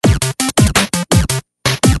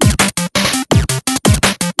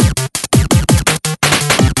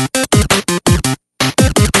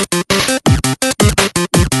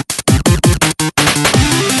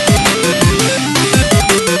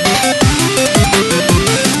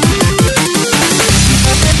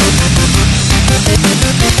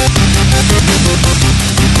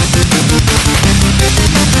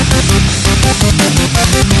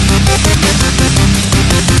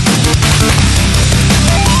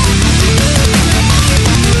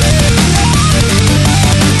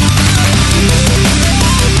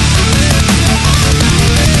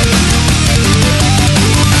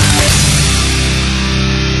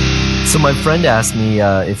my friend asked me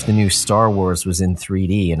if the new Star Wars was in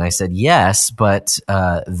 3D, and I said yes, but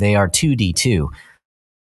they are 2D too.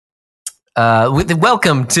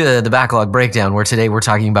 Welcome to the Backlog Breakdown, where today we're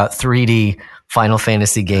talking about 3D Final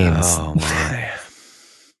Fantasy games. Oh my,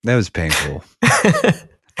 that was painful.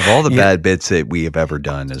 Of all the bad bits that we have ever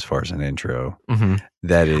done as far as an intro,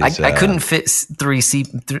 that is... I couldn't fit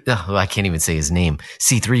I can't even say his name,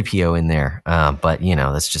 C-3PO in there, but you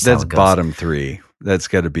know, that's how it goes. Bottom three. That's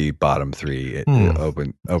got to be bottom three.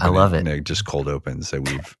 Open. I love it. Just cold opens that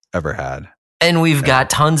we've ever had. And we've got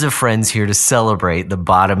tons of friends here to celebrate the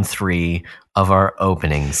bottom three of our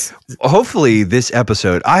openings. Hopefully this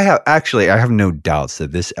episode, I have no doubts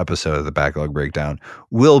that this episode of the Backlog Breakdown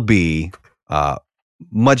will be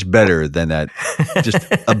much better than that just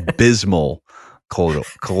abysmal cold.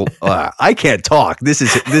 I can't talk. This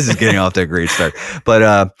is getting off to a great start.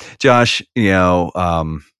 But Josh,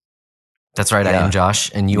 that's right. Yeah. I am Josh,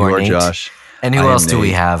 and you are Nate. Josh. And who else do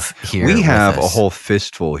we have here? We have a whole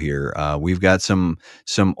fistful here. We've got some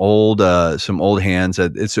old hands.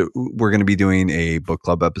 We're going to be doing a book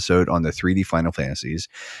club episode on the 3D Final Fantasies,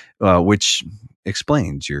 which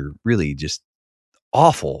explains your really just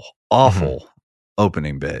awful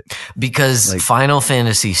opening bit. Because Final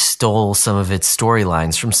Fantasy stole some of its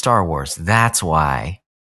storylines from Star Wars. That's why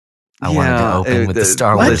I wanted to open with the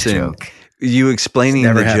Star Wars joke. You explaining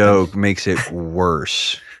the joke makes it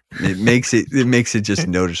worse. It makes it just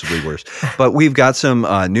noticeably worse. But we've got some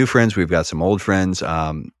new friends. We've got some old friends.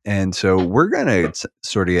 And so we're going to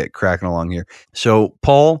sort of get cracking along here. So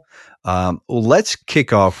Paul, let's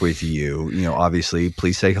kick off with you. Obviously,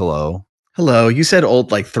 please say hello. Hello. You said old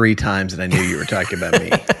like 3 times, and I knew you were talking about me.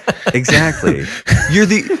 Exactly.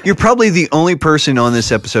 You're probably the only person on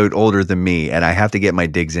this episode older than me, and I have to get my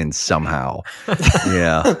digs in somehow.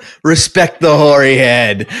 Yeah. Respect the hoary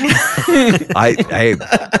head. I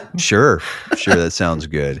sure that sounds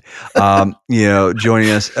good.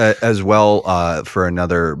 Joining us as well for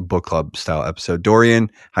another book club style episode. Dorian,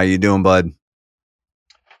 how you doing, bud?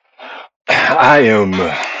 I'm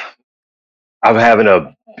having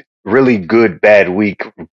a really good bad week.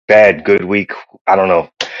 Good week. I don't know.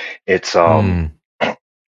 It's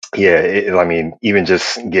even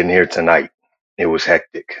just getting here tonight, it was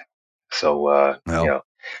hectic. So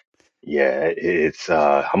it's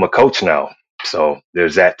I'm a coach now, so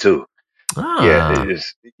there's that too.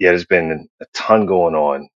 There's been a ton going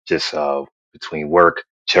on just between work,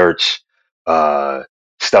 church,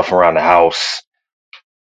 stuff around the house,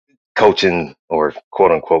 coaching or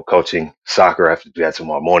quote unquote coaching soccer. I have to do that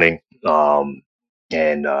tomorrow morning. I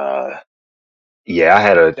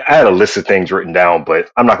had a list of things written down, but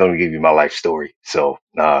I'm not going to give you my life story. So,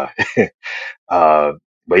 but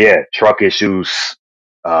yeah, truck issues,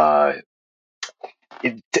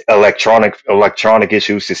 electronic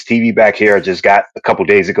issues. This TV back here I just got a couple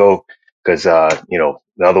days ago because the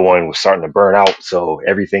other one was starting to burn out. So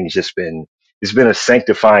everything's it's been a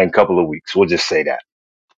sanctifying couple of weeks. We'll just say that.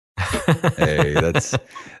 Hey,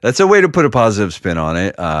 that's a way to put a positive spin on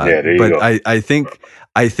it. There you go. I think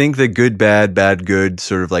the good, bad, good,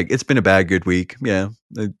 sort of like it's been a bad, good week. Yeah,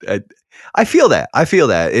 I feel that.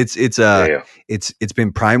 It's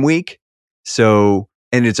been Prime Week, so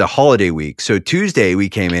and it's a holiday week. So Tuesday we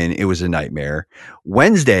came in, it was a nightmare.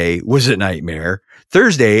 Wednesday was a nightmare.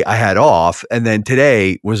 Thursday I had off, and then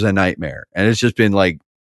today was a nightmare. And it's just been like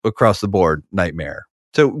across the board nightmare.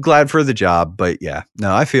 So glad for the job, but yeah,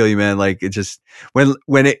 no, I feel you, man. Like it just when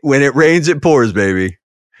it rains, it pours, baby.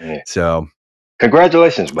 Yeah. So.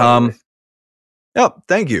 Congratulations, man. Oh,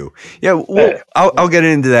 thank you. Yeah, well, I'll get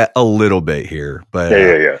into that a little bit here, but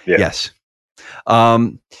yeah. Yes.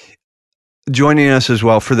 Joining us as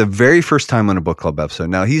well for the very first time on a book club episode.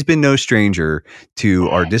 Now, he's been no stranger to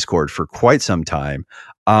our Discord for quite some time.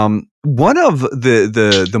 One of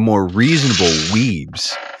the more reasonable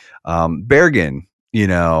weebs, Bergen.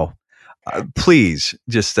 Please,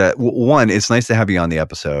 just one. It's nice to have you on the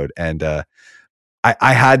episode, and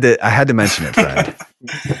I had to mention it, friend.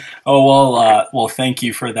 Well, thank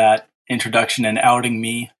you for that introduction and outing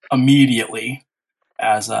me immediately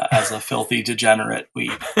as a filthy degenerate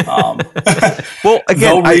weeb. Well,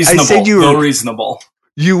 again, I said you were reasonable.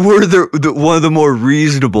 You were the one of the more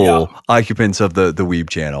reasonable occupants of the Weeb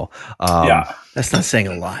channel. That's not saying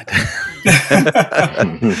a lot.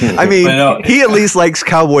 I mean, he at least likes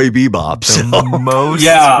Cowboy Bebop. So. The most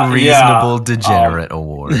reasonable degenerate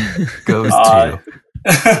award goes to.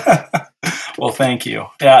 Well, thank you.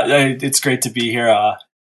 Yeah, it's great to be here.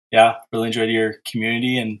 Really enjoyed your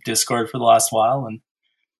community and Discord for the last while, and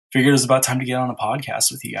figured it was about time to get on a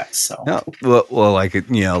podcast with you guys. So, well, like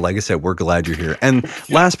I said, we're glad you're here. And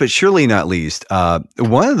last but surely not least,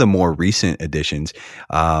 one of the more recent additions,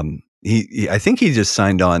 I think he just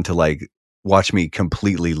signed on to like watch me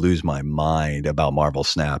completely lose my mind about Marvel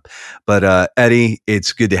Snap. But Eddie,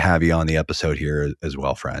 it's good to have you on the episode here as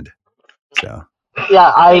well, friend. So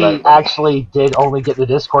yeah, I actually did only get the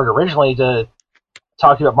Discord originally to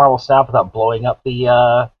talk to you about Marvel Snap without blowing up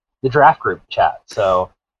the draft group chat.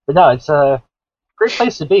 So, but no, it's a great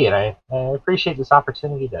place to be, and I appreciate this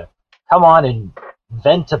opportunity to come on and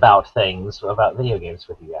vent about things, about video games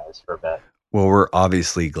with you guys for a bit. Well, we're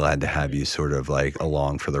obviously glad to have you sort of like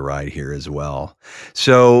along for the ride here as well.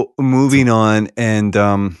 So moving on, and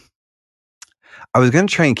I was going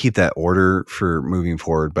to try and keep that order for moving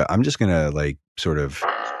forward, but I'm just going to like sort of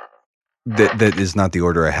that is not the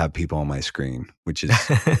order I have people on my screen, which is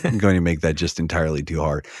going to make that just entirely too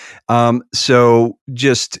hard. So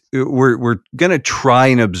just we're going to try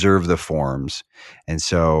and observe the forms, and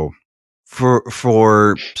so.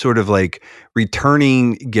 For sort of like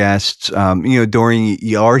returning guests, Dorian,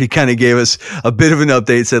 you already kind of gave us a bit of an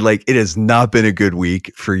update, said like it has not been a good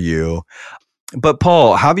week for you. But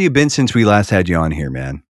Paul, how have you been since we last had you on here,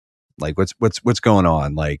 man? Like what's going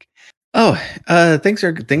on? Like, things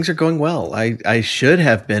are going well. I should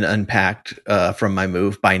have been unpacked from my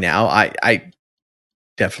move by now. I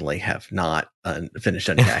definitely have not finished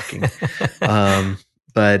unpacking.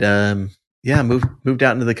 Yeah, moved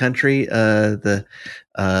out into the country.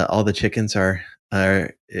 All the chickens are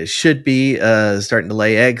should be starting to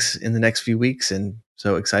lay eggs in the next few weeks, and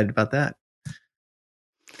so excited about that.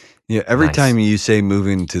 Yeah, every time you say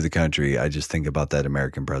moving to the country, I just think about that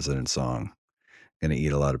American President song. Gonna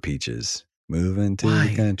eat a lot of peaches. Moving to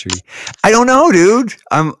the country. I don't know, dude.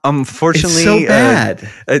 I'm unfortunately it's so bad.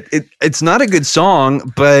 It's not a good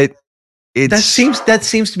song, but that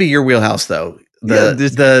seems to be your wheelhouse, though.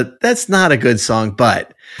 That's not a good song,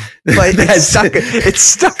 but it's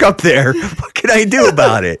stuck up there. What can I do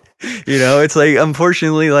about it? It's like,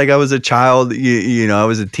 unfortunately, like I was a child, I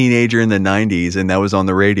was a teenager in the 90s, and that was on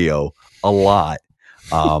the radio a lot.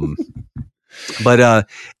 But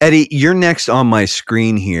Eddie, you're next on my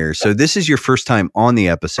screen here. So this is your first time on the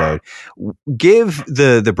episode. Give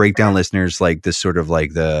the breakdown listeners like this sort of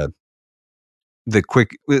like the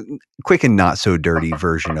quick and not so dirty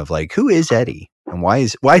version of like, who is Eddie and why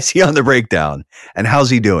is he on the breakdown and how's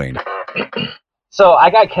he doing? So I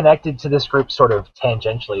got connected to this group sort of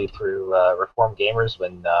tangentially through Reformed Gamers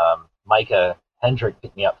when Micah Hendrick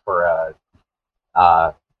picked me up for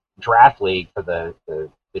a draft league for the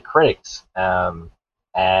critics,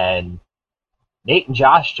 and Nate and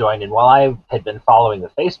Josh joined. And while I had been following the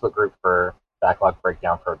Facebook group for Backlog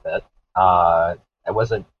Breakdown for a bit, I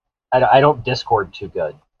don't Discord too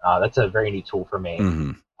good. That's a very new tool for me.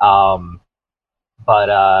 Mm-hmm.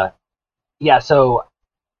 Yeah, so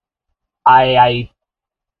I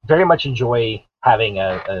very much enjoy having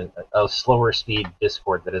a slower speed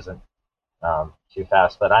Discord that isn't too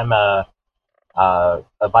fast. But I'm a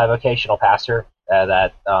bivocational pastor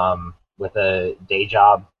that with a day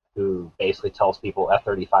job who basically tells people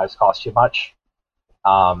F-35s cost too much.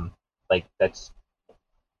 Like that's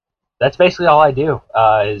basically all I do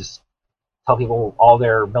is tell people all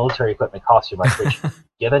their military equipment costs too much, which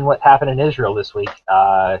given what happened in Israel this week,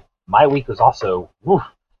 my week was also woof.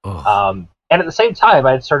 And at the same time,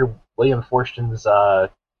 I had started William Forsten's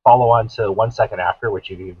follow-on to 1 Second After,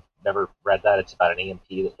 which if you've never read that, it's about an EMP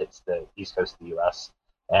that hits the east coast of the U.S.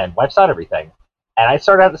 and wipes out everything. And I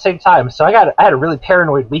started at the same time, so I had a really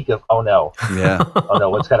paranoid week of, oh no,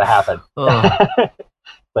 what's going to happen?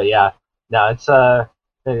 But yeah, no, it's a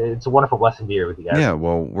wonderful blessing to be here with you guys. Yeah,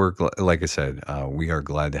 well, we're like I said, we are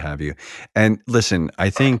glad to have you. And listen, I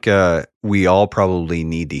think we all probably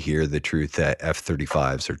need to hear the truth that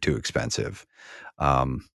F-35s are too expensive.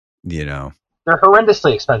 They're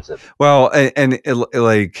horrendously expensive. Well, and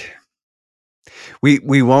like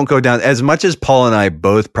we won't go down as much as Paul and I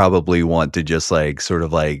both probably want to just like sort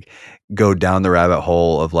of like go down the rabbit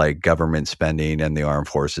hole of like government spending and the armed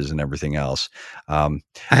forces and everything else. I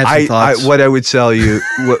have some thoughts. What I would tell you,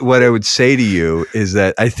 what I would say to you is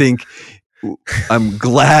that I think I'm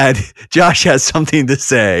glad Josh has something to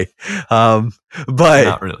say. But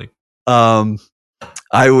not really.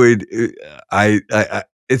 I would,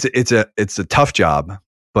 it's a tough job,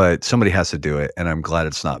 but somebody has to do it. And I'm glad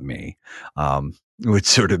it's not me. Would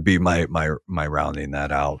sort of be my rounding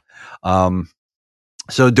that out.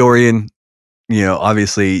 So Dorian,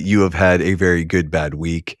 obviously you have had a very good, bad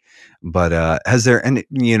week, but, has there any,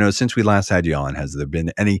 since we last had you on, has there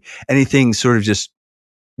been anything sort of just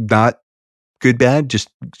not good, bad, just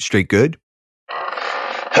straight good?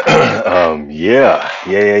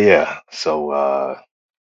 Yeah. So,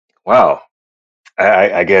 wow.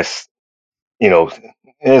 I guess,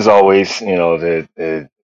 as always, the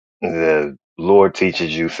Lord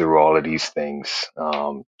teaches you through all of these things.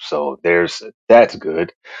 So that's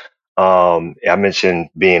good. I mentioned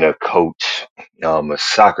being a coach, a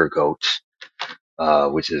soccer coach,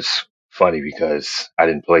 which is funny because I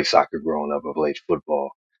didn't play soccer growing up. I played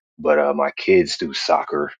football, but my kids do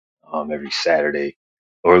soccer every Saturday,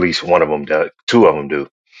 or at least one of them does. Two of them do,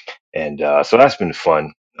 and so that's been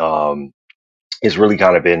fun. It's really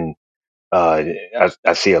kind of been. I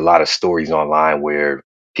see a lot of stories online where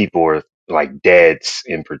people are like dads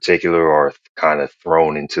in particular are kind of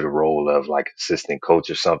thrown into the role of like assistant coach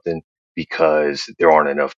or something because there aren't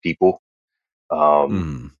enough people.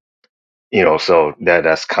 Um, Mm. so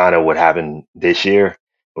that's kind of what happened this year.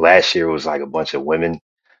 Last year was like a bunch of women,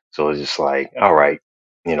 so it's just like, all right,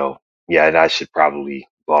 you know, yeah, I should probably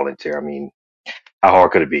volunteer. I mean, how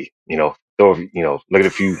hard could it be? Look at a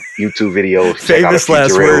few YouTube videos, check out a Famous few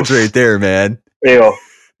last words drills, right there, man.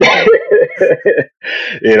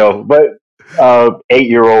 you know, but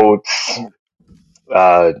 8-year-olds,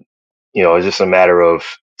 uh, it's just a matter of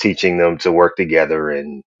teaching them to work together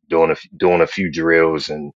and doing a few drills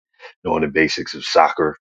and knowing the basics of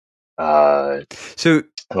soccer. Uh, So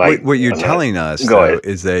like, what you're I'm not, telling us go though ahead.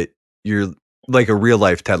 is that you're like a real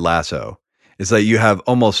life Ted Lasso. It's like you have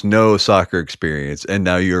almost no soccer experience, and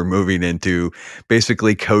now you're moving into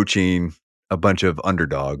basically coaching a bunch of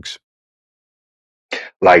underdogs.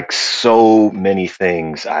 Like so many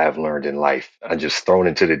things I have learned in life, I'm just thrown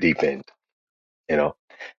into the deep end. You know,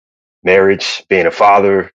 marriage, being a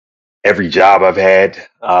father, every job I've had.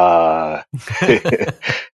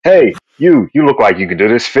 Hey, you look like you can do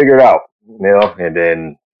this. Figure it out. And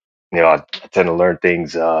then I tend to learn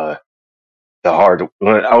things I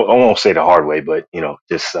won't say the hard way, but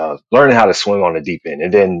just learning how to swim on the deep end,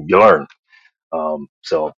 and then you learn.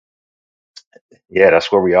 So yeah,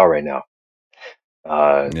 that's where we are right now.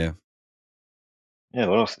 Uh, Yeah. yeah,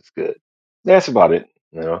 what else is good? That's about it.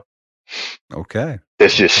 Okay.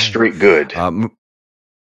 That's just Okay. straight good.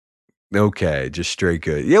 Okay, just straight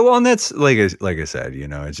good. Yeah, well, and that's like I said,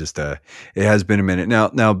 it's just it has been a minute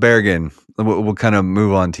now. Now, Bergen, we'll kind of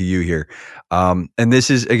move on to you here, and this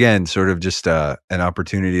is again sort of just an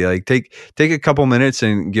opportunity. Like take a couple minutes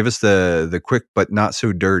and give us the quick but not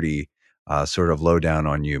so dirty sort of lowdown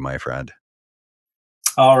on you, my friend.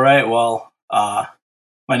 All right. Well,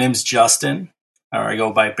 my name's Justin, or I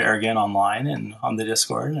go by Bergen online and on the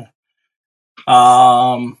Discord.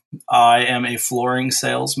 I am a flooring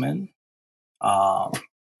salesman.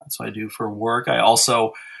 That's what I do for work. I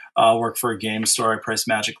also work for a game store. I price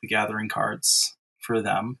Magic the Gathering cards for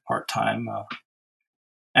them part time.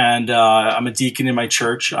 And I'm a deacon in my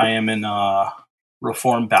church. I am in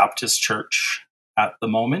Reformed Baptist Church at the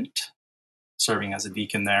moment, serving as a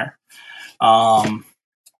deacon there.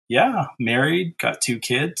 Yeah, married, got 2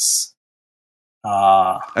 kids.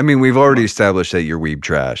 I mean, we've already established that you're weeb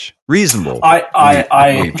trash. Reasonable.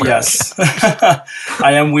 I yes,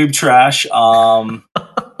 I am weeb trash.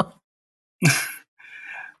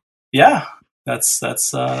 Yeah, that's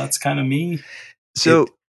kind of me. So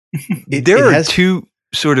there are 2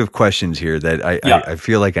 sort of questions here that I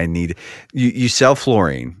feel like I need. You sell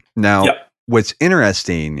flooring now. Yep. What's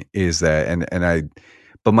interesting is that,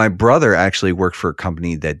 but my brother actually worked for a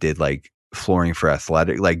company that did like flooring for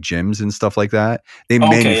athletic, like gyms and stuff like that. They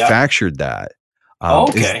manufactured that.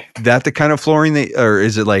 Is that the kind of flooring or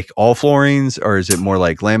is it like all floorings, or is it more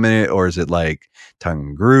like laminate, or is it like tongue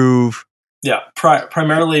and groove? Yeah,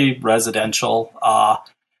 primarily residential.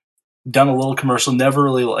 Done a little commercial. Never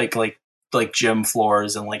really like gym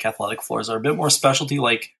floors and like athletic floors are a bit more specialty.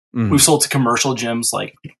 Like we've sold to commercial gyms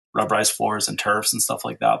like rubberized floors and turfs and stuff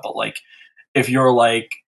like that. But like if you're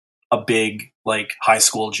like a big like high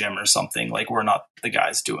school gym or something, like we're not the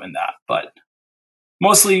guys doing that. But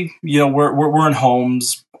mostly, we're in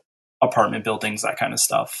homes, apartment buildings, that kind of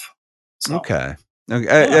stuff. So. Okay.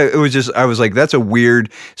 It was just, I was like, that's a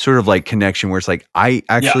weird sort of like connection where it's like, I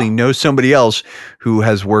actually know somebody else who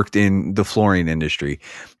has worked in the flooring industry.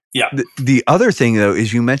 Yeah. The other thing though,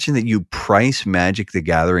 is you mentioned that you price Magic the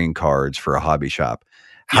Gathering cards for a hobby shop.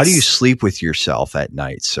 How do you sleep with yourself at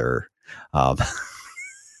night, sir? Not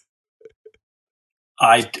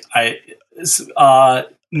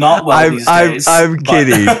well these days. I'm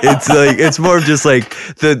kidding. It's like, it's more of just like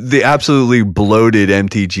the absolutely bloated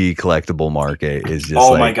MTG collectible market is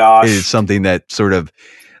just my gosh. It's something that sort of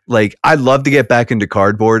like, I'd love to get back into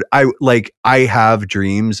cardboard. I have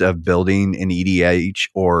dreams of building an EDH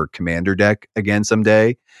or commander deck again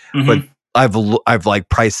someday, but I've like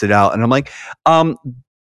priced it out and I'm like,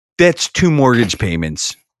 That's 2 mortgage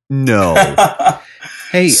payments. No.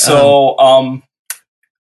 Hey, so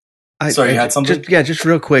sorry, you had something? Just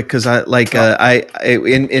real quick, because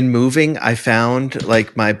in moving, I found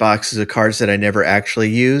like my boxes of cards that I never actually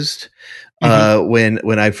used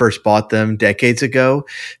when I first bought them decades ago.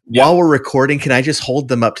 Yeah. While we're recording, can I just hold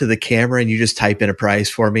them up to the camera and you just type in a price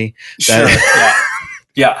for me? Sure.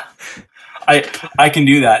 Yeah. I can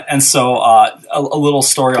do that. And so a little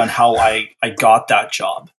story on how I got that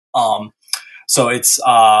job. So it's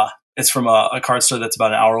from a card store that's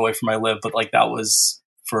about an hour away from where I live, but like that was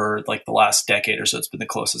for like the last decade or so. It's been the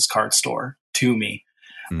closest card store to me.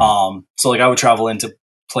 So like I would travel in to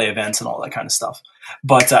play events and all that kind of stuff.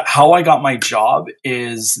 But how I got my job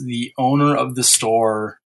is the owner of the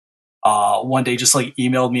store one day just like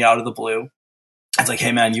emailed me out of the blue. It's like,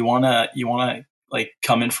 hey man, you wanna like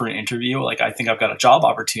come in for an interview? Like I think I've got a job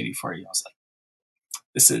opportunity for you. I was like,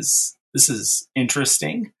 this is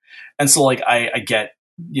interesting. And so like I get,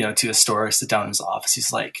 to a store, I sit down in his office.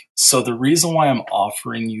 He's like, so the reason why I'm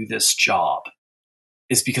offering you this job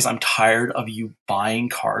is because I'm tired of you buying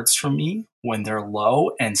cards from me when they're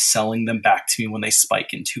low and selling them back to me when they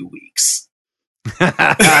spike in 2 weeks.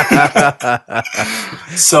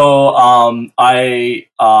 So I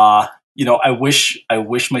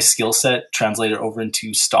wish my skill set translated over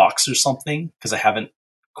into stocks or something, because I haven't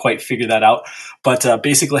quite figured that out. But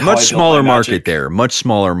basically, much smaller market there, much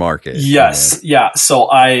smaller market. Yes, yeah. So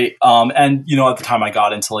I and at the time I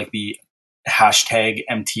got into like the hashtag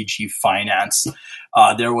MTG finance.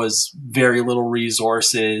 There was very little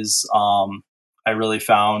resources. I really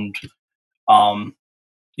found,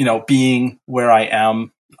 being where I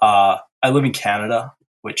am. I live in Canada,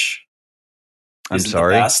 which isn't the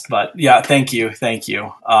best, but yeah, thank you.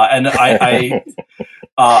 And I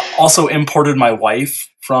also imported my wife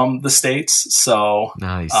from the States, so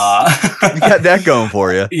nice. You got that going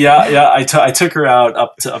for you. Yeah. I took her out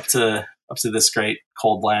up to this great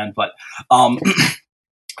cold land, but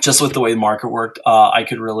just with the way the market worked, I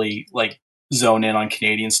could really like zone in on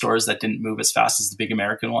Canadian stores that didn't move as fast as the big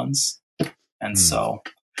American ones, and so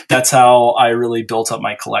that's how I really built up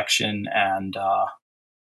my collection. And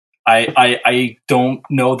I don't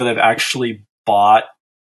know that I've actually bought,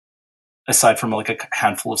 aside from like a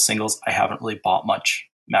handful of singles, I haven't really bought much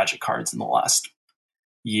Magic cards in the last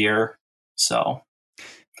year. So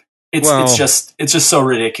it's just so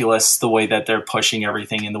ridiculous the way that they're pushing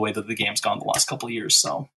everything and the way that the game's gone the last couple of years.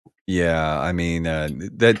 So yeah, I mean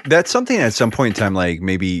that's something at some point in time, like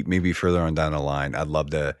maybe further on down the line, I'd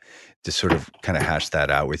love to sort of kind of hash that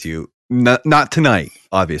out with you. Not tonight,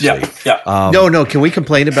 obviously. Yeah. No. Can we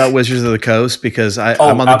complain about Wizards of the Coast, because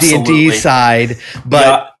I'm on the D&D side,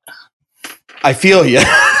 but I feel you.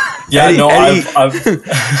 Yeah,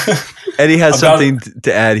 Eddie has something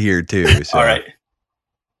to add here too. So. All right.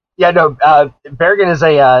 Yeah, no. Berrigan is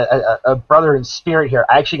a brother in spirit here.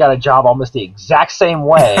 I actually got a job almost the exact same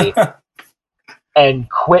way, and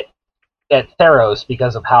quit at Theros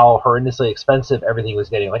because of how horrendously expensive everything was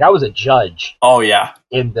getting. Like I was a judge. Oh yeah.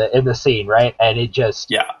 In the scene, right? And it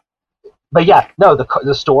just But yeah, no.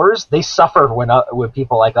 The stores, they suffer when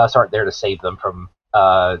people like us aren't there to save them from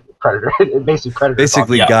predator.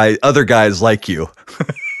 Basically, other guys like you.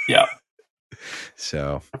 Yeah.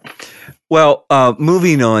 So, well,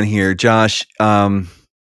 moving on here, Josh.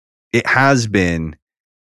 It has been,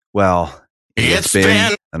 it's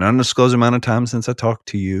been an undisclosed amount of time since I talked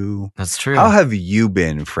to you. That's true. How have you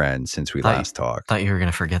been, friend, since we last talked? Thought you were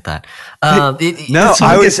going to forget that. No,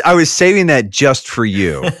 I was saving that just for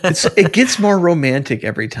you. It gets more romantic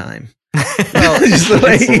every time. Well,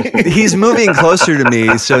 he's moving closer to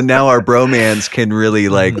me, so now our bromance can really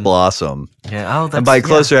like blossom. Yeah. And by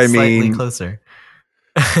closer, I mean closer.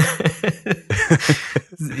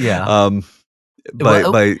 Yeah.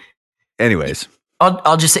 But anyways.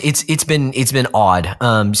 I'll just say it's been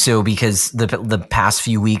odd. So because the past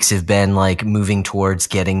few weeks have been like moving towards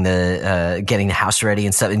getting the house ready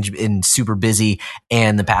and stuff, and super busy.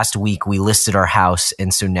 And the past week we listed our house,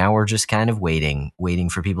 and so now we're just kind of waiting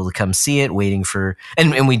for people to come see it,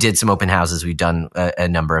 and we did some open houses. We've done a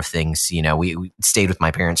number of things. We stayed with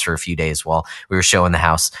my parents for a few days while we were showing the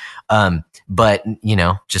house. But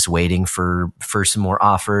just waiting for some more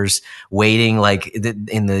offers, waiting like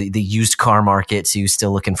in the used car market. So you're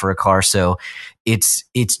still looking for a car. So it's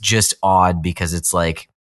just odd because it's like,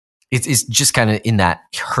 it's just kind of in that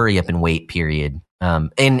hurry up and wait period.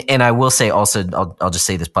 And I will say also, I'll just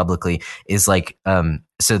say this publicly, is like,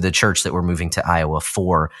 so the church that we're moving to Iowa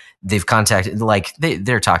for, they've contacted, like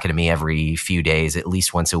they're talking to me every few days, at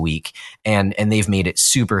least once a week. And they've made it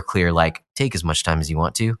super clear, like, take as much time as you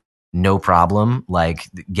want to. no problem. Like,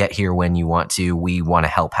 get here when you want to. We want to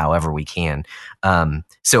help however we can.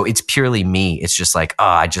 So it's purely me. It's just like, oh,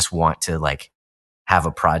 I just want to like have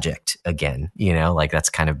a project again, like that's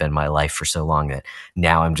kind of been my life for so long that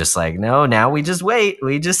now I'm just like, no, now we just wait,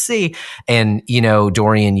 we just see. And,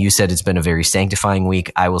 Dorian, you said it's been a very sanctifying week.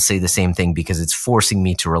 I will say the same thing because it's forcing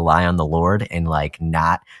me to rely on the Lord and like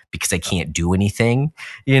not because I can't do anything,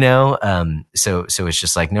 so it's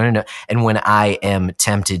just like, no. And when I am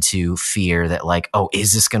tempted to fear that like, oh,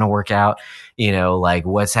 is this going to work out? Like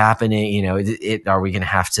what's happening, are we going to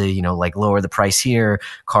have to, like lower the price here?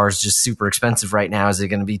 Cars just super expensive right now. Is it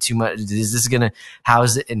going to be too much? Is this going to, how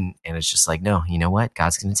is it? And it's just like, no, you know what?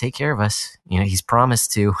 God's going to take care of us. He's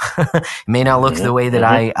promised to. It may not look the way that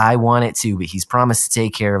I want it to, but he's promised to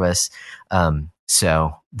take care of us.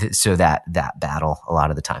 So that battle a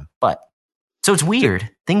lot of the time, but so it's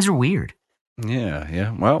weird. Things are weird.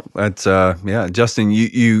 Yeah. Well, that's, Justin,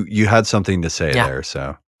 you had something to say there.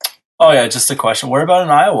 So. Oh yeah, just a question. Where about in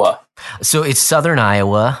Iowa? So it's southern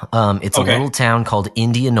Iowa. It's a little town called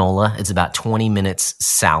Indianola. It's about 20 minutes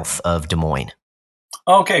south of Des Moines.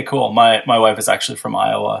 Okay, cool. My wife is actually from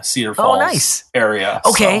Iowa, Cedar Falls nice. area.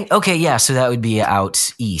 Okay, yeah. So that would be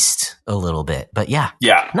out east a little bit, but yeah,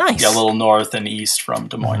 nice. Yeah, a little north and east from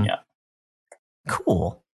Des Moines. Yeah,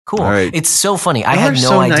 cool. All right. It's so funny. I Y'all had are no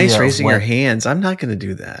so idea. Nice raising your hands. I'm not going to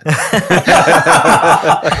do that.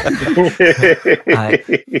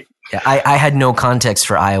 I had no context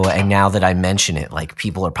for Iowa, and now that I mention it, like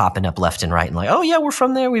people are popping up left and right, and like, oh yeah, we're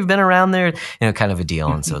from there. We've been around there, kind of a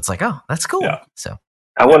deal. And so it's like, oh, that's cool. Yeah. So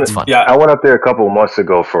I went up there a couple of months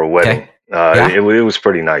ago for a wedding. Okay. It was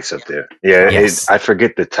pretty nice up there. Yeah, yes. I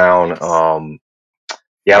forget the town.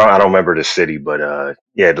 I don't remember the city, but a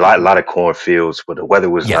lot of cornfields, but the weather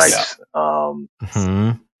was nice.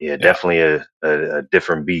 Definitely a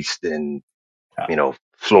different beast than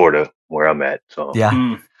Florida where I'm at. So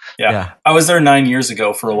yeah. I was there 9 years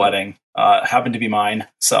ago for a wedding. Happened to be mine.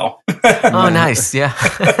 So oh, nice. Yeah.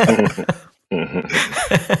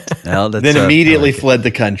 Well, then immediately fled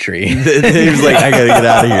the country. He was like, I gotta get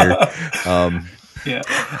out of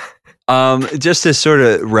here. Just to sort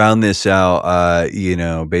of round this out,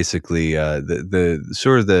 basically the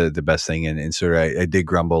sort of the best thing, and sort of I did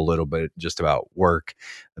grumble a little bit just about work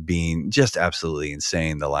being just absolutely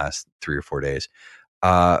insane the last 3 or 4 days.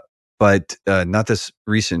 But not this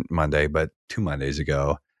recent Monday, but 2 Mondays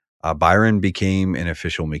ago, Byron became an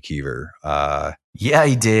official McKeever. Yeah,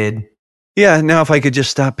 he did. Yeah, now if I could just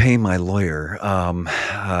stop paying my lawyer. We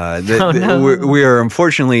are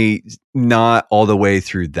unfortunately not all the way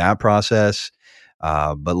through that process,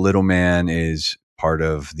 but little man is part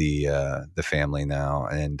of the family now,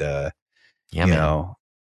 and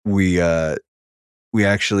we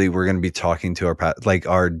actually we're going to be talking to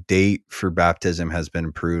our date for baptism has been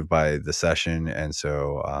approved by the session, and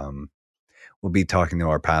so we'll be talking to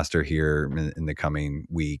our pastor here in the coming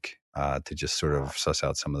week. To just sort of suss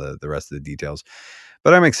out some of the rest of the details,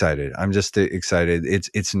 but I'm excited. I'm just excited.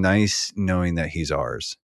 It's nice knowing that he's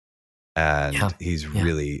ours, and he's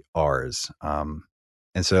really ours. And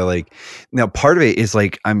so like now, part of it is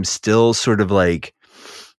like I'm still sort of like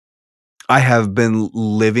I have been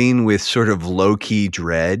living with sort of low key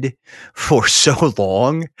dread for so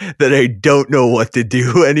long that I don't know what to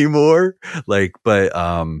do anymore. Like, but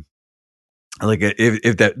like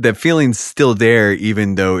if that feeling's still there,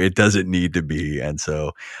 even though it doesn't need to be. And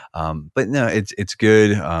so, but no, it's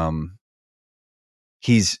good.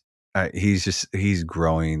 He's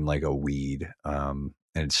growing like a weed. And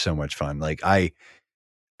it's so much fun. Like I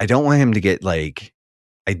don't want him to get like,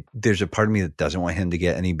 there's a part of me that doesn't want him to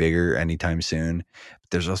get any bigger anytime soon.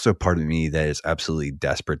 But there's also a part of me that is absolutely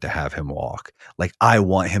desperate to have him walk. Like I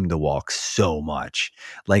want him to walk so much.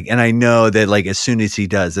 Like, and I know that like as soon as he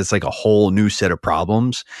does, it's like a whole new set of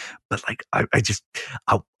problems. But like I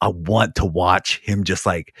want to watch him just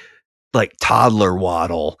like toddler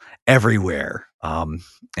waddle everywhere. And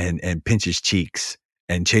pinch his cheeks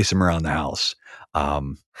and chase him around the house.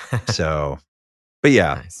 So, but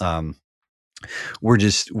yeah. Nice.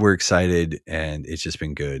 We're excited, and it's just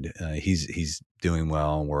been good. He's doing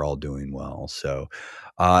well, and we're all doing well. So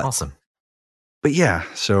awesome. But yeah,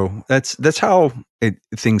 so that's how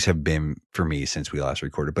things have been for me since we last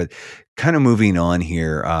recorded. But kind of moving on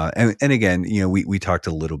here, and again, we talked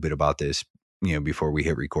a little bit about this, before we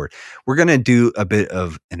hit record. We're gonna do a bit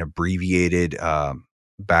of an abbreviated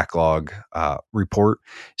backlog report.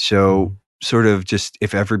 So. Sort of just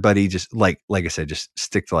if everybody just like I said, just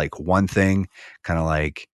stick to like one thing, kind of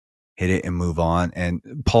like hit it and move on. And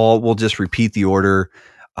Paul, we'll just repeat the order.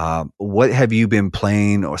 What have you been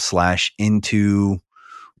playing or / into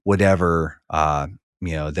whatever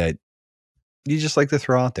that you just like to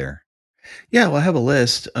throw out there? Yeah, well, I have a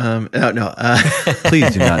list. No.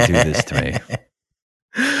 Please do not do this to me.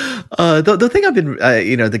 The thing I've been,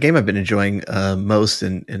 the game I've been enjoying most,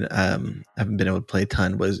 and haven't been able to play a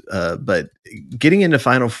ton was, but getting into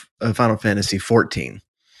Final Fantasy 14,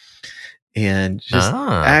 and just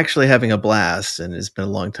actually having a blast. And it's been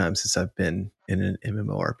a long time since I've been in an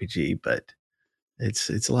MMORPG, but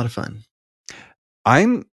it's a lot of fun.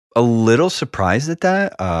 I'm a little surprised at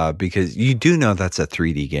that because you do know that's a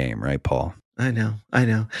 3D game, right, Paul? I know.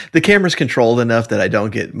 The camera's controlled enough that I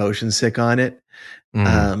don't get motion sick on it.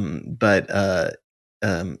 Yeah,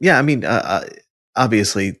 I mean,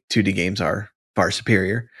 obviously 2D games are far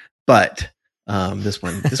superior, but this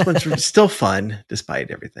one's still fun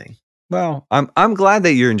despite everything. Well, I'm glad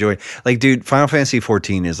that you're enjoying. Like, dude, Final Fantasy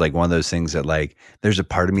 14 is like one of those things that, like, there's a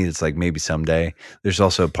part of me that's like, maybe someday. There's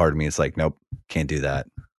also a part of me that's like, nope, can't do that.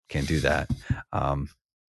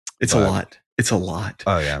 It's a lot. It's a lot.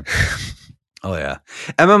 Oh yeah. Oh yeah.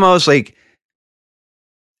 MMOs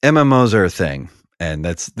are a thing, and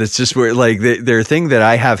that's just where, like, they're a thing that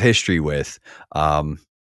I have history with.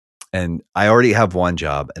 And I already have one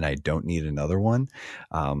job and I don't need another one.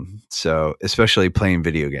 So especially playing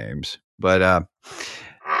video games, but,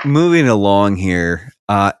 moving along here,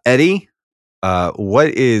 Eddie, what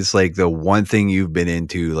is like the one thing you've been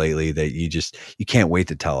into lately that you can't wait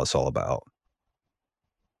to tell us all about?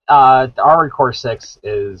 Armored Core 6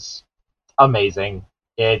 is amazing.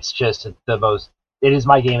 It's just it is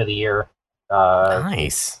my game of the year.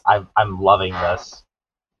 Nice. I'm loving this.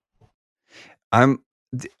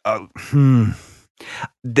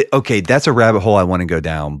 Okay, that's a rabbit hole I want to go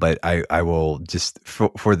down, but I will just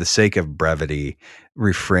for the sake of brevity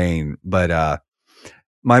refrain. But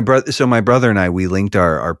my brother and I, we linked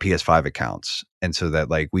our PS5 accounts, and so that,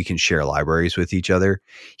 like, we can share libraries with each other.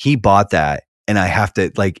 He bought that, and I have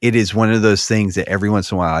to, like, it is one of those things that every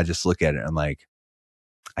once in a while I just look at it and I'm like,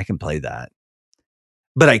 I can play that,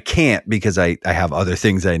 but I can't because I have other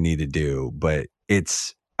things I need to do. But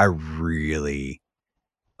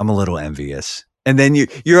I'm a little envious. And then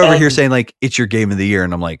you're over here saying, like, it's your game of the year,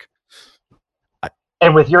 and I'm like,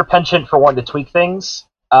 and with your penchant for wanting to tweak things,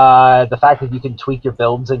 the fact that you can tweak your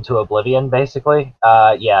builds into oblivion, basically,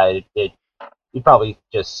 you'd probably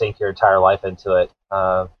just sink your entire life into it.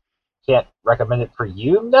 Can't recommend it for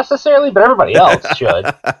you necessarily, but everybody else should.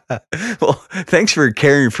 Well, thanks for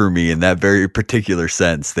caring for me in that very particular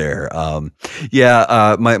sense there.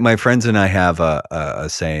 My friends and I have a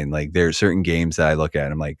saying, like, there are certain games that I look at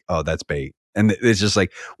and I'm like, oh, that's bait. And it's just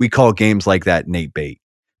like, we call games like that Nate bait,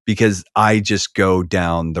 because I just go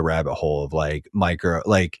down the rabbit hole of, like,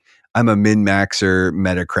 I'm a min-maxer,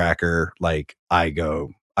 meta cracker. Like, I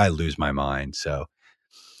lose my mind. So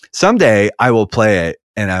someday I will play it,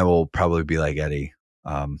 and I will probably be like, Eddie,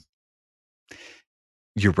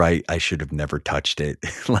 you're right. I should have never touched it.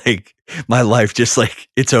 Like, my life just, like,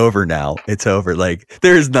 it's over now. It's over. Like,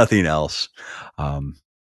 there's nothing else.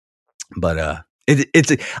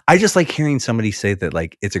 I just like hearing somebody say that,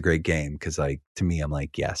 like, it's a great game. 'Cause, like, to me, I'm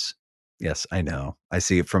like, yes, I know. I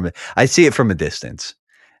see it from a distance,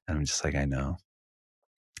 and I'm just like, I know.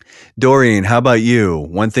 Dorian, how about you?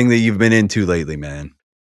 One thing that you've been into lately, man?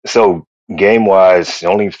 So, game wise, the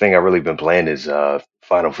only thing I've really been playing is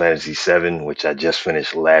Final Fantasy VII, which I just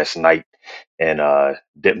finished last night, and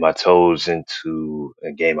dipped my toes into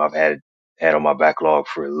a game I've had on my backlog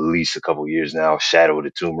for at least a couple years now, Shadow of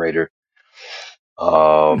the Tomb Raider.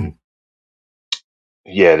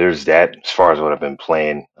 Yeah, there's that as far as what I've been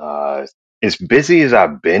playing. As busy as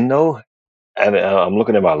I've been, though, and I'm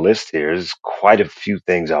looking at my list here. There's quite a few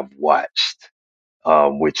things I've watched,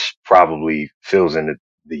 which probably fills in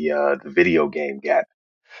the video game gap.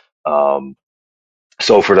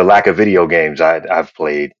 So for the lack of video games I've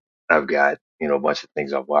played, I've got, a bunch of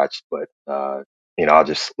things I've watched, but I'll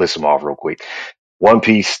just list them off real quick. One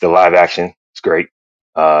Piece, the live action, it's great.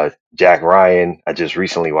 Jack Ryan, I just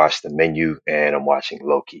recently watched The Menu, and I'm watching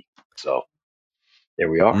Loki. So there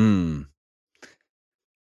we are.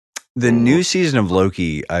 The new season of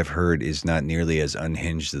Loki, I've heard, is not nearly as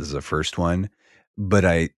unhinged as the first one, but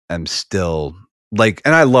I am still, like,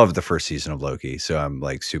 and I love the first season of Loki, so I'm,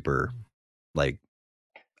 like, super, like,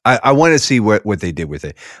 I want to see what they did with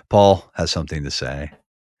it. Paul has something to say.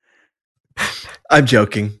 I'm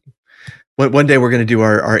joking. One day we're going to do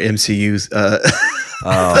our MCU's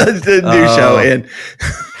the new show, and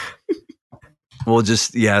we'll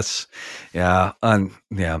just yeah.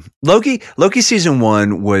 Loki season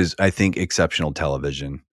 1 was, I think, exceptional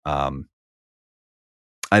television. I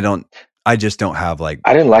just don't have, like,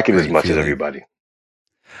 I didn't like it as much as everybody.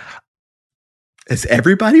 As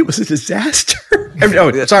everybody was a disaster.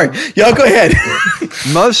 No, sorry, y'all go ahead.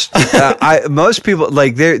 Most people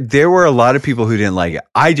like there were a lot of people who didn't like it.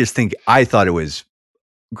 I thought it was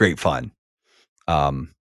great fun.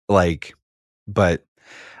 But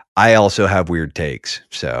I also have weird takes,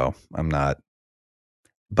 so I'm not.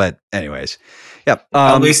 But anyways, yep.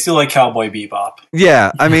 At least you like Cowboy Bebop.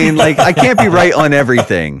 Yeah, I mean, like I can't be right on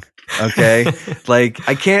everything. Okay, like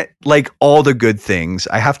I can't like all the good things.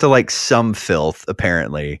 I have to like some filth,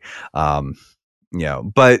 apparently.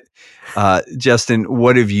 But Justin,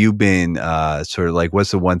 what have you been sort of like?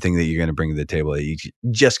 What's the one thing that you're going to bring to the table that you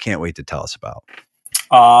just can't wait to tell us about?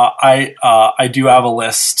 I do have a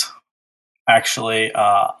list, actually,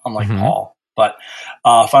 unlike Paul, but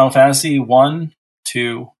Final Fantasy 1,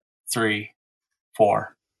 2, 3,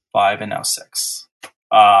 4, 5, and now 6.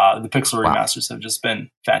 The Pixel remasters have just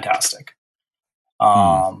been fantastic.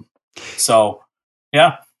 So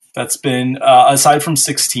yeah, that's been aside from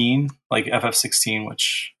 16, like FF16,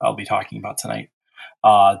 which I'll be talking about tonight.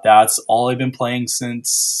 That's all I've been playing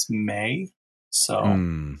since May. So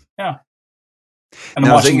yeah. And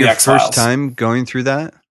now, is it your first time going through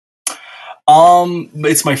that?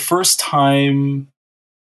 It's my first time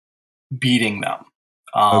beating them.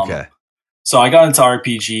 Okay. So I got into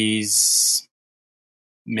RPGs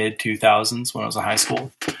mid 2000s when I was in high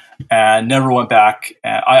school, and never went back.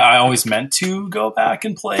 I always meant to go back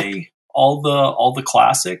and play all the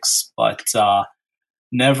classics, but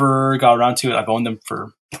never got around to it. I've owned them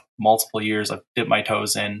for multiple years. I've dipped my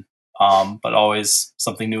toes in, but always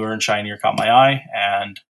something newer and shinier caught my eye.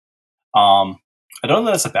 And I don't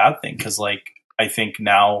know that's a bad thing, because like I think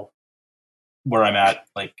now where I'm at,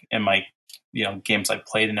 like in my games I've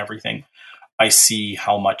played and everything, I see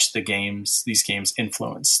how much these games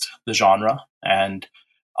influenced the genre, and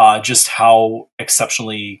just how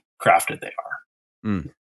exceptionally crafted they are.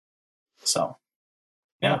 So,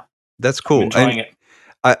 yeah, that's cool. I'm enjoying it.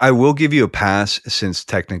 I will give you a pass, since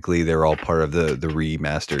technically they're all part of the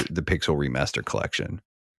remaster, the Pixel Remaster collection.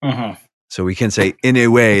 So we can say, in a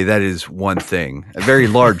way, that is one thing, a very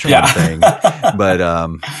large one thing, but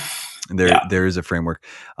there is a framework.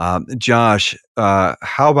 Josh, how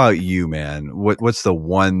about you, man? What's the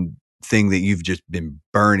one thing that you've just been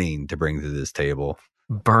burning to bring to this table?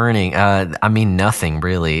 Burning. I mean, nothing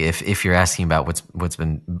really. If you're asking about what's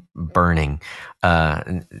been burning,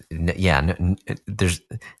 there's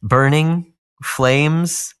burning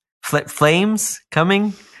flames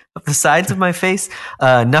coming up the sides of my face.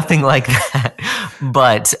 Nothing like that.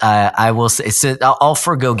 But I will say, so I'll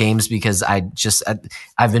forgo games because I've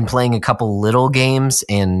been playing a couple little games,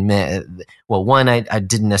 and one I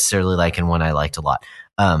didn't necessarily like, and one I liked a lot.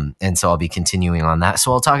 And so I'll be continuing on that.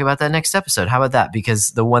 So I'll talk about that next episode. How about that?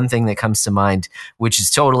 Because the one thing that comes to mind, which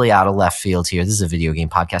is totally out of left field here, this is a video game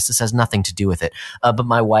podcast. This has nothing to do with it. But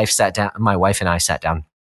my wife and I sat down,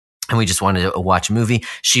 and we just wanted to watch a movie.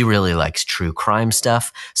 She really likes true crime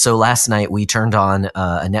stuff. So last night we turned on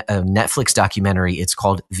a Netflix documentary. It's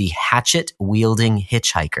called The Hatchet-Wielding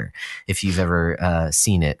Hitchhiker. If you've ever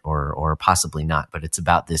seen it, or possibly not, but it's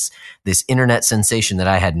about this internet sensation that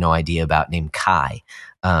I had no idea about, named Kai.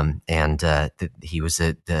 He was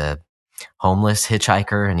a homeless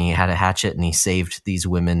hitchhiker, and he had a hatchet, and he saved these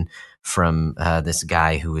women from this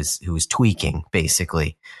guy who was tweaking,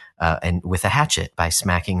 basically. And with a hatchet, by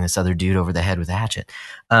smacking this other dude over the head with a hatchet.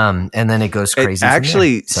 And then it goes crazy. It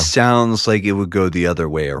actually sounds like it would go the other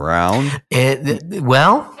way around.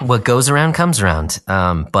 What goes around comes around.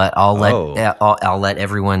 But I'll let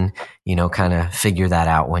everyone, kind of figure that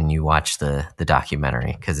out when you watch the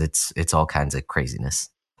documentary, because it's all kinds of craziness.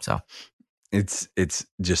 So it's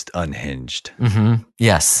just unhinged. Mm-hmm.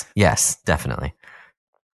 Yes, definitely.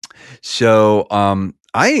 So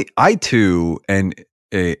I too, and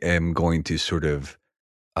am going to sort of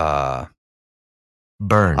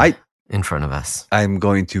burn in front of us. I'm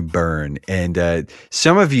going to burn. And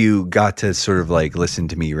some of you got to sort of like listen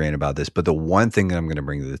to me rant about this, but the one thing that I'm going to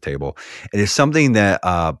bring to the table, it is something that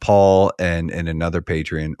Paul and another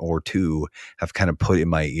patron or two have kind of put in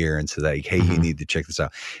my ear and said, like, hey, you need to check this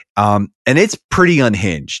out. And it's pretty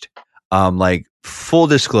unhinged. Like, full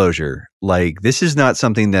disclosure, like, this is not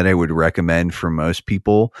something that I would recommend for most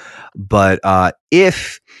people, but I'm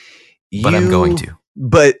going to.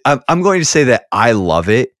 But I'm going to say that I love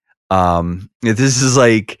it. This is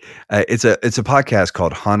like it's a podcast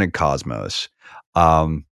called Haunted Cosmos.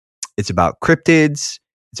 It's about cryptids.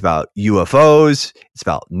 It's about UFOs. It's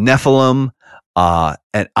about Nephilim.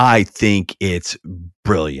 And I think it's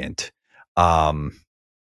brilliant.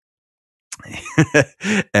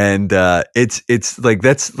 And it's like,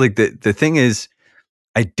 that's like the thing is,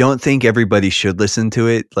 I don't think everybody should listen to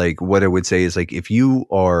it. Like what I would say is like, if you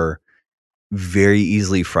are very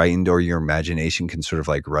easily frightened or your imagination can sort of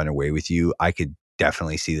like run away with you, I could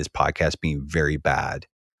definitely see this podcast being very bad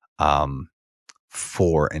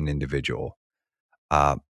for an individual.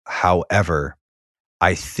 However,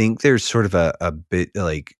 I think there's sort of a bit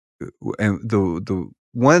like, and the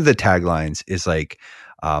one of the taglines is like,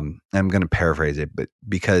 I'm going to paraphrase it, but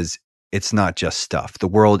because it's not just stuff. The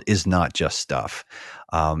world is not just stuff.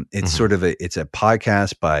 It's sort of it's a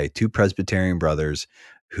podcast by two Presbyterian brothers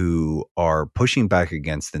who are pushing back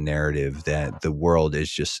against the narrative that the world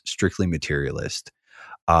is just strictly materialist.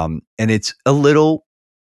 And it's a little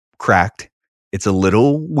cracked. It's a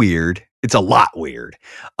little weird. It's a lot weird.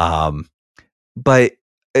 But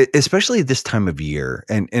especially this time of year,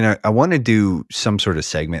 and I want to do some sort of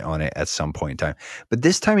segment on it at some point in time, but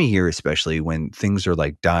this time of year, especially when things are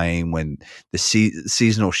like dying, when the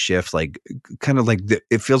seasonal shift, like kind of like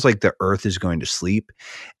it feels like the earth is going to sleep,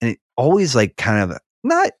 and it always like kind of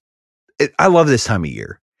not, I love this time of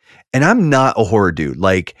year, and I'm not a horror dude.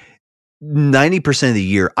 Like 90% of the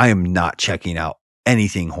year, I am not checking out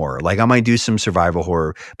anything horror. Like I might do some survival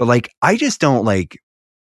horror, but like, I just don't like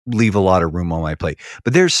leave a lot of room on my plate.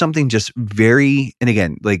 But there's something just very, and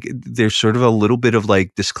again, like there's sort of a little bit of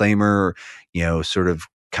like disclaimer, sort of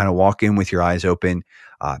kind of walk in with your eyes open.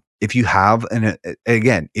 If you have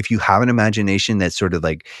if you have an imagination that sort of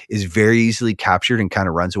like is very easily captured and kind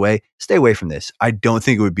of runs away, stay away from this. I don't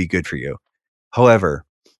think it would be good for you. However,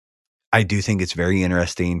 I do think it's very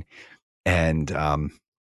interesting, and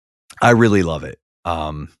I really love it.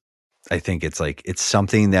 I think it's like, it's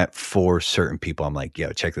something that for certain people, I'm like,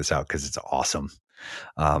 yo, check this out because it's awesome.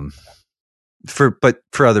 But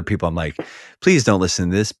for other people, I'm like, please don't listen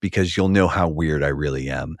to this because you'll know how weird I really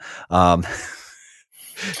am.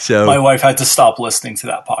 So my wife had to stop listening to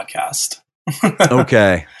that podcast.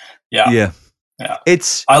 Okay. Yeah.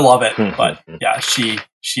 I love it, but yeah, she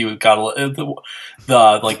got the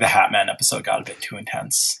Hatman episode got a bit too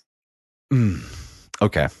intense.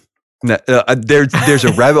 Okay. There's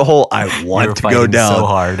a rabbit hole I want to go down so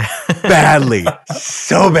hard.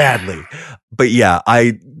 so badly. But yeah,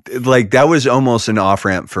 I like that was almost an off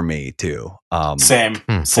ramp for me too. Same.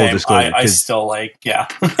 Full disclosure, I still like,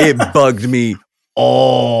 it bugged me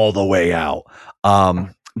all the way out.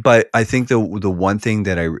 But I think the one thing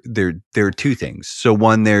that there are two things. So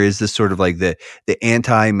one, there is this sort of like the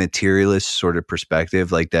anti-materialist sort of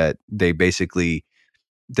perspective, like that they basically,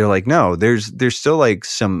 they're like, no, there's still like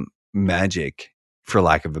some magic, for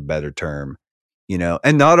lack of a better term,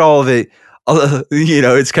 and not all of it,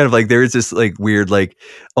 it's kind of like there is this like weird, like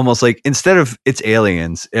almost like instead of it's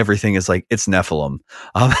aliens, everything is like it's Nephilim,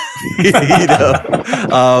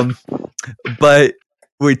 but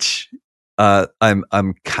which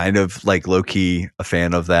I'm kind of like low key a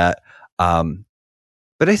fan of that.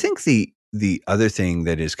 But I think the other thing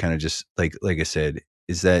that is kind of just like I said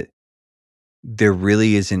is that there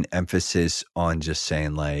really is an emphasis on just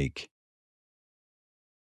saying like,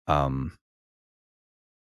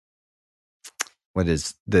 what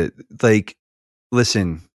is the, like,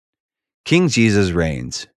 listen, King Jesus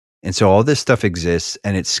reigns. And so all this stuff exists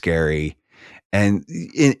and it's scary. And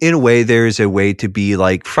in a way, there is a way to be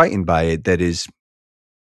like frightened by it. That is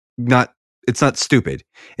not, it's not stupid.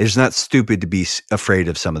 It's not stupid to be afraid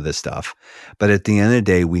of some of this stuff. But at the end of the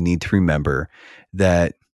day, we need to remember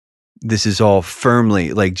that this is all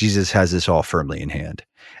firmly, like Jesus has this all firmly in hand.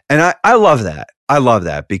 And I love that. I love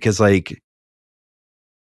that because like,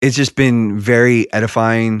 it's just been very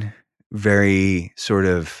edifying, very sort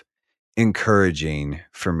of encouraging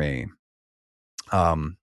for me.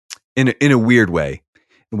 In a weird way,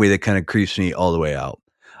 a way that kind of creeps me all the way out.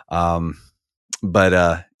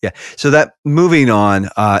 But yeah, so that moving on,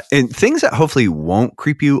 and things that hopefully won't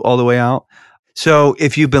creep you all the way out. So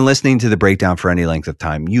if you've been listening to the breakdown for any length of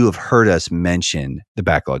time, you have heard us mention the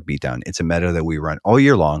Backlog Beatdown. It's a meta that we run all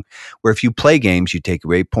year long, where if you play games, you take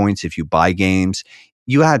away points. If you buy games,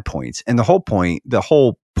 you add points. And the whole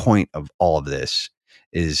point of all of this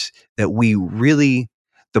is that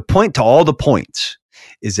the point to all the points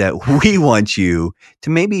is that we want you to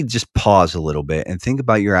maybe just pause a little bit and think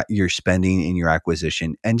about your spending and your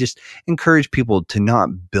acquisition, and just encourage people to not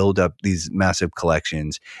build up these massive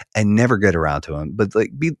collections and never get around to them. But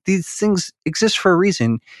like these things exist for a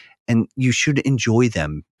reason, and you should enjoy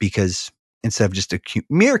them, because instead of just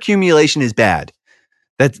mere accumulation is bad.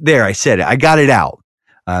 That's there. I said it. I got it out.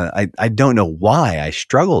 I don't know why I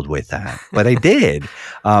struggled with that, but I did.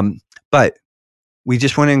 But we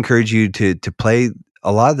just want to encourage you to play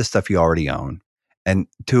a lot of the stuff you already own, and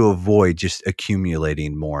to avoid just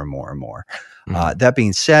accumulating more and more and more. That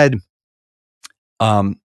being said,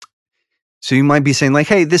 So you might be saying like,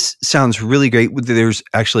 hey, this sounds really great. There's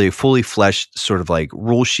actually a fully fleshed sort of like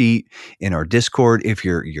rule sheet in our Discord if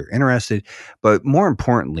you're interested. But more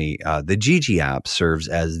importantly, the GG app serves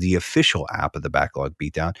as the official app of the Backlog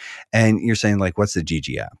Beatdown. And you're saying like, what's the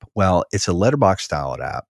GG app? Well, it's a letterbox styled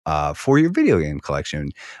app for your video game collection,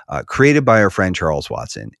 created by our friend Charles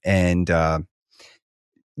Watson. And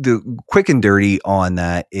the quick and dirty on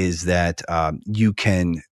that is that you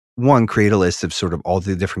can create a list of sort of all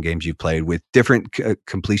the different games you've played with different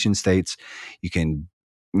completion states. You can,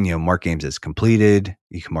 mark games as completed.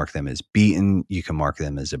 You can mark them as beaten. You can mark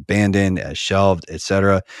them as abandoned, as shelved,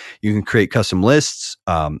 etc. You can create custom lists,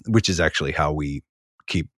 which is actually how we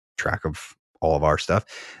keep track of all of our stuff.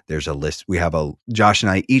 There's a list. Josh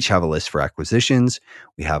and I each have a list for acquisitions.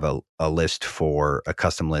 We have a list for a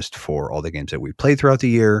custom list for all the games that we played throughout the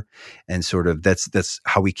year. And sort of that's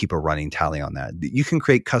how we keep a running tally on that. You can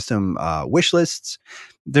create custom wish lists.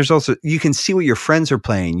 There's also, you can see what your friends are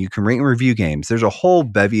playing. You can rate and review games. There's a whole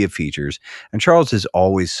bevy of features, and Charles is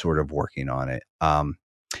always sort of working on it. And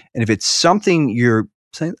if it's something you're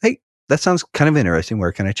saying, hey, that sounds kind of interesting,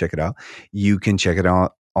 where can I check it out? You can check it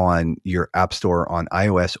out on your app store on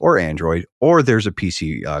iOS or Android, or there's a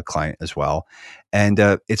PC client as well. And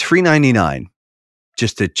it's free $99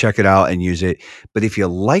 just to check it out and use it. But if you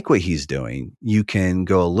like what he's doing, you can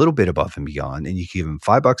go a little bit above and beyond, and you can give him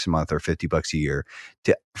 $5 a month or $50 a year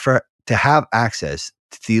to have access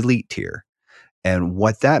to the elite tier. And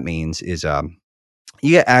what that means is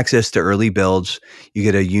you get access to early builds, you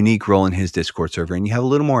get a unique role in his Discord server, and you have a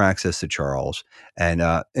little more access to Charles and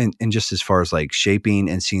just as far as like shaping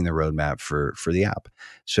and seeing the roadmap for the app.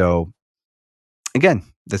 So again,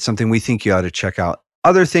 that's something we think you ought to check out.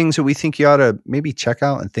 Other things that we think you ought to maybe check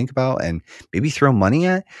out and think about and maybe throw money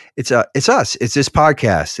at. It's us. It's this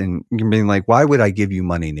podcast. And you're being like, why would I give you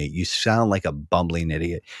money, Nate? You sound like a bumbling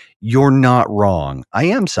idiot. You're not wrong. I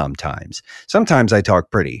am sometimes. Sometimes I talk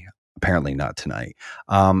pretty. Apparently not tonight.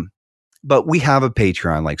 But we have a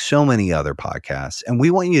Patreon like so many other podcasts, and we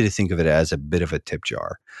want you to think of it as a bit of a tip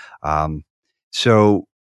jar. And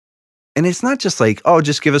it's not just like, oh,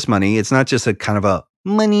 just give us money. It's not just a kind of a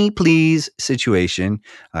money, please situation.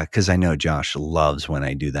 Cause I know Josh loves when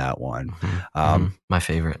I do that one. My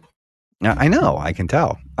favorite. I know, I can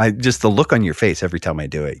tell. Just the look on your face every time I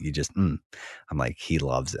do it, you just, I'm like, he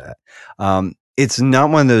loves that. It's not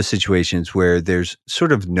one of those situations where there's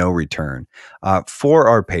sort of no return. For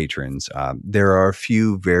our patrons, there are a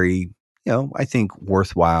few very, I think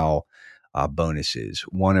worthwhile bonuses.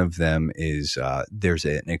 One of them is there's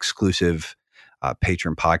an exclusive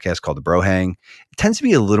patron podcast called The Bro Hang. It tends to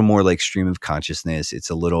be a little more like stream of consciousness. It's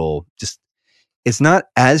a little it's not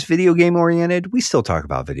as video game oriented. We still talk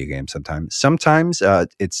about video games sometimes. Sometimes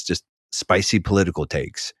it's just spicy political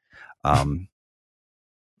takes.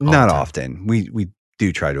 Not often. We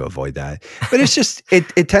do try to avoid that, but it's just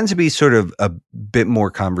it tends to be sort of a bit more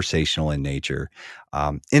conversational in nature.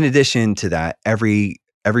 In addition to that, every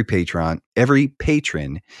patron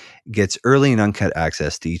gets early and uncut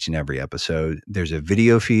access to each and every episode. There's a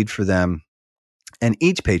video feed for them, and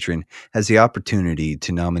each patron has the opportunity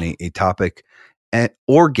to nominate a topic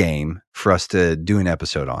or game for us to do an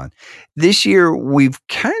episode on. This year, we've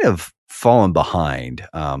kind of fallen behind,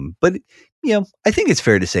 but I think it's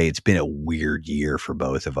fair to say it's been a weird year for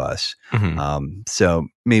both of us. So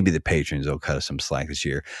maybe the patrons will cut us some slack this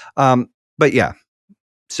year. But yeah,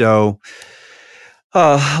 so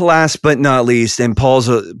last but not least, and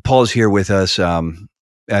Paul's here with us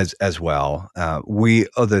as well.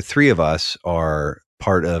 The three of us are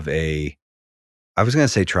part of I was going to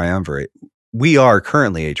say triumvirate. We are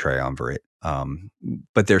currently a triumvirate,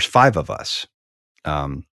 but there's 5 of us.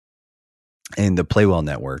 In the Playwell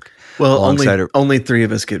network. Well, only 3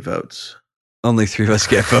 of us get votes. Only 3 of us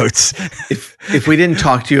get votes. If we didn't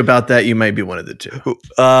talk to you about that, you might be one of the 2.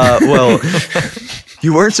 Well,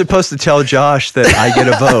 you weren't supposed to tell Josh that I get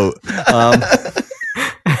a vote.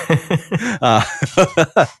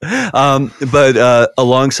 But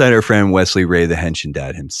alongside our friend Wesley Ray, the Henshin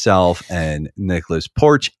Dad himself, and Nicholas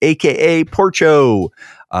Porch, aka Porcho,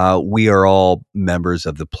 we are all members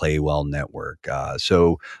of the Playwell Network.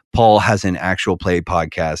 So Paul has an actual play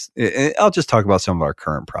podcast. I'll just talk about some of our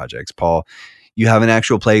current projects. Paul, you have an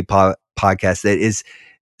actual play podcast that is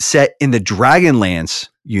set in the Dragonlance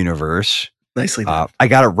universe. Nicely done. I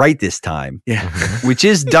got it right this time. Yeah. Which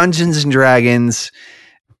is Dungeons and Dragons.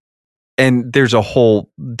 And there's a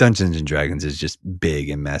whole Dungeons and Dragons is just big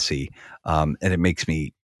and messy. And it makes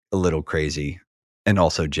me a little crazy and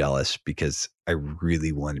also jealous because I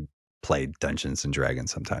really want to played Dungeons and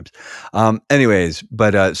Dragons sometimes. Anyways,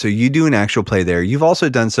 but so you do an actual play there. You've also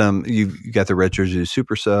done you got the Retro Zoo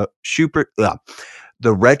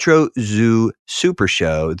the Retro Zoo Super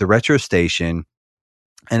Show, the Retro Station,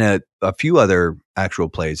 and a few other actual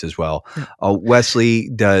plays as well. Wesley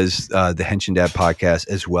does the Henshin Dad podcast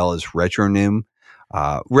as well as Retronym.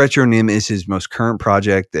 Retronym is his most current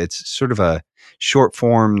project. It's sort of a short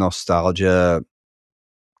form nostalgia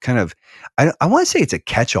kind of. I want to say it's a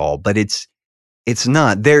catch-all, but it's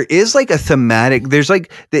not. There is like a thematic.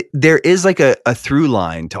 There is like a through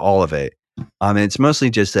line to all of it. And it's mostly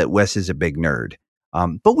just that Wes is a big nerd.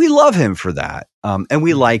 But we love him for that. And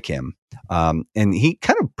we like him. And he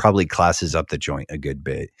kind of probably classes up the joint a good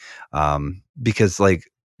bit. Because like,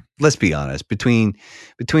 let's be honest, between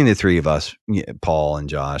the three of us, Paul and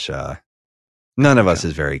Josh, none of us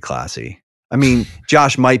is very classy. I mean,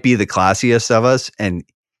 Josh might be the classiest of us, and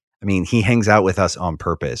I mean, he hangs out with us on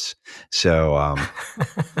purpose. So,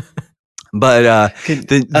 but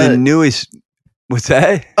the newest. What's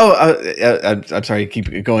that? Oh, I'm sorry.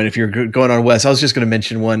 Keep going. If you're going on Wes, I was just going to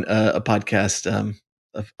mention one a podcast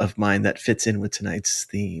of mine that fits in with tonight's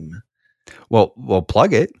theme. Well,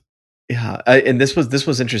 plug it. Yeah, and this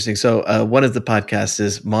was interesting. So one of the podcasts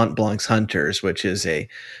is Mont Blanc's Hunters, which is a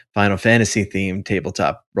Final Fantasy themed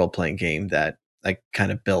tabletop role playing game that I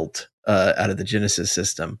kind of built out of the Genesis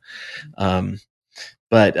system.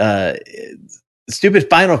 But stupid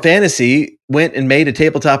Final Fantasy went and made a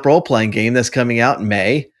tabletop role playing game that's coming out in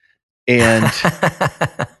May, and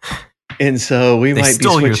so we might be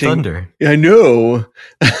switching. Your thunder. I know,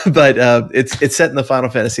 but it's set in the Final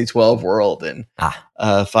Fantasy 12 world, and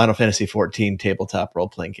Final Fantasy 14 tabletop role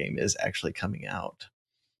playing game is actually coming out,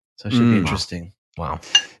 so it should be interesting. Wow.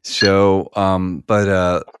 So,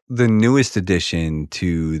 but the newest addition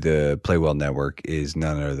to the Playwell Network is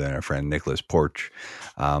none other than our friend Nicholas Porch.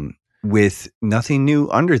 With Nothing New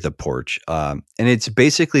Under the Porch. And it's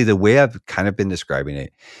basically the way I've kind of been describing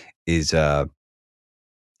it is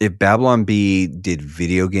if Babylon Bee did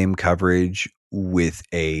video game coverage with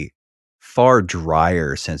a far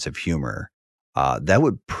drier sense of humor, that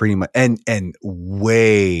would pretty much and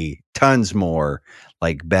way tons more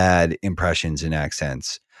like bad impressions and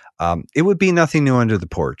accents. It would be Nothing New Under the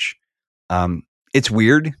Porch. It's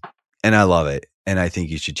weird and I love it. And I think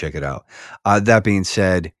you should check it out. That being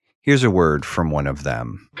said, here's a word from one of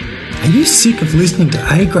them. Are you sick of listening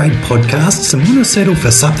to A-grade podcasts and want to settle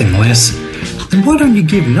for something less? Then why don't you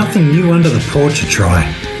give Nothing New Under the Porch a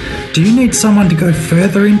try? Do you need someone to go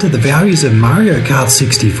further into the values of Mario Kart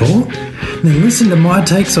 64? Then listen to my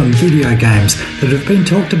takes on video games that have been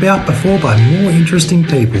talked about before by more interesting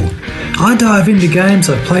people. I dive into games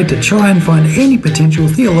I've played to try and find any potential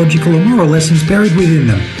theological or moral lessons buried within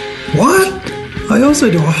them. What? I also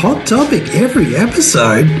do a hot topic every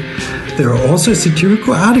episode. There are also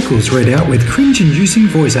satirical articles read out with cringe-inducing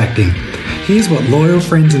voice acting. Here's what loyal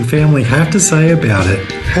friends and family have to say about it.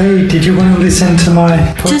 Hey, did you want to listen to my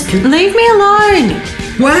podcast? Just leave me alone.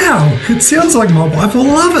 Wow, it sounds like my wife will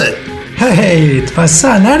love it. Hey, it's my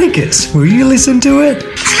son Atticus. Will you listen to it?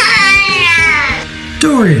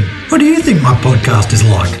 Dorian, what do you think my podcast is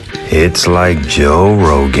like? It's like Joe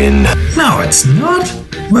Rogan. No, it's not.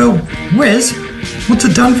 Well, Wes, what's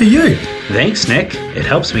it done for you? Thanks, Nick. It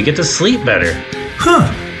helps me get to sleep better. Huh,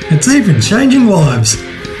 it's even changing lives.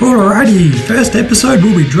 Alrighty, first episode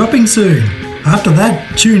will be dropping soon. After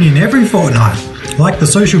that, tune in every fortnight. Like the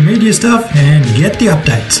social media stuff and get the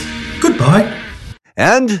updates. Goodbye.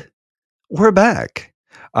 And we're back.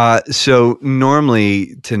 So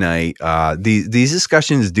normally tonight, these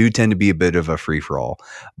discussions do tend to be a bit of a free-for-all.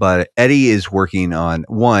 But Eddie is working on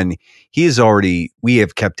one. We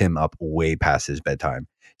have kept him up way past his bedtime.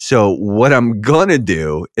 So what I'm going to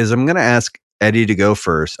do is I'm going to ask Eddie to go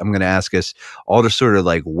first. I'm going to ask us all to sort of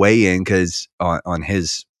like weigh in because on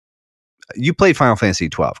his, you played Final Fantasy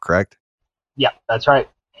 12, correct? Yeah, that's right.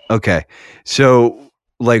 Okay. So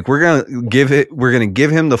like we're going to give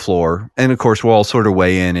him the floor. And of course we'll all sort of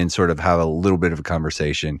weigh in and sort of have a little bit of a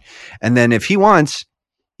conversation. And then if he wants,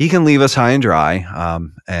 he can leave us high and dry.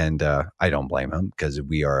 And I don't blame him because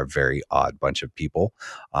we are a very odd bunch of people.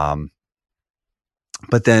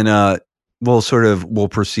 But then we'll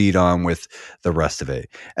proceed on with the rest of it.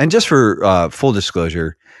 And just for full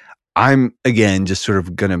disclosure, I'm again just sort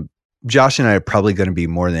of Josh and I are probably going to be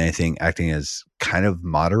more than anything acting as kind of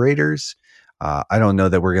moderators. I don't know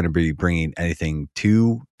that we're going to be bringing anything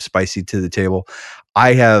too spicy to the table.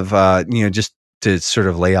 I have, just to sort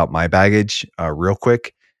of lay out my baggage real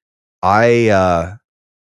quick. I've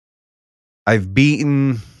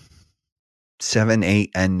beaten 7,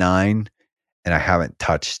 8, and 9. And I haven't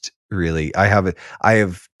touched really.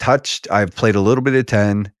 I've played a little bit of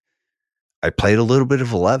 10. I played a little bit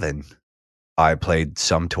of 11. I played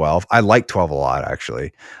some 12. I like 12 a lot,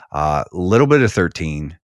 actually. A little bit of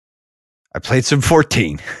 13. I played some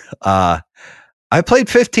 14. I played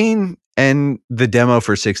 15 and the demo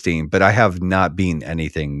for 16, but I have not beaten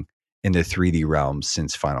anything in the 3D realm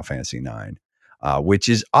since Final Fantasy IX, which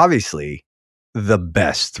is obviously the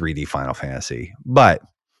best 3D Final Fantasy. But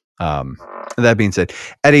that being said,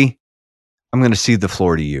 Eddie, I'm going to cede the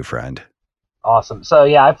floor to you, friend. Awesome. So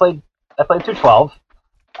yeah, I played through 12,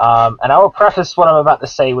 and I will preface what I'm about to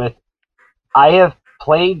say with, I have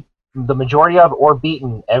played the majority of or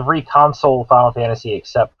beaten every console Final Fantasy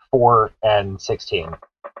except 4 and 16.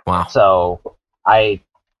 Wow. So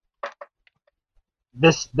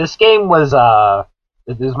this game was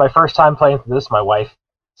this was my first time playing through this. My wife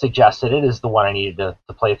suggested it is the one I needed to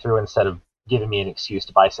play through instead of giving me an excuse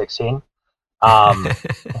to buy 16.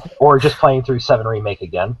 Or just playing through 7 Remake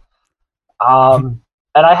again. And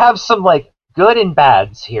I have some like good and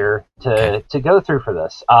bads here to go through for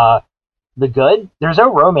this. The good, there's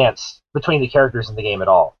no romance between the characters in the game at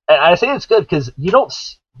all. And I say it's good because you don't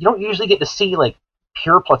usually get to see like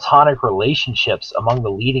pure platonic relationships among the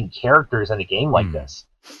leading characters in a game like this.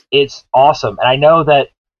 It's awesome. And I know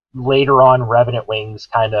that later on Revenant Wings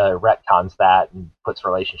kind of retcons that and puts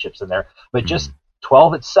relationships in there. But just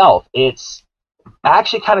 12 itself, it's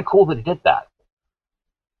actually kind of cool that it did that.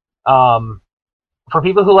 For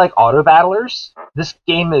people who like auto battlers, this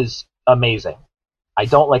game is amazing. I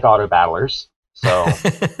don't like auto battlers, so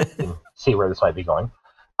you can see where this might be going.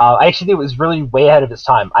 I actually think it was really way ahead of its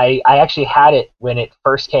time. I actually had it when it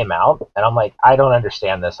first came out, and I'm like, I don't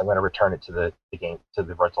understand this. I'm going to return it to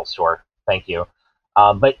the rental store. Thank you.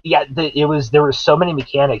 But yeah, there were so many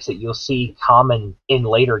mechanics that you'll see common in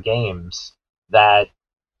later games that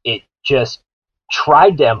it just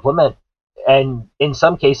tried to implement, and in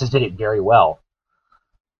some cases did it very well.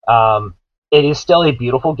 It is still a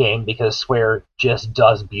beautiful game because Square just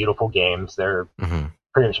does beautiful games. They're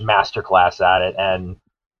pretty much masterclass at it. And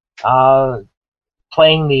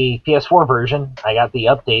playing the PS4 version, I got the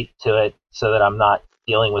update to it so that I'm not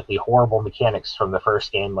dealing with the horrible mechanics from the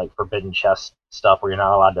first game, like forbidden chest stuff where you're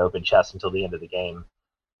not allowed to open chests until the end of the game.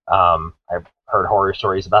 I've heard horror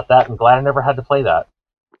stories about that and glad I never had to play that.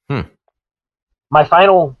 My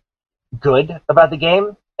final good about the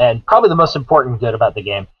game, and probably the most important good about the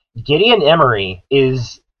game, Gideon Emery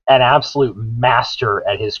is an absolute master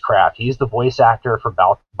at his craft. He's the voice actor for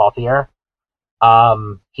Balthier.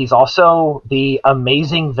 He's also the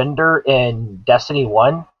amazing vendor in Destiny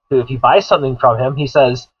 1, who if you buy something from him, he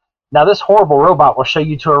says, now this horrible robot will show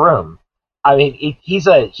you to a room. I mean, he's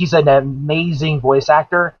an amazing voice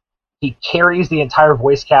actor. He carries the entire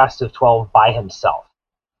voice cast of 12 by himself.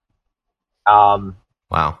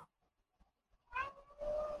 Wow.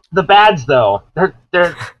 The bads, though,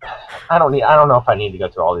 they're. I don't know if I need to go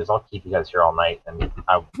through all these. I'll keep you guys here all night, and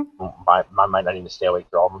I might not even stay awake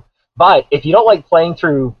through all of them. But if you don't like playing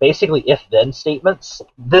through basically if-then statements,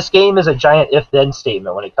 this game is a giant if-then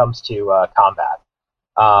statement when it comes to combat.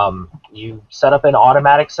 You set up an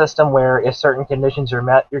automatic system where if certain conditions are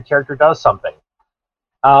met, your character does something.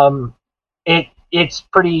 It's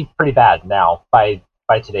pretty bad now by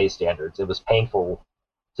today's standards. It was painful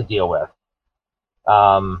to deal with.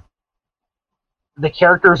 The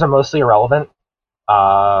characters are mostly irrelevant.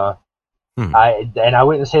 I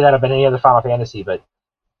wouldn't say that about any other Final Fantasy, but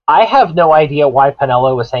I have no idea why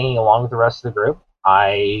Penelo was hanging along with the rest of the group.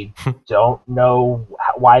 I don't know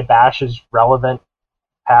why Bash is relevant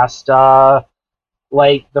past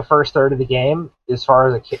like the first third of the game as far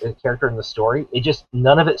as a character in the story.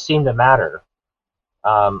 None of it seemed to matter.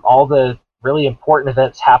 All the really important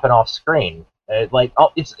events happen off screen.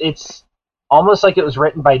 It's almost like it was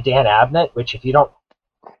written by Dan Abnett, which if you don't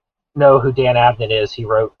know who Dan Abnett is, he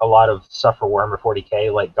wrote a lot of stuff for Warhammer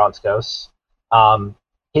 40k, like Gaunt's Ghosts.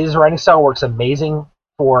 His writing style works amazing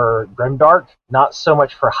for Grimdark, not so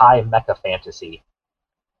much for high mecha fantasy.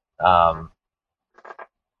 I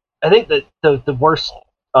think that the worst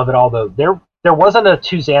of it all, though, there wasn't a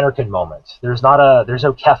To Zanarkand moment. There's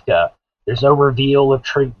no Kefka. There's no reveal of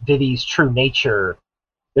Vivi's true nature.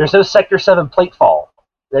 There's no Sector 7 platefall.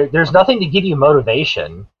 There's nothing to give you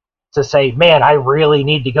motivation to say, man, I really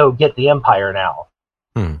need to go get the Empire now.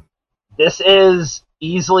 This is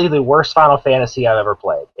easily the worst Final Fantasy I've ever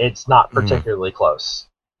played. It's not particularly close.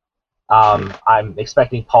 I'm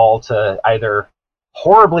expecting Paul to either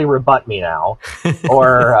horribly rebut me now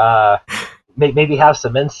or maybe have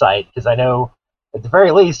some insight, because I know at the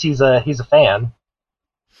very least he's a fan.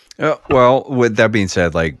 Well, with that being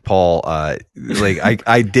said, like Paul, like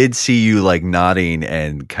I did see you like nodding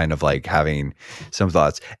and kind of like having some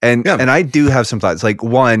thoughts, and I do have some thoughts. Like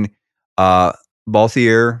one,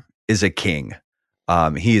 Balthier is a king.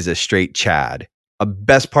 He is a straight Chad, a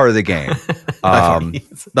best part of the game.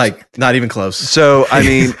 Like not even close. So I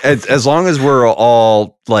mean, as long as we're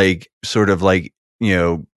all like sort of like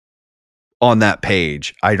on that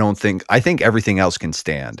page, I think everything else can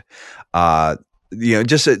stand.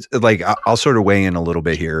 Just like I'll sort of weigh in a little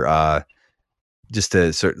bit here, just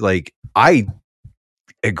to sort of like I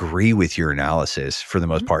agree with your analysis for the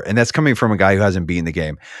most part, and that's coming from a guy who hasn't beaten the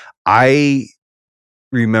game. I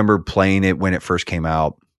remember playing it when it first came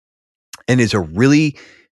out, and it's a really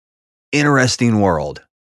interesting world.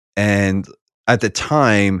 And at the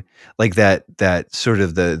time, like that sort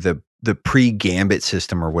of the pre-Gambit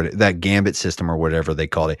system or that Gambit system or whatever they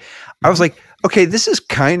called it, I was like, okay, this is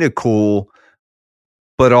kind of cool.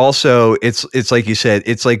 But also it's like you said,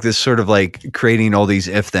 it's like this sort of like creating all these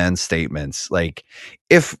if then statements. Like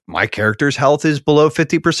if my character's health is below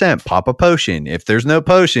 50%, pop a potion. If there's no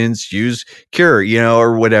potions, use cure,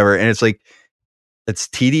 or whatever. And it's like, it's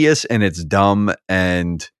tedious and it's dumb.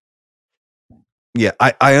 And yeah,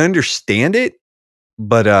 I understand it,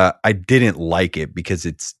 but I didn't like it because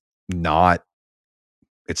it's not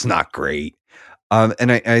great.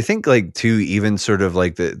 And I think like too, even sort of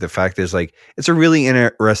like the fact is like, it's a really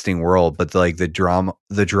interesting world, but like the drama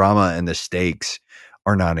and the stakes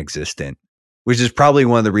are non-existent, which is probably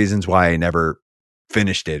one of the reasons why I never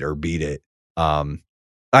finished it or beat it. I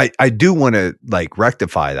do want to like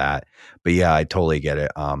rectify that, but yeah, I totally get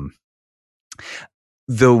it.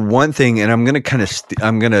 The one thing, and I'm going to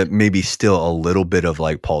I'm going to maybe steal a little bit of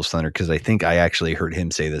like Paul's thunder, because I think I actually heard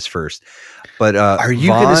him say this first. But are you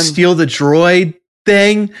going to steal the droid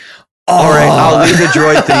thing? All right, I'll leave the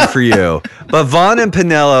droid thing for you. But Vaughn and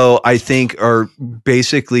Pinello, I think, are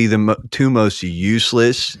basically the two most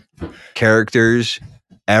useless characters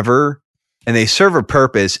ever, and they serve a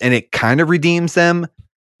purpose, and it kind of redeems them,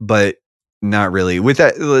 but not really. With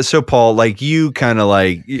that, so Paul, like you kind of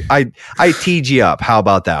like I teed you up. How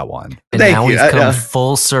about that one? And now we've come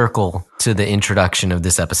full circle to the introduction of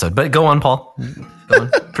this episode. But go on, Paul. Go on,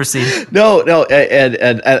 proceed. No,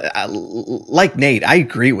 and like Nate, I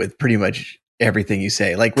agree with pretty much everything you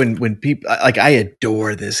say. Like when people, like I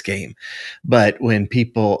adore this game, but when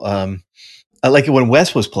people, like when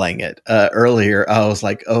Wes was playing it earlier, I was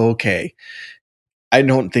like, oh, okay. I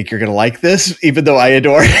don't think you're going to like this, even though I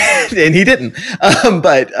adore it. And he didn't.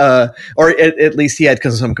 Or at least he had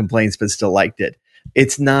some complaints, but still liked it.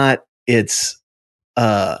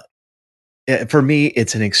 For me,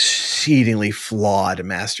 it's an exceedingly flawed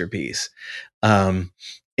masterpiece. And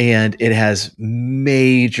it has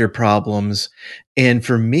major problems. And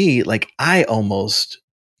for me, like I almost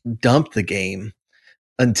dumped the game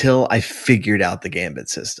until I figured out the Gambit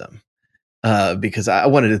system. Because I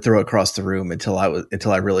wanted to throw it across the room until I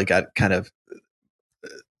really got kind of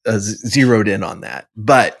zeroed in on that.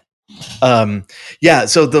 But yeah,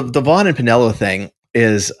 so the Vaughn and Pinello thing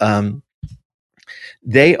is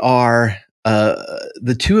they are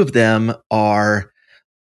the two of them are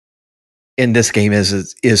in this game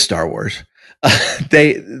is Star Wars.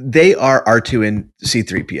 They are R2 and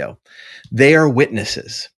C3PO. They are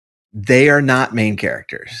witnesses. They are not main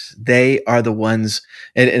characters. They are the ones,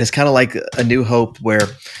 and it's kind of like A New Hope, where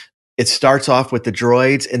it starts off with the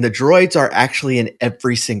droids, and the droids are actually in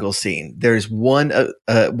every single scene. There's one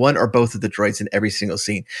or both of the droids in every single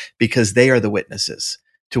scene because they are the witnesses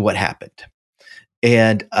to what happened.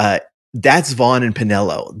 And that's Vaughn and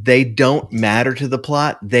Pinello. They don't matter to the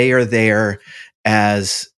plot. They are there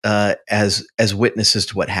as witnesses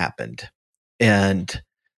to what happened, and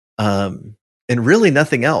really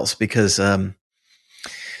nothing else, because yeah,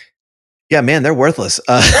 man, they're worthless.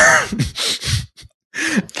 But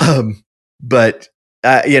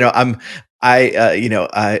I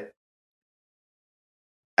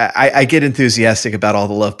get enthusiastic about all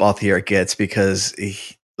the love Balthier gets, because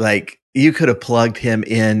like you could have plugged him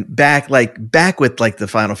in back with like the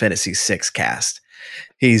Final Fantasy VI cast.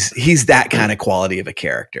 He's that kind of quality of a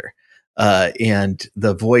character. And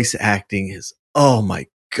the voice acting is, oh my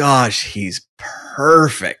gosh, he's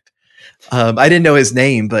perfect. I didn't know his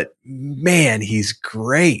name, but man, he's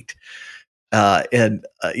great. Yeah,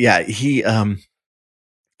 he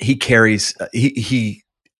carries, he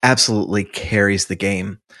absolutely carries the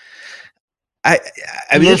game. I'm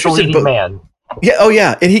interested, but, man. Yeah. Oh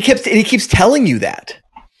yeah. And he keeps telling you that.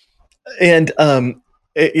 And,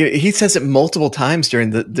 he says it multiple times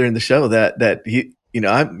during the show that he,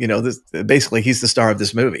 basically he's the star of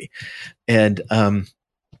this movie. And,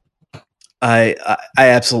 I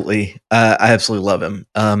absolutely love him.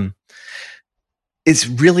 It's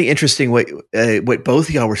really interesting what both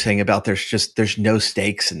of y'all were saying about there's no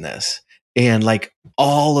stakes in this, and like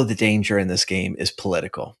all of the danger in this game is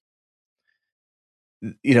political.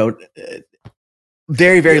 You know,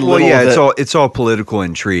 very little. Well, yeah, it's all political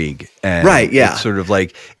intrigue, and right? Yeah, it's sort of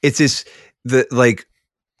like it's this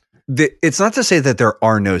it's not to say that there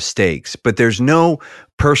are no stakes, but there's no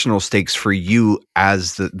personal stakes for you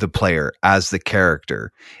as the player, as the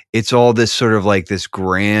character. It's all this sort of like this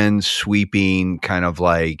grand sweeping kind of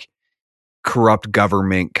like corrupt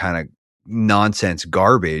government kind of nonsense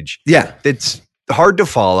garbage. Yeah. It's hard to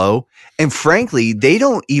follow. And frankly, they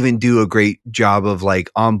don't even do a great job of like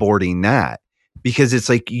onboarding that, because it's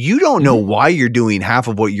like, you don't know why you're doing half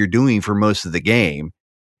of what you're doing for most of the game.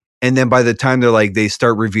 And then by the time they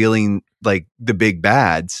start revealing like the big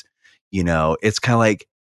bads, you know, it's kind of like,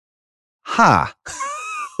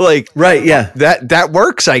 like, right. Yeah. That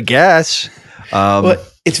works, I guess.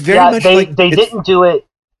 But it's very much they didn't do it.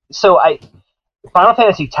 So Final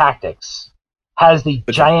Fantasy Tactics has the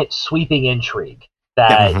giant sweeping intrigue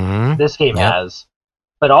that this game has,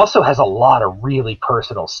 but also has a lot of really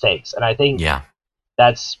personal stakes. And I think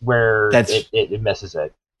that's where it misses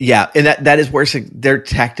it. Yeah, and that is where their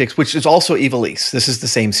Tactics, which is also Ivalice. This is the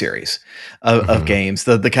same series of games,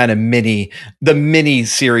 the kind of mini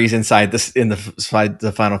series inside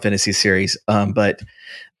the Final Fantasy series. That's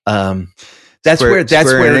where Square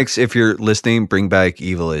Enix, if you're listening, bring back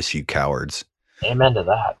Ivalice, you cowards. Amen to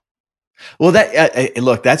that. Well,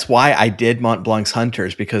 look, that's why I did Mont Blanc's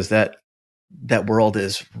Hunters, because that world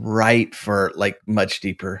is ripe for like much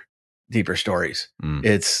deeper stories.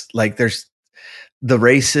 It's like there's the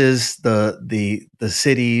races, the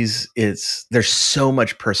cities. There's so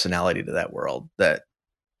much personality to that world that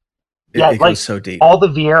it goes so deep. All the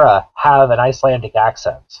Viera have an Icelandic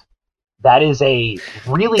accent. That is a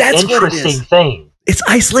really interesting thing. It's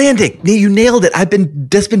Icelandic. You nailed it.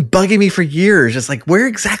 That's been bugging me for years. It's like, where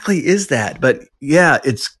exactly is that? But yeah,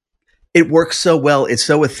 it works so well. It's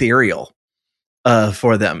so ethereal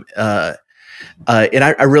for them. And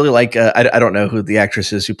I really like, I don't know who the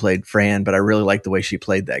actress is who played Fran, but I really like the way she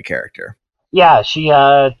played that character. Yeah, she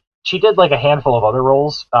did like a handful of other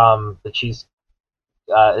roles that she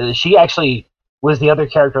actually was the other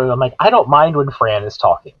character that I'm like, I don't mind when Fran is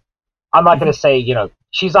talking. I'm not going to say, you know,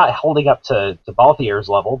 she's not holding up to Balthier's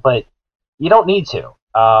level, but you don't need to.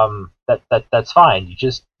 That's fine. You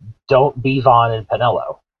just don't be Vaughn and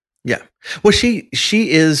Penelo. Yeah. Well, she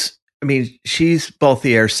is, I mean, she's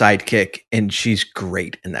Balthier's sidekick, and she's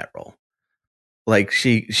great in that role. Like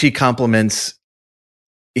she complements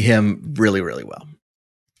him really, really well.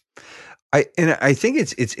 I think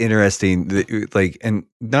it's interesting that, like, and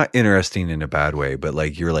not interesting in a bad way, but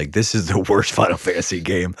like you're like, this is the worst Final Fantasy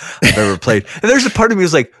game I've ever played. And there's a part of me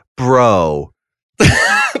who's like, bro,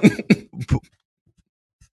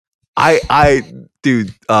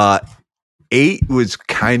 dude, 8 was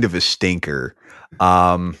kind of a stinker.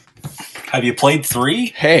 Have you played 3?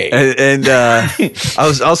 Hey, and I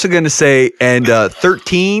was also going to say, and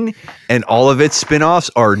 13 and all of its spinoffs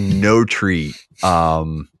are no treat.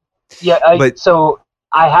 So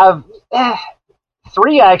I have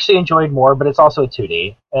 3. I actually enjoyed more, but it's also a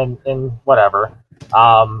 2D and whatever.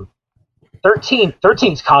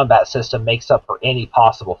 13's combat system makes up for any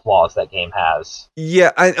possible flaws that game has. Yeah,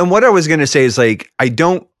 and what I was going to say is, like, I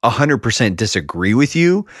don't 100% disagree with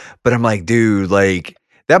you, but I'm like, dude, like,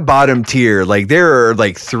 that bottom tier, like, there are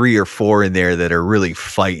like 3 or 4 in there that are really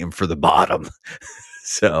fighting for the bottom.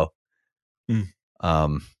 So,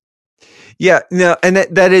 yeah, no, and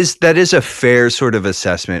that is a fair sort of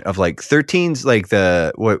assessment of like 13's, like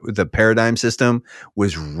the paradigm system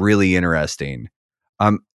was really interesting.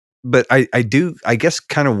 But I guess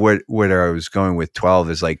kind of what I was going with 12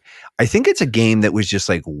 is like, I think it's a game that was just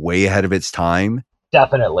like way ahead of its time.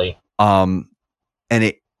 Definitely.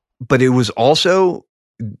 But it was also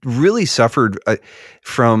really suffered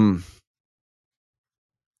from,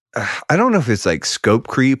 I don't know if it's like scope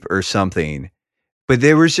creep or something, but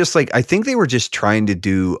there was just like, I think they were just trying to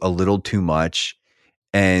do a little too much.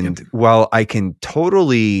 And while I can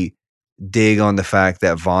totally dig on the fact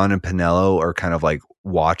that Vaughn and Penelo are kind of like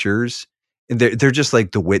watchers, and they're just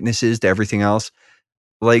like the witnesses to everything else,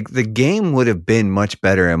 like the game would have been much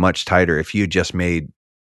better and much tighter if you just made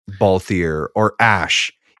Balthier or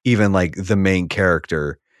Ash even like the main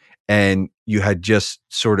character, and you had just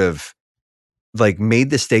sort of like made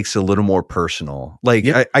the stakes a little more personal. Like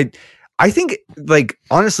I think, like,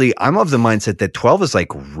 honestly, I'm of the mindset that 12 is like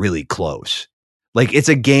really close. Like, it's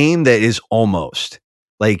a game that is almost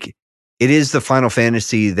like, it is the Final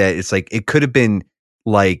Fantasy that it's like, it could have been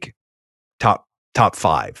like top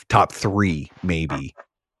 5, top 3, maybe.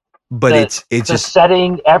 But it's the just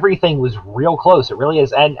setting, everything was real close. It really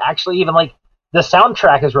is. And actually, even like the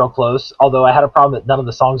soundtrack is real close, although I had a problem that none of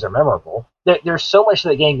the songs are memorable. There's so much to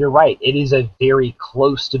the game. You're right. It is a very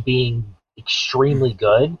close to being extremely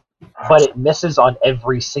good, but it misses on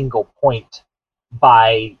every single point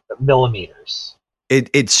by millimeters.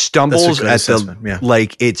 it stumbles at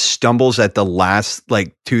it stumbles at the last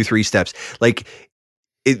like 2-3 steps. Like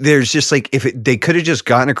there's just like they could have just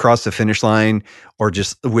gotten across the finish line or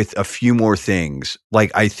just with a few more things.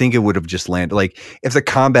 Like I think it would have just landed. Like if the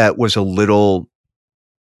combat was a little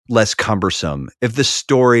less cumbersome, if the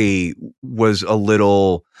story was a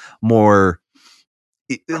little more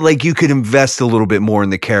like you could invest a little bit more in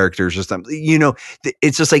the characters or something, you know,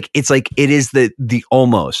 it's just like it is the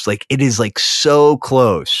almost like it is like so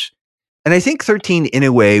close. And I think 13 in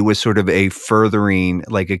a way was sort of a furthering,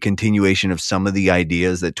 like a continuation of some of the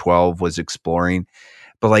ideas that 12 was exploring.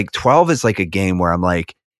 But like 12 is like a game where I'm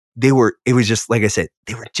like, it was just, like I said,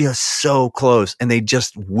 they were just so close and they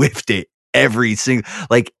just whiffed it every single,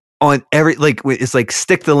 like on every, like it's like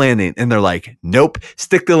stick the landing and they're like, nope,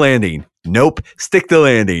 stick the landing. Nope, stick the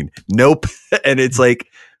landing. Nope. And it's like,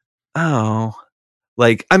 oh.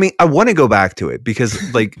 Like, I mean, I want to go back to it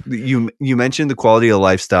because like you mentioned the quality of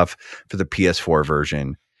life stuff for the PS4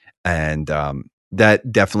 version. And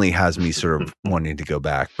that definitely has me sort of wanting to go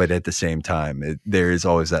back. But at the same time, there is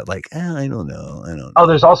always that like, I don't know. Oh,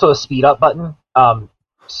 there's also a speed up button.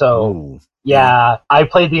 Yeah, I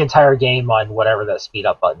played the entire game on whatever that speed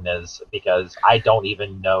up button is because I don't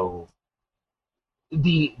even know.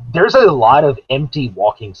 There's a lot of empty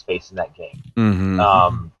walking space in that game.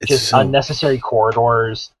 Mm-hmm. Just unnecessary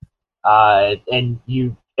corridors, and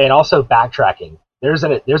also backtracking. There's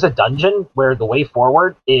a dungeon where the way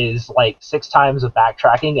forward is like 6 times of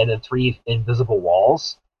backtracking and then 3 invisible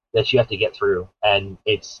walls that you have to get through, and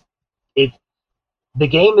the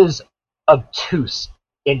game is obtuse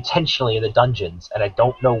intentionally in the dungeons, and I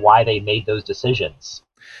don't know why they made those decisions.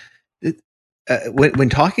 When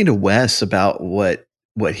talking to Wes about what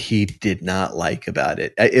he did not like about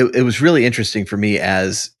it, it was really interesting for me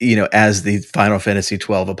as the Final Fantasy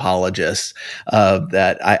 12 apologist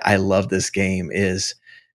that I love this game is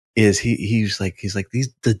he's like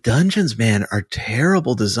the dungeons, man, are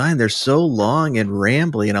terrible design. They're so long and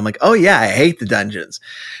rambly, and I'm like, oh yeah, I hate the dungeons.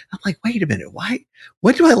 I'm like, wait a minute, why?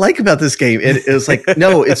 What do I like about this game? It was like,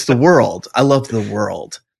 no, it's the world. I love the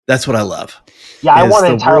world. That's what I love. Yeah, I want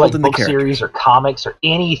an entire like book series or comics or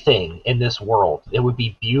anything in this world. It would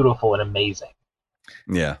be beautiful and amazing.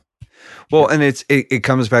 Yeah. Well, and it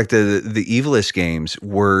comes back to the Evilist games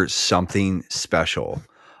were something special.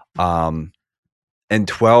 And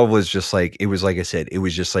 12 was just like, it was like I said, it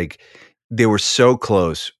was just like they were so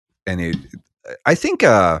close. And I think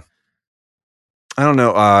I don't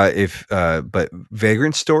know but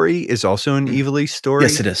Vagrant Story is also an Evilist story.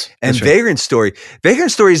 Yes, it is. And Vagrant Story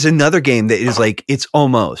is another game that is like, it's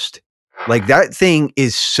almost like that thing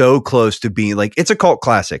is so close to being like, it's a cult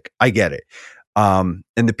classic. I get it. And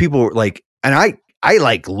the people were like, and I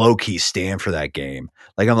like low key stand for that game.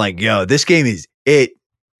 Like, I'm like, yo, this game is, it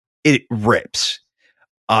rips.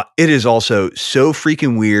 It is also so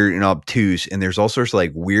freaking weird and obtuse. And there's all sorts of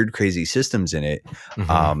like weird, crazy systems in it.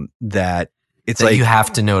 That it's that like you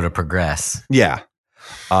have to know to progress. Yeah.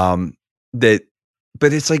 But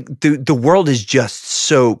it's like the world is just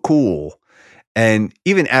so cool. And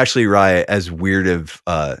even Ashley Rye, as weird of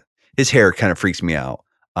his hair kind of freaks me out.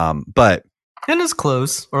 But and his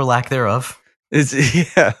clothes or lack thereof. Well,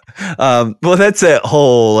 that's that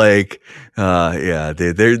whole like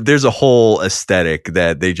there's a whole aesthetic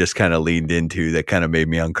that they just kind of leaned into that kind of made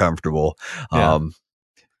me uncomfortable.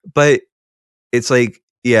 But it's like,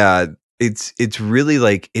 yeah, it's really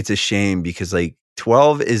like, it's a shame because like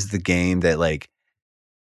 12 is the game that like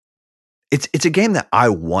it's a game that I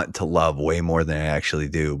want to love way more than I actually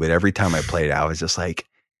do. But every time I play it, I was just like,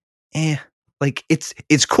 like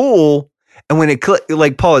it's cool. And when it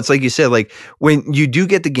like Paul, it's like you said, like when you do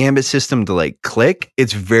get the Gambit system to like click,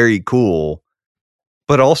 it's very cool.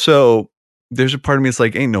 But also there's a part of me that's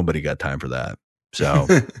like, ain't nobody got time for that. So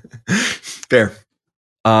fair.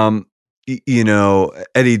 You know,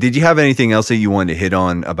 Eddie, did you have anything else that you wanted to hit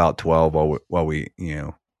on about 12 while we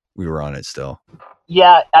were on it still?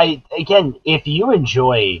 Yeah, again, if you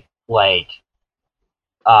enjoy like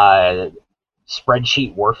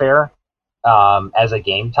spreadsheet warfare as a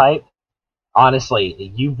game type,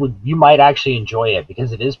 honestly, you might actually enjoy it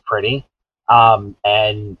because it is pretty,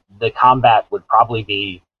 and the combat would probably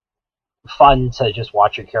be fun to just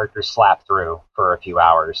watch your character slap through for a few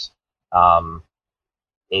hours.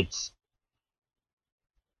 It's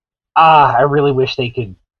I really wish they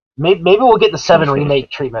could. Maybe we'll get the 7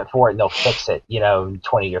 remake treatment for it, and they'll fix it. In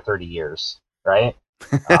 20 or 30 years, right?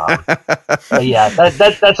 But yeah,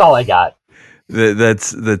 that's all I got.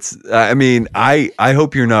 That's. I mean, I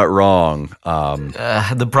hope you're not wrong.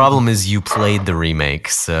 The problem is you played the remake,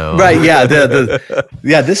 so right. Yeah.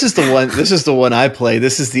 This is the one. This is the one I play.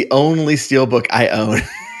 This is the only Steelbook I own.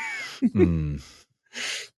 And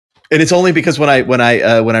it's only because when I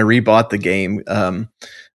rebought the game,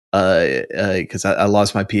 because I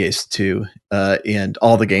lost my PS2 and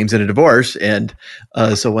all the games in a divorce, and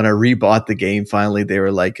so when I rebought the game, finally they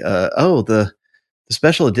were like, "Oh, the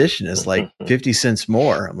special edition is like 50 cents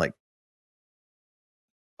more." I'm like,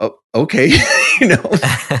 "Oh, okay,"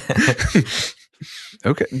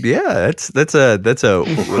 Okay, yeah, that's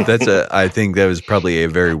a. I think that was probably a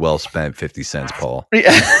very well spent 50 cents, Paul.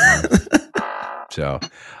 Yeah. So,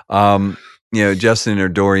 Justin or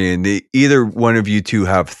Dorian, either one of you two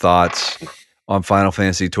have thoughts on Final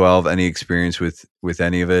Fantasy 12? Any experience with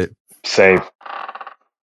any of it? Same.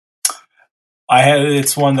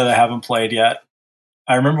 It's one that I haven't played yet.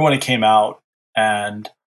 I remember when it came out, and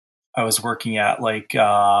I was working at like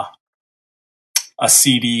a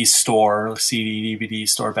CD store, CD DVD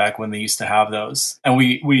store back when they used to have those, and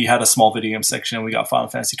we had a small video game section, and we got Final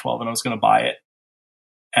Fantasy 12, and I was going to buy it.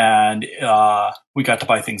 And we got to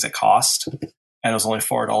buy things at cost, and it was only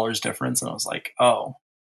 $4 difference. And I was like, "Oh,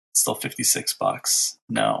 it's still $56.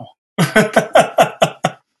 No." I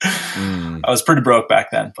was pretty broke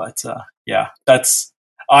back then, but yeah,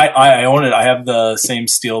 I own it. I have the same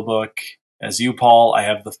Steelbook as you, Paul. I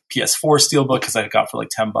have the PS4 Steelbook because I got for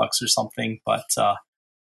like $10 or something. But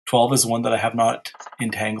 12 is one that I have not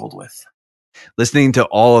entangled with. Listening to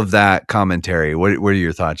all of that commentary, what are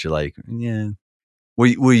your thoughts? You're like, yeah.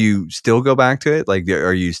 Will you still go back to it? Like,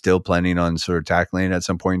 are you still planning on sort of tackling it at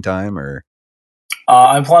some point in time, or?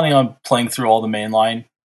 I'm planning on playing through all the mainline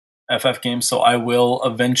FF games, so I will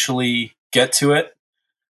eventually get to it.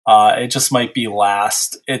 It just might be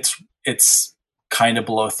last. It's kind of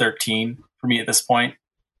below 13 for me at this point,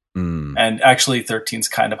 and actually 13 is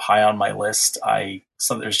kind of high on my list.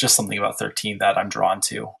 So there's just something about 13 that I'm drawn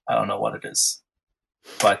to. I don't know what it is,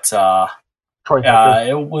 but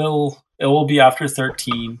it will be after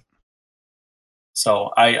 13.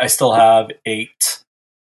 So I still have 8,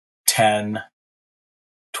 10,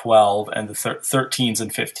 12, and the 13s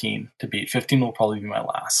and 15 to beat. 15 will probably be my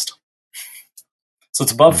last. So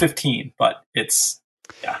it's above 15, but it's,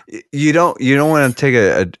 yeah. You don't want to take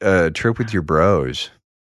a trip with your bros.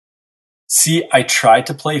 See, I tried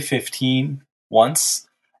to play 15 once,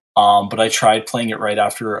 but I tried playing it right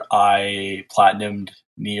after I platinumed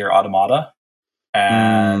Nier Automata.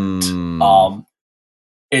 And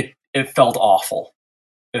it felt awful.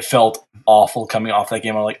 It felt awful coming off that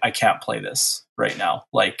game. I'm like, I can't play this right now.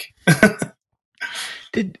 Like,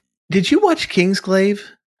 did you watch Kingsglaive,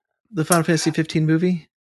 the Final Fantasy 15 movie?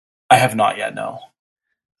 I have not yet. No.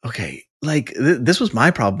 Okay, like this was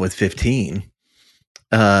my problem with 15,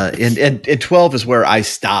 and 12 is where I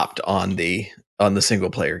stopped on the single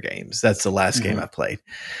player games. That's the last game I played.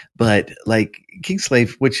 But like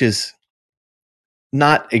Kingsglaive, which is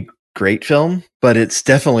not a great film, but it's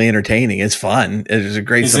definitely entertaining. It's fun. It is a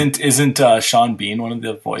great. Isn't Sean Bean one of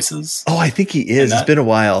the voices? Oh, I think he is. It's been a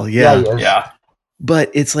while. Yeah.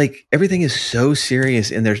 But it's like everything is so serious,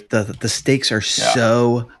 and there's the stakes are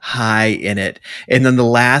so high in it. And then the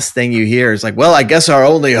last thing you hear is like, "Well, I guess our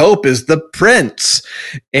only hope is the prince,"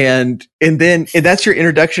 and that's your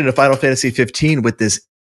introduction to Final Fantasy 15 with these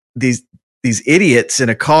idiots in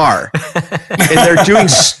a car, and they're doing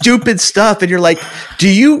stupid stuff, and you're like,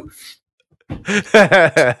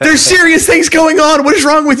 there's serious things going on. What is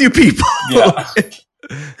wrong with you people? Yeah.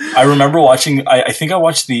 I remember watching, I think I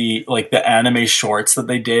watched the anime shorts that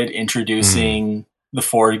they did introducing the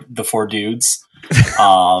four dudes.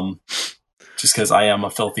 Just because I am a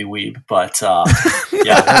filthy weeb, but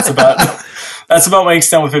yeah, that's about my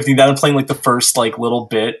extent with 15. Then I'm playing like the first like little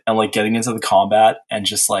bit and like getting into the combat, and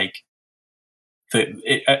just like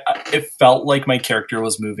it felt like my character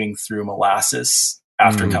was moving through molasses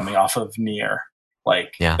after coming off of Nier.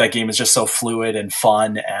 Like that game is just so fluid and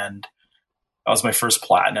fun, and that was my first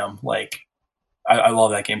platinum. Like I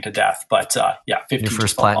love that game to death. But 15. Your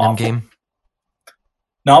first platinum game?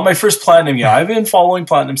 Not my first platinum. Yeah, I've been following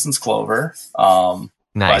platinum since Clover.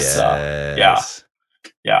 Nice. But,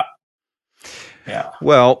 yeah.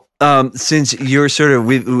 Well, since you're sort of,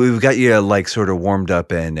 we've got you like sort of warmed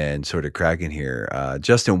up and sort of cracking here,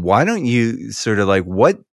 Justin, why don't you sort of like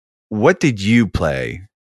what did you play?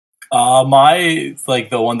 My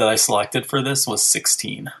the one that I selected for this was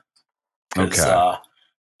 16. Okay.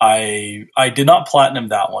 I did not platinum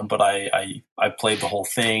that one, but I played the whole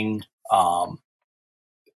thing,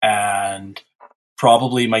 and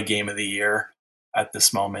probably my game of the year at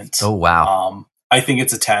this moment. Oh wow! I think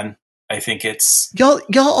it's a 10. I think it's y'all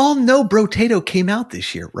all know Brotato came out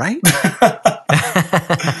this year, right?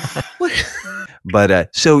 But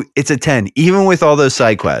so it's a 10, even with all those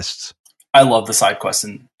side quests. I love the side quests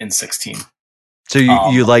in 16. So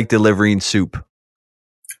you like delivering soup?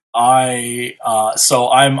 I'm a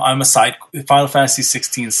Final Fantasy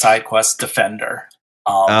 16 side quest defender.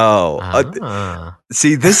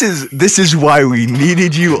 See, this is why we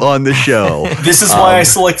needed you on the show. This is why I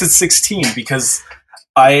selected 16, because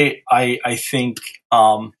I think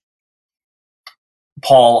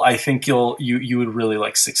Paul, I think you would really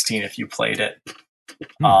like 16 if you played it.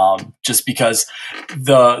 Just because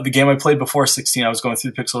the game I played before 16, I was going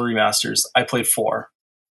through the Pixel remasters. I played 4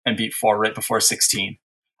 and beat 4 right before 16.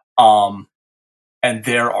 And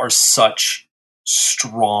there are such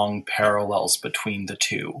strong parallels between the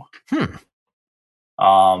two.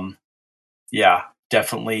 Yeah,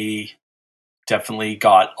 definitely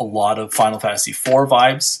got a lot of Final Fantasy 4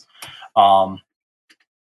 vibes.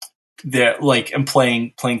 And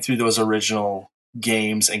playing through those original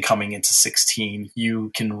games and coming into 16,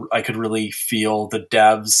 I could really feel the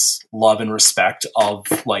devs' love and respect of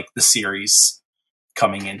like the series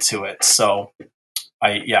coming into it. So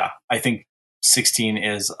I think 16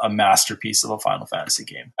 is a masterpiece of a Final Fantasy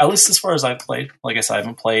game, at least as far as I've played. Like I said,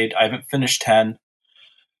 I haven't finished 10,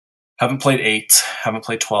 haven't played 8, haven't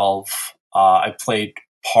played 12. I played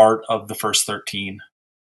part of the first 13,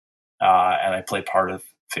 and I played part of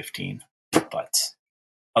 15, but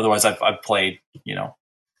otherwise I've played,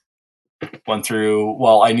 1 through,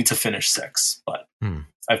 well, I need to finish 6, but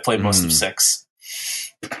I've played most of 6.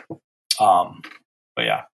 But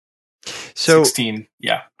yeah. So 16,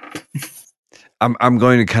 yeah. I'm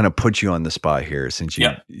going to kind of put you on the spot here, since you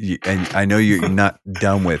and I know you're not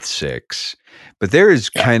done with 6, but there is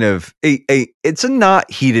kind of it's a not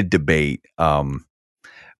heated debate,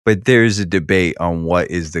 but there's a debate on what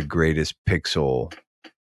is the greatest pixel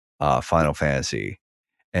Final Fantasy.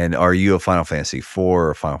 And are you a Final Fantasy 4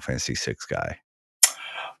 or Final Fantasy 6 guy?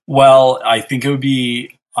 Well, I think it would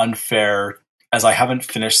be unfair, as I haven't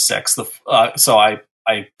finished 6. So I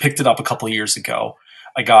picked it up a couple of years ago.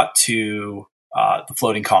 I got to the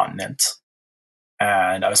Floating Continent,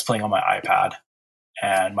 and I was playing on my iPad,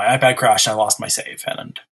 and my iPad crashed, and I lost my save,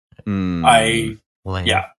 and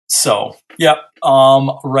So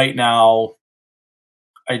right now,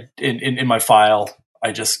 in my file,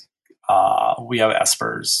 I just we have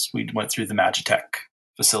Espers. We went through the Magitech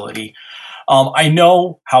facility. I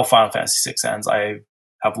know how Final Fantasy VI ends. I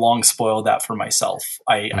have long spoiled that for myself.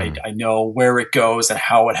 I know where it goes and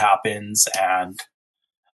how it happens, and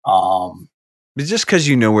but just because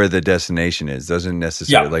you know where the destination is doesn't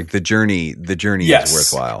necessarily like the journey is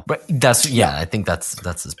worthwhile. But I think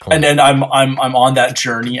that's his point. And I'm on that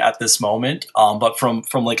journey at this moment. But from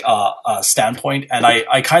like a standpoint, and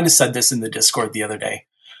I kind of said this in the Discord the other day.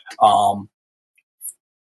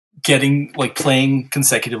 Playing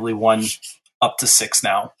consecutively 1 up to 6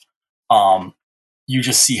 now. You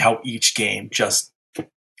just see how each game just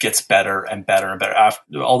gets better and better and better.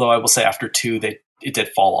 Although I will say after 2, it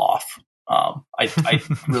did fall off. I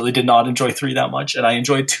really did not enjoy 3 that much, and I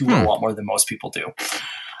enjoyed 2 a lot more than most people do.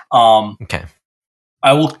 Okay.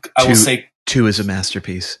 I will say 2 is a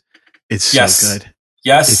masterpiece. It's so good.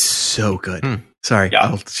 Yes. It's so good. Sorry,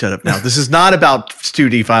 I'll shut up now. This is not about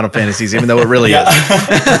 2D Final Fantasies, even though it really is.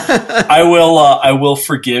 I will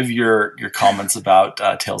forgive your comments about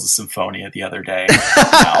Tales of Symphonia the other day.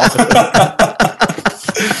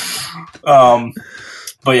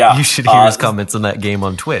 But yeah, you should hear his comments on that game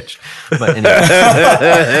on Twitch. But anyway,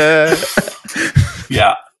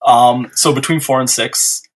 yeah. So between 4 and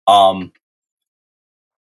 6, 4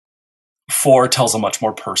 tells a much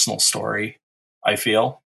more personal story, I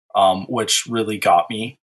feel, which really got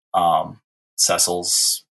me.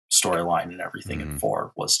 Cecil's storyline and everything in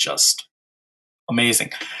 4 was just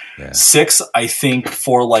amazing. 6, I think,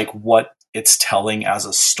 for like what it's telling as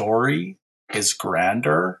a story, is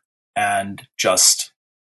grander and just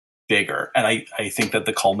bigger. And I think that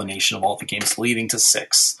the culmination of all the games leading to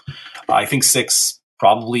 6, I think 6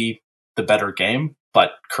 probably the better game,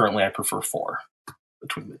 but currently I prefer 4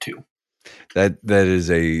 between the 2. That is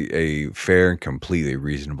a fair and completely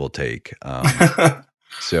reasonable take.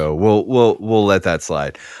 So we'll let that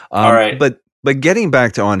slide. All right. But getting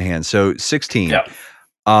back to On Hand, so 16.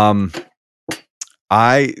 I'm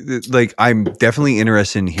definitely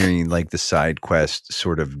interested in hearing like the side quest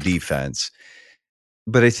sort of defense.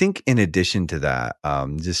 But I think in addition to that,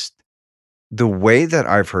 just the way that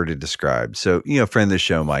I've heard it described, so, friend of the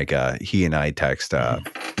show, Mike, he and I text,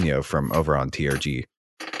 from over on TRG.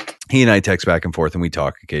 He and I text back and forth and we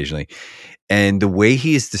talk occasionally. And the way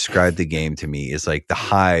he's described the game to me is like the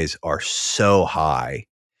highs are so high,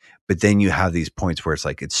 but then you have these points where it's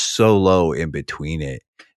like it's so low in between it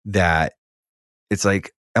that it's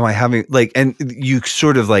like, am I having and you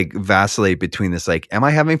sort of like vacillate between this, like, am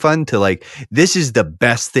I having fun to like, this is the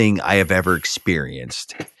best thing I have ever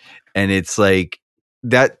experienced. And it's like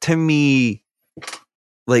that to me,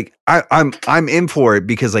 like I'm in for it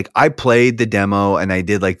because like I played the demo and I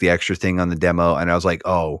did like the extra thing on the demo and I was like,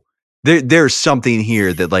 oh, there's something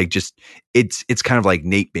here that like just it's kind of like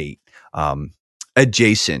Nate bait,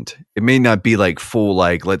 adjacent. It may not be like full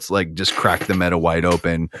like let's like just crack the meta wide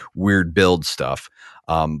open weird build stuff,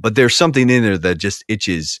 but there's something in there that just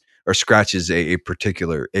itches or scratches a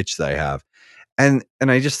particular itch that I have, and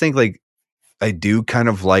I just think like I do kind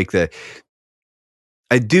of like the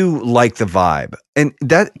vibe. And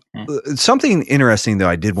that something interesting though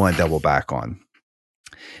I did want to double back on.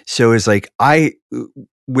 So is like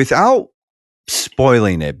without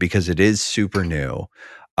spoiling it because it is super new,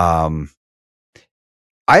 I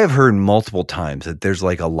have heard multiple times that there's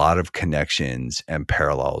like a lot of connections and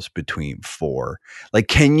parallels between 4. Like,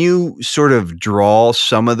 can you sort of draw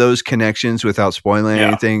some of those connections without spoiling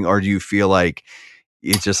anything, or do you feel like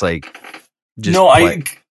it's just like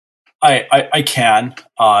I can,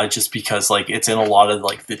 just because like it's in a lot of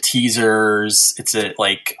like the teasers. It's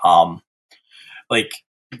like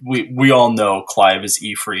we all know Clive is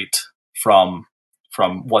Ifrit from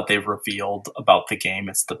what they've revealed about the game.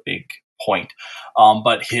 It's the big point.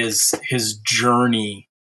 But his journey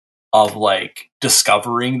of like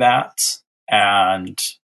discovering that and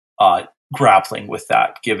grappling with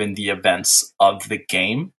that, given the events of the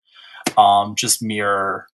game, just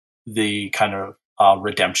mirror the kind of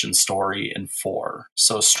redemption story in 4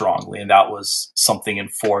 so strongly. And that was something in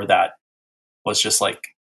 4 that was just like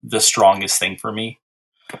the strongest thing for me.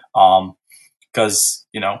 Because,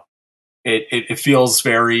 it feels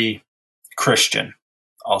very Christian.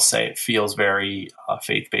 I'll say it feels very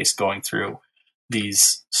faith-based, going through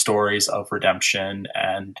these stories of redemption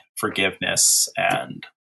and forgiveness and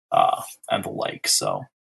the like. So,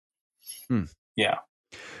 yeah.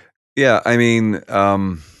 I mean,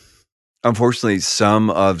 unfortunately,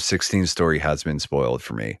 some of 16 story has been spoiled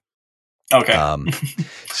for me. Okay.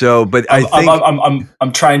 So, but I think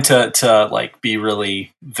I'm trying to like be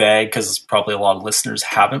really vague because probably a lot of listeners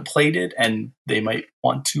haven't played it and they might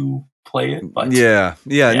want to play it. But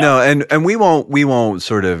no, and we won't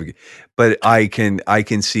sort of, but I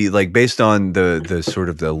can see like based on the sort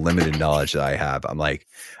of the limited knowledge that I have, I'm like,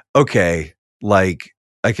 okay, like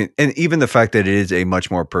I can, and even the fact that it is a much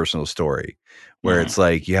more personal story where it's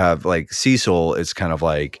like you have like Cecil is kind of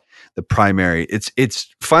like the primary. It's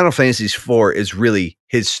Final Fantasy IV is really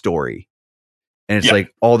his story, and it's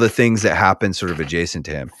like all the things that happen sort of adjacent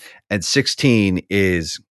to him. And 16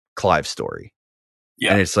 is Clive's story,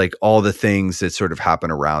 and it's like all the things that sort of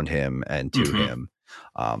happen around him and to him.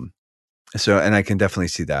 So, and I can definitely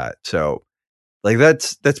see that. So, like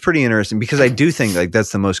that's pretty interesting because I do think like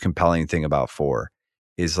that's the most compelling thing about 4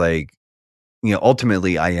 is like,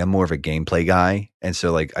 ultimately I am more of a gameplay guy. And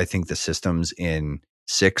so like, I think the systems in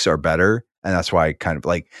 6 are better. And that's why I kind of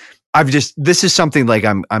like, this is something like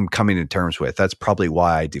I'm coming to terms with. That's probably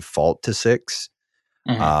why I default to 6.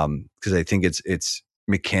 Cause I think it's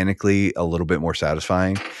mechanically a little bit more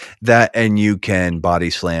satisfying that, and you can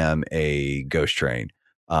body slam a ghost train,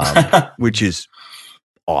 which is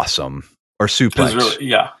awesome. Or suplex.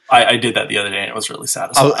 Really, I did that the other day and it was really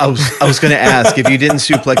satisfying. I was going to ask, if you didn't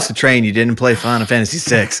suplex the train, you didn't play Final Fantasy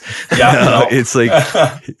VI. It's like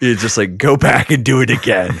it's just like go back and do it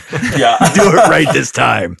again. Do it right this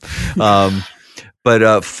time.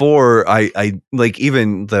 But 4, I like,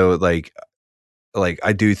 even though like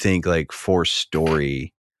I do think like 4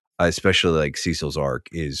 story, especially like Cecil's arc,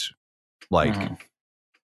 is like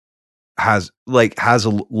has a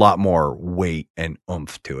lot more weight and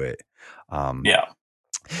oomph to it.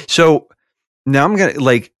 So now I'm going to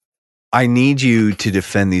like, I need you to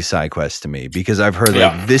defend these side quests to me because I've heard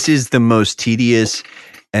like this is the most tedious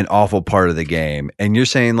and awful part of the game. And you're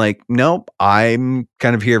saying like, nope, I'm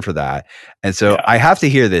kind of here for that. And so I have to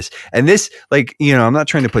hear this. And this, like, I'm not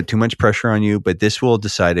trying to put too much pressure on you, but this will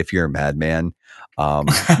decide if you're a madman.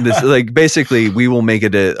 This like basically we will make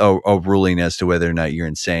it a ruling as to whether or not you're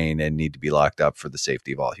insane and need to be locked up for the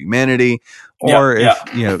safety of all humanity, or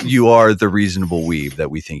if you are the reasonable weeb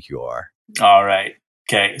that we think you are. All right.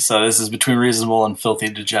 Okay. So this is between reasonable and filthy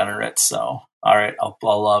degenerate. So all right,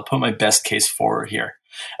 I'll put my best case forward here.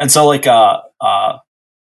 And so like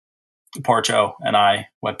Porcho and I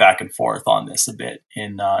went back and forth on this a bit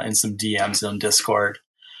in some DMs on Discord,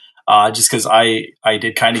 just because I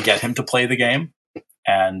did kind of get him to play the game,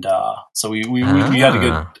 and so we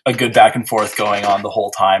had a good back and forth going on the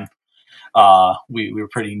whole time. We were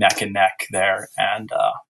pretty neck and neck there,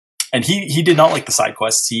 and he did not like the side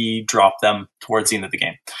quests. He dropped them towards the end of the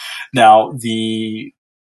game. Now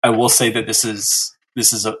I will say that this is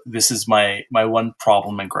my one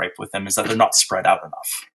problem and gripe with them is that they're not spread out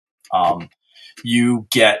enough. You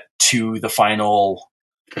get to the final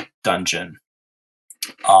dungeon,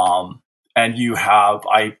 and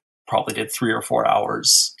I probably did 3 or 4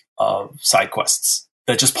 hours of side quests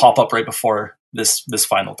that just pop up right before this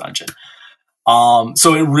final dungeon.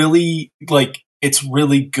 So it really it's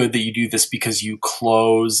really good that you do this because you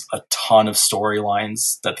close a ton of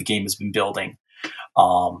storylines that the game has been building.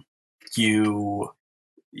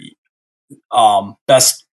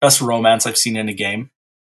 Best romance I've seen in a game.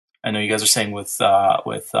 I know you guys are saying with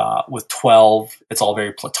 12, it's all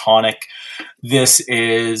very platonic. This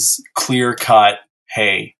is clear cut.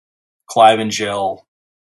 Hey, Clive and Jill,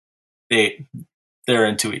 they're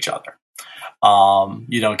into each other.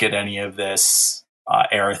 You don't get any of this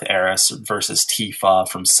Aerith Eris versus Tifa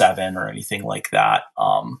from 7 or anything like that.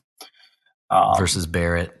 Versus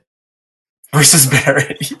Barrett.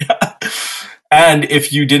 Yeah. And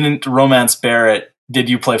if you didn't romance Barrett, did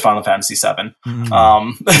you play Final Fantasy VII?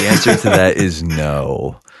 The answer to that is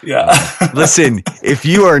no. Yeah. Listen, if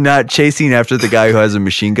you are not chasing after the guy who has a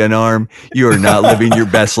machine gun arm, you are not living your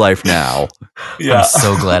best life now. Yeah. I'm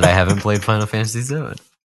so glad I haven't played Final Fantasy VII.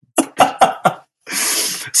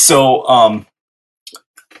 So,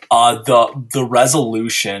 the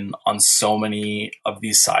resolution on so many of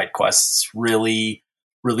these side quests really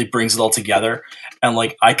brings it all together. And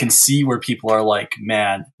I can see where people are like,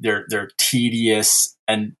 man, they're tedious,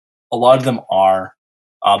 and a lot of them are.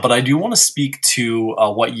 But I do want to speak to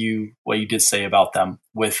what you did say about them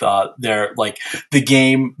with their the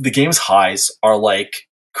game's highs are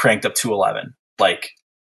cranked up to 11,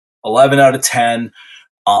 11 out of 10.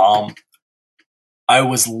 I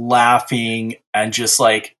was laughing and just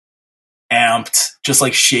amped,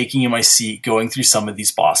 just shaking in my seat, going through some of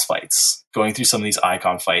these boss fights, going through some of these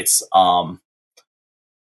icon fights.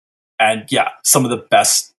 And yeah, some of the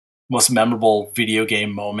best, most memorable video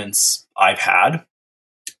game moments I've had.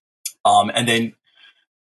 And then,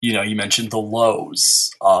 you mentioned the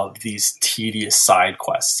lows of these tedious side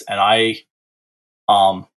quests, and I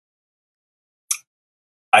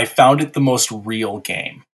found it the most real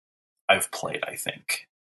game I've played, I think,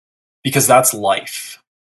 because that's life,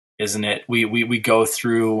 isn't it? We go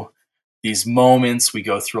through these moments, we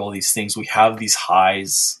go through all these things, we have these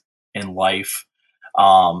highs in life,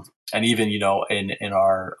 and even in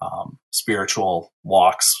our spiritual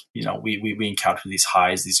walks, we encounter these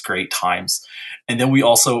highs, these great times, and then we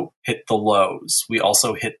also hit the lows. We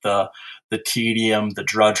also hit the tedium, the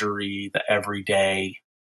drudgery, the everyday.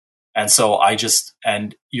 And so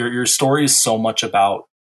your story is so much about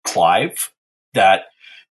Clive that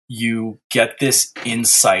you get this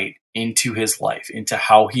insight into his life, into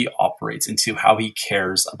how he operates, into how he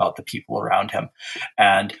cares about the people around him,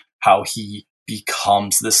 and how he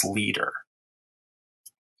becomes this leader.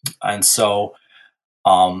 And so,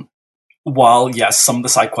 while yes, some of the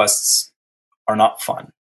side quests are not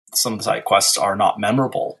fun, some of the side quests are not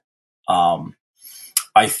memorable,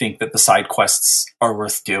 I think that the side quests are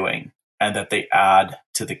worth doing, and that they add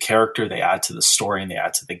to the character, they add to the story, and they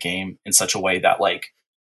add to the game in such a way that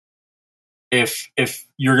if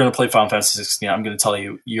you're going to play Final Fantasy 16, I'm going to tell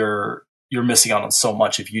you, you're missing out on so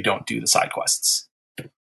much if you don't do the side quests.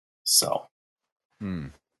 So.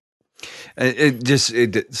 Just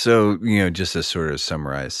to sort of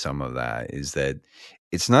summarize some of that, is that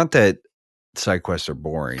it's not that side quests are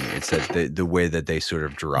boring. It's that the way that they sort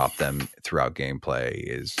of drop them throughout gameplay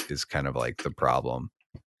is kind of the problem.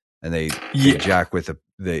 And they jack with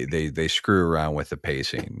they screw around with the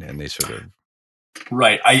pacing, and they sort of.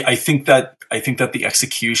 Right. I think that the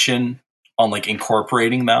execution on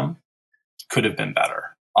incorporating them could have been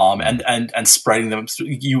better. And spreading them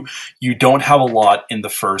through. You don't have a lot in the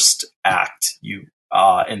first act. You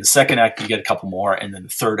in the second act you get a couple more, and then the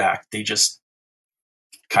third act they just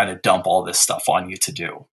kind of dump all this stuff on you to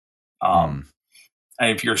do. And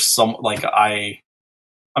if you're I'm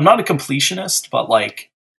not a completionist, but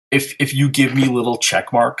if you give me little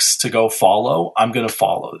check marks to go follow, I'm going to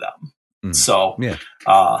follow them. So yeah.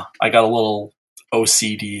 I got a little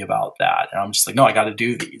OCD about that, and I'm just no, I got to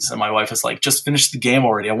do these. And my wife is just finish the game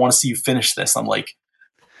already. I want to see you finish this. I'm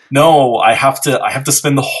No, I have to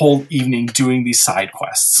spend the whole evening doing these side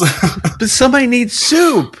quests. But somebody needs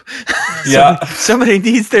soup. Yeah, somebody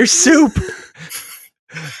needs their soup.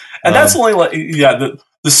 And that's only like the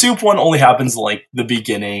soup one only happens like the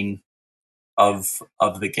beginning of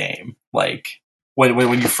the game, like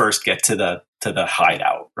when you first get to the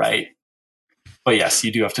hideout, right? But yes,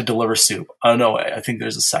 you do have to deliver soup. I don't know. I think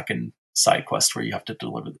there's a second side quest where you have to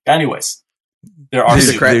deliver. Anyways, there are there's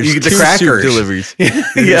the two crackers. soup deliveries.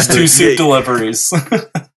 There's two soup deliveries.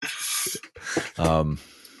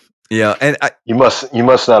 Yeah, and you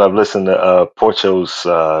must not have listened to Porcho's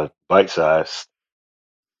Bite Size.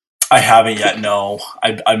 I haven't yet. No,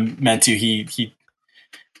 I meant to. He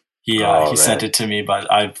sent it to me, but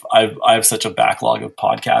I have such a backlog of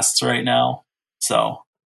podcasts right now. So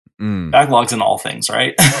backlogs in all things,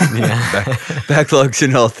 right? Yeah, backlogs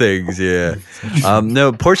in all things. Yeah.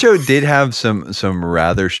 No, Porcho did have some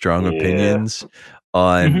rather strong opinions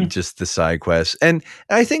on just the side quests, and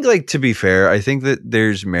I think, like, to be fair, I think that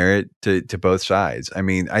there's merit to both sides. I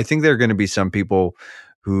mean, I think there are going to be some people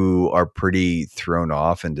who are pretty thrown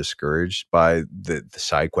off and discouraged by the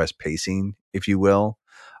side quest pacing, if you will.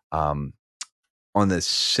 On the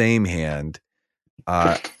same hand,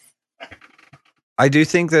 I do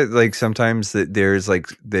think that, like, sometimes that there's like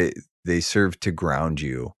they serve to ground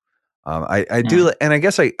you. I do, and I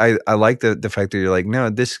guess I like the fact that you're like,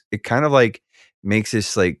 no, it kind of like makes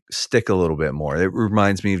this like stick a little bit more. It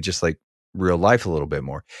reminds me of just like real life a little bit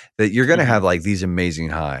more, that you're going to have like these amazing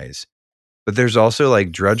highs, but there's also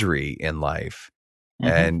like drudgery in life.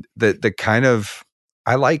 And the kind of,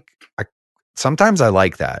 sometimes I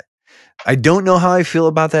like that. I don't know how I feel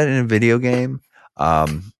about that in a video game,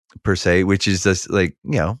 per se, which is just like,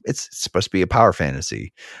 it's supposed to be a power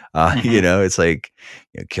fantasy. It's like,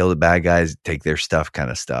 kill the bad guys, take their stuff kind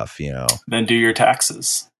of stuff, Then do your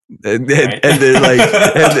taxes. And then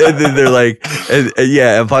they're like,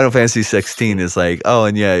 and Final Fantasy 16 is like, oh,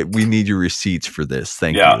 and yeah, we need your receipts for this.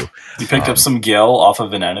 Thank you. You picked up some gil off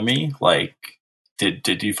of an enemy. Like,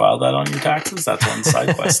 did you file that on your taxes? That's one of the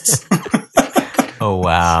side quests. Oh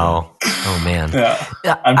wow! Oh man!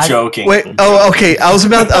 Yeah, I'm joking. Wait. Oh, okay. I was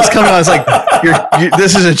coming. I was like,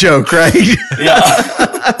 this is a joke, right?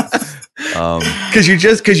 Yeah.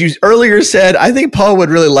 Because you earlier said, I think Paul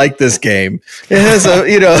would really like this game. It has a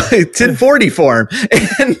 1040 for him.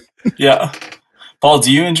 And yeah. Paul,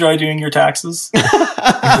 do you enjoy doing your taxes?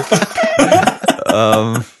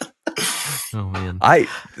 Oh man, I'd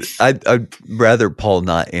rather Paul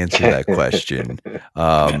not answer that question,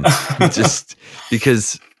 just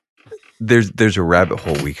because there's a rabbit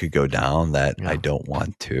hole we could go down that I don't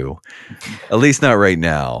want to, at least not right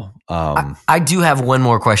now. I do have one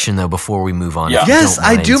more question though before we move on. Yeah. Yes,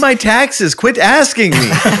 I do my taxes. Quit asking me.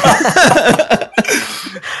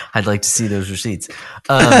 I'd like to see those receipts.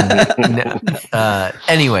 My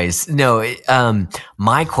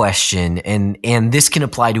question, and this can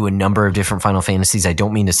apply to a number of different Final Fantasies. I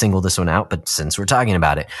don't mean to single this one out, but since we're talking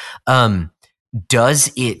about it,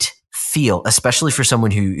 does it feel, especially for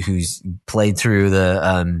someone who's played through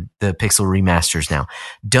the Pixel remasters now,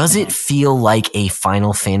 does it feel like a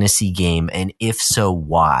Final Fantasy game? And if so,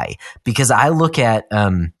 why? Because I look at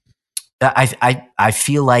I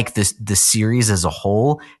feel like the series as a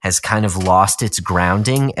whole has kind of lost its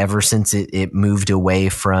grounding ever since it moved away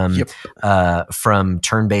from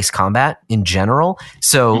turn-based combat in general.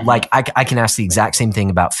 So like I can ask the exact same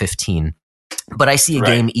thing about 15. But I see a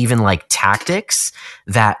game even like Tactics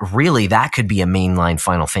that could be a mainline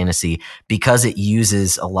Final Fantasy because it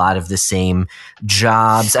uses a lot of the same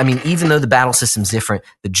jobs. I mean, even though the battle system's different,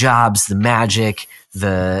 the jobs, the magic,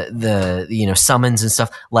 the summons and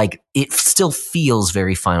stuff, like it still feels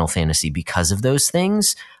very Final Fantasy because of those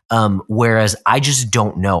things. Whereas I just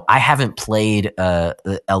don't know. I haven't played a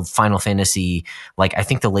Final Fantasy, like I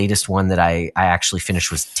think the latest one that I actually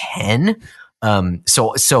finished was 10.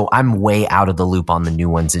 So I'm way out of the loop on the new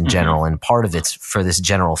ones in general. And part of it's for this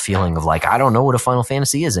general feeling of like, I don't know what a Final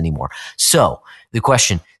Fantasy is anymore. So the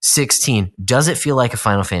question, 16, does it feel like a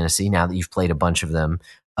Final Fantasy now that you've played a bunch of them?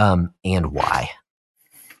 And why?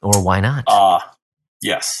 Or why not?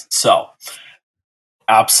 Yes. So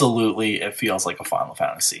absolutely it feels like a Final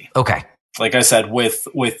Fantasy. Okay. Like I said, with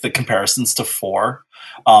the comparisons to 4,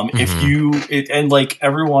 and like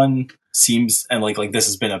everyone seems, and like this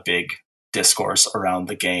has been a big discourse around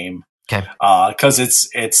the game. Okay. Because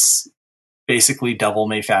it's basically Devil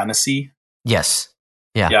May Fantasy. Yes.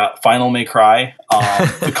 Yeah. Yeah. Final May Cry.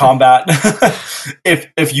 The combat.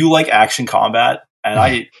 if you like action combat,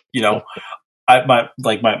 and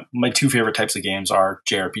my two favorite types of games are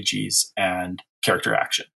JRPGs and character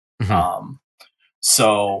action.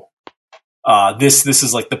 So this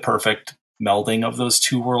is like the perfect melding of those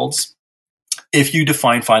two worlds. If you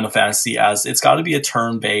define Final Fantasy as it's got to be a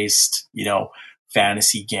turn-based,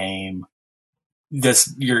 fantasy game,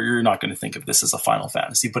 this you're not going to think of this as a Final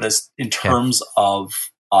Fantasy, but as in terms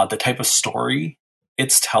of the type of story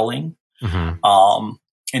it's telling,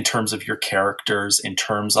 in terms of your characters, in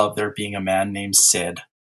terms of there being a man named Sid,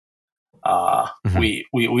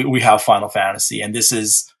 we have Final Fantasy, and this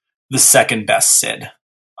is the second best Sid,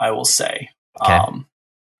 I will say. Okay.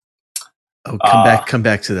 Come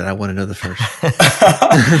back to that. I want to know the first.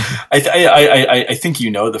 I think you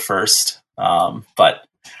know the first, but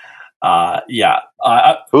yeah.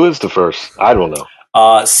 Who is the first? I don't know.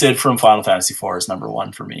 Sid from Final Fantasy IV is number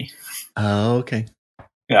one for me. Oh, okay.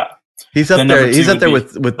 Yeah, he's up there. He's up there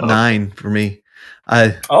with 9 for me.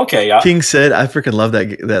 Okay, yeah. King Sid, I freaking love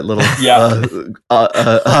that little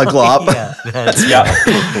glop. Yeah.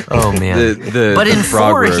 Oh man. But in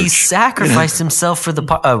 4, he sacrificed himself for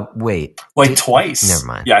the wait. Like twice. Never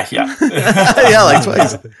mind. Yeah. Yeah, like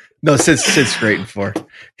twice. No, Sid's great in 4.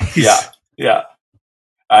 Yeah.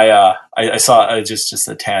 I saw just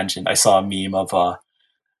a tangent. I saw a meme of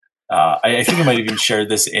I think I might have even shared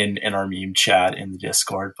this in our meme chat in the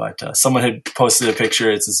Discord, but someone had posted a picture.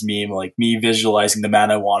 It's this meme, like me visualizing the man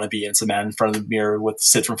I want to be. And it's a man in front of the mirror with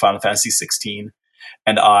Sid from Final Fantasy 16.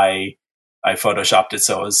 And I photoshopped it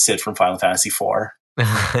so it was Sid from Final Fantasy 4.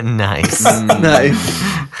 Nice. Nice.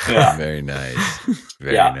 Yeah. Very nice.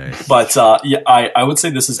 Very nice. But I would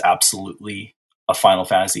say this is absolutely a Final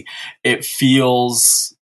Fantasy. It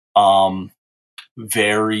feels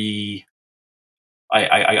very...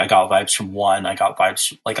 I got vibes from 1. I got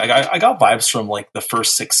vibes I got vibes from like the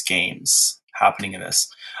first 6 games happening in this.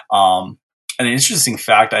 And an interesting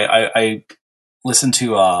fact, I listened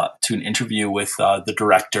to an interview with the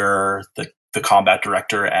director, the combat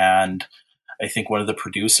director, and I think one of the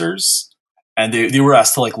producers, and they were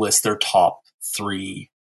asked to like list their top 3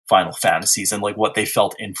 Final Fantasies and like what they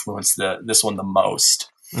felt influenced this one the most.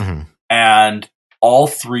 And all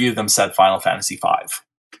 3 of them said Final Fantasy V.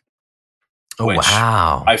 Oh,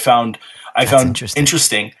 wow. I found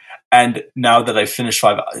interesting. And now that I finished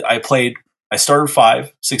 5, I started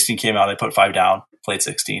 5, 16 came out, I put 5 down, played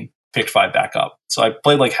 16, picked 5 back up. So I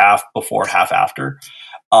played like half before, half after.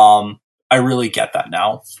 I really get that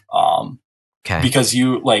now. Because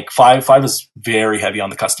you like 5 is very heavy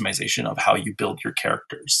on the customization of how you build your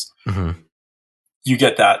characters. You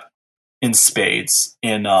get that in spades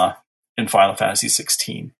in Final Fantasy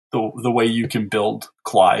 16. The way you can build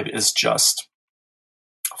Clive is just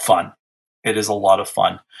fun. It is a lot of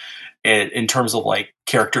fun. In terms of like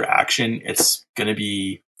character action, it's going to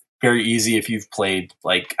be very easy if you've played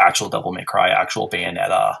like actual Devil May Cry, actual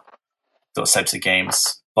Bayonetta, those types of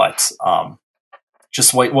games. But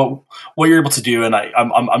just what you're able to do, and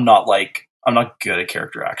I'm not good at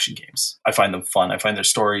character action games. I find them fun. I find their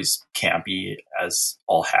stories campy as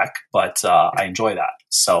all heck, but I enjoy that.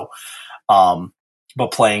 So,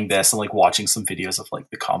 but playing this and like watching some videos of like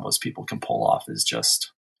the combos people can pull off is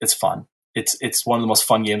just, it's fun. It's one of the most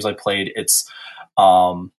fun games I played. It's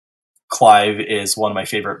Clive is one of my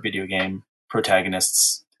favorite video game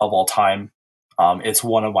protagonists of all time. It's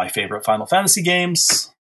one of my favorite Final Fantasy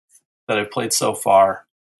games that I've played so far.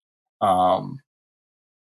 So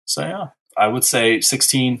yeah, I would say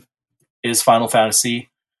 16 is Final Fantasy.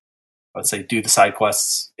 I would say do the side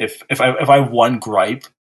quests. If I have one gripe,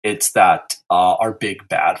 it's that our big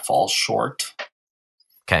bad falls short.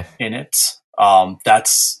 In it.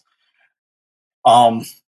 That's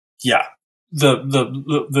yeah.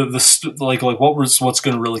 The like what's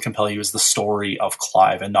going to really compel you is the story of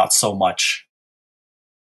Clive, and not so much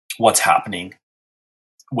what's happening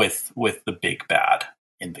with the big bad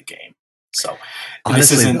in the game. So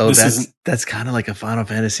honestly, that's kind of like a Final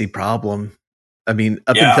Fantasy problem. I mean,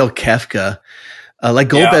 up until Kefka, like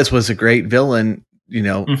Golbez was a great villain. You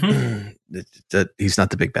know, he's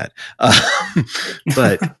not the big bad,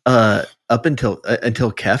 but up until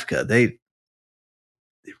Kefka, they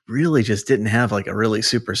really just didn't have like a really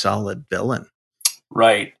super solid villain,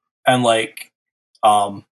 right? And like,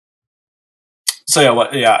 so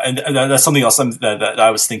and that's something else that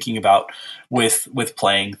I was thinking about with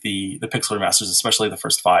playing the Pixel remasters, especially the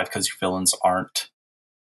first 5, because your villains aren't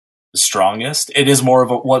the strongest. It is more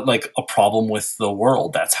of a problem with the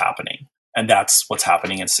world that's happening. And that's what's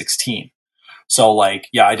happening in 16. So like,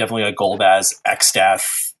 yeah, I definitely got Golbez,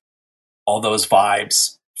 X-Death, all those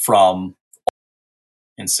vibes from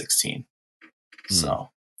in 16.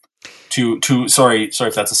 So sorry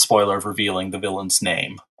if that's a spoiler of revealing the villain's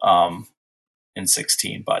name. in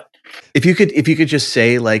 16. But if you could just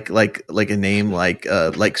say like a name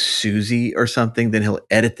like Susie or something, then he'll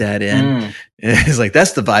edit that in. And he's like,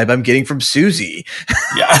 that's the vibe I'm getting from Susie.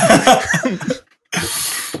 Yeah.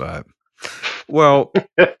 But, well,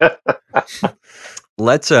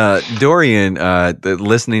 let's Dorian,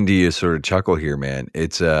 listening to you sort of chuckle here, man.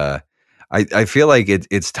 It's I feel like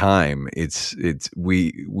it's time.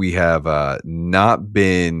 We have not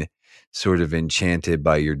been sort of enchanted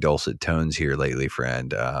by your dulcet tones here lately,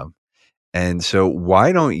 friend. And so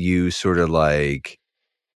why don't you tee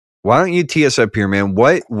us up here, man?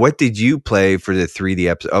 What did you play for the 3D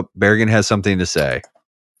episode? Oh, Berrigan has something to say.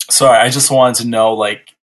 Sorry, I just wanted to know,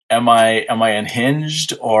 like, am I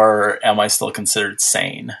unhinged or am I still considered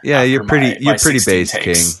sane? Yeah, you're pretty based,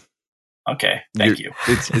 takes? King. Okay, thank you.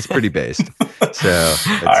 It's pretty based. So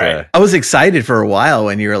all right. I was excited for a while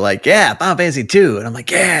when you were like, "Yeah, Final Fantasy 2," and I'm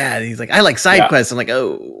like, "Yeah." And he's like, "I like side quests." I'm like,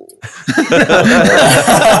 "Oh."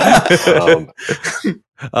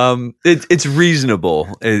 It's reasonable.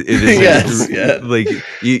 It is yes, like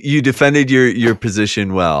you defended your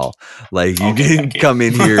position well. Like you didn't come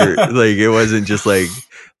in here like it wasn't just like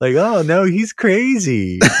oh no, he's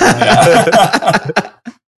crazy.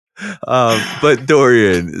 But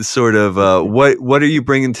Dorian, sort of, what are you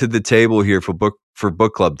bringing to the table here for book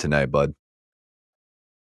club tonight, bud?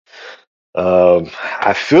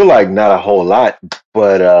 I feel like not a whole lot,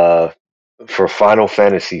 but for Final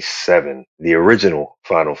Fantasy VII, the original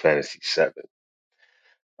Final Fantasy VII,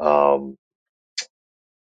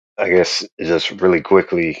 I guess just really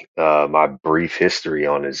quickly, my brief history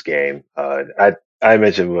on this game. I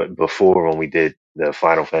mentioned before when we did the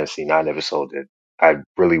Final Fantasy IX episode that I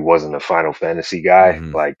really wasn't a Final Fantasy guy,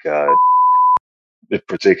 like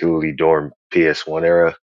particularly during PS1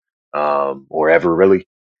 era, or ever really.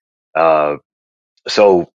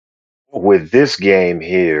 So with this game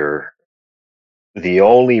here, the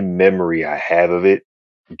only memory I have of it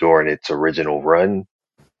during its original run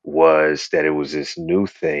was that it was this new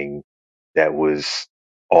thing that was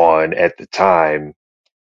on at the time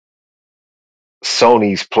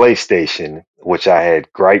Sony's PlayStation, which I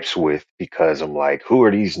had gripes with because I'm like, who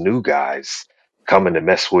are these new guys coming to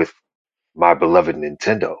mess with my beloved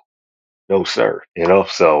Nintendo? No, sir.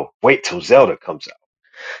 So wait till Zelda comes out,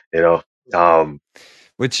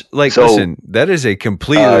 which listen, that is a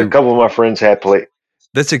completely, a couple of my friends had played.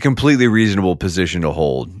 That's a completely reasonable position to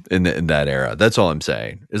hold in that era. That's all I'm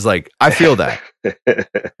saying. Is like I feel that.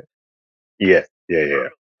 Yeah.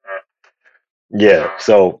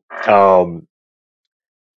 So,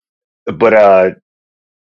 but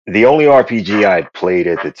the only RPG I played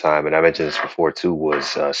at the time, and I mentioned this before too,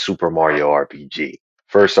 was Super Mario RPG.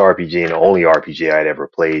 First RPG and the only RPG I'd ever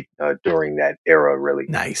played during that era, really.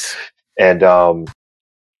 Nice. And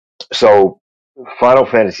so Final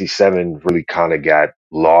Fantasy VII really kind of got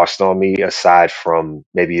lost on me, aside from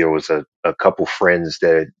maybe there was a couple friends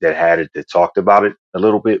that had it that talked about it a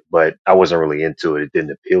little bit, but I wasn't really into it. It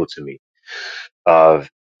didn't appeal to me.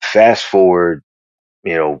 Fast forward,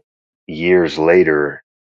 years later,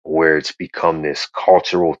 where it's become this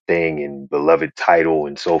cultural thing and beloved title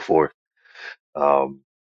and so forth. I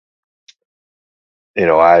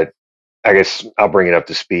guess I'll bring it up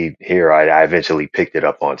to speed here. I eventually picked it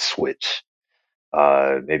up on Switch,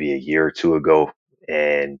 maybe a year or two ago,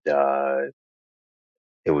 and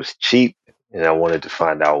it was cheap. And I wanted to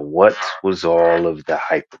find out what was all of the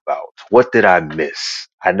hype about. What did I miss?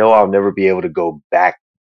 I know I'll never be able to go back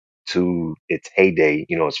to its heyday,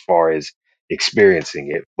 as far as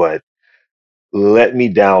experiencing it, but let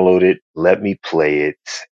me download it, let me play it,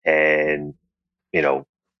 and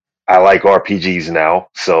I like RPGs now,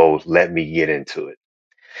 so let me get into it.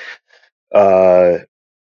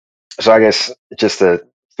 So I guess just a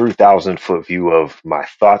 3,000-foot view of my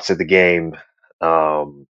thoughts of the game.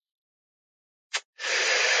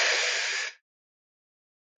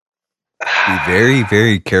 Be very,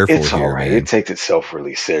 very careful it's here, all right. man. It takes itself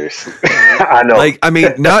really seriously. I know.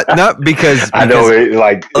 Not because I know.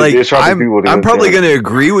 I'm probably going to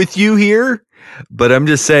agree with you here, but I'm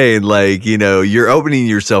just saying, you're opening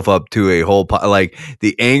yourself up to a whole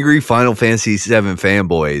the angry Final Fantasy VII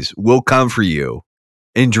fanboys will come for you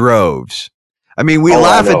in droves. I mean, we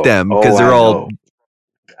laugh at them because they're all,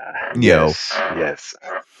 yes.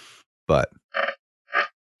 But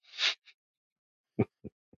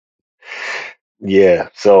yeah,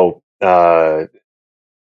 so I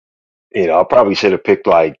probably should have picked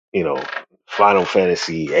Final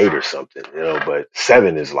Fantasy VIII or something, but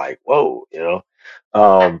 7 is like, whoa,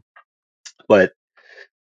 but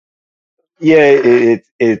yeah,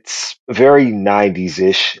 it's very 90s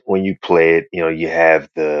ish when you play it. You have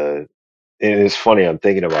the it's funny. I'm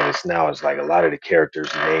thinking about this now. It's like a lot of the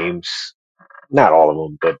characters' names, not all of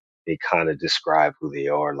them, but they kind of describe who they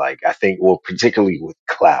are. Like I think, well, particularly with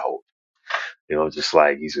Cloud, just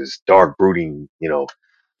like he's this dark, brooding,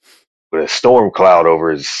 with a storm cloud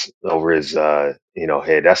over his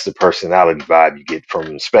head. That's the personality vibe you get from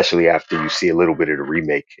him, especially after you see a little bit of the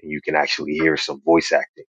remake and you can actually hear some voice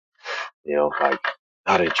acting. Like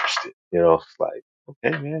not interested. It's like,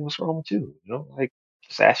 okay, man, what's wrong with you? Like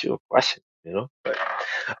just ask you a question. But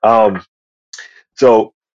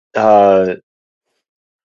so uh,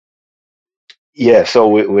 yeah, so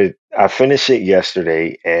with I finished it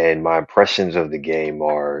yesterday, and my impressions of the game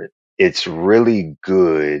are it's really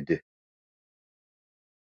good.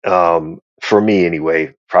 For me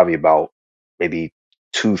anyway, probably about maybe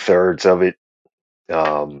 2/3 of it.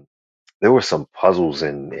 Um, there were some puzzles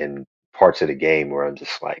in parts of the game where I'm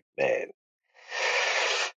just like, man,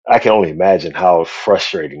 I can only imagine how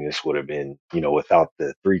frustrating this would have been, without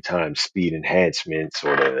the 3 times speed enhancements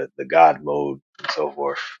or the God mode and so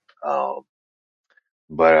forth. Um,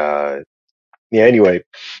 but yeah, anyway,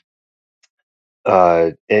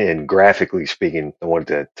 and graphically speaking, I wanted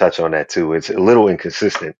to touch on that too. It's a little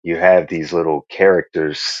inconsistent. You have these little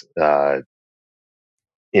characters, as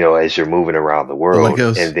you're moving around the The world,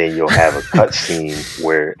 Legos. and then you'll have a cutscene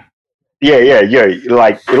where, yeah,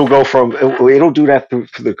 like it'll do that through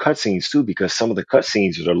the cutscenes too, because some of the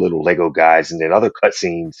cutscenes are little Lego guys, and then other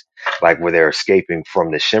cutscenes, like where they're escaping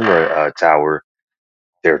from the Shimmer Tower,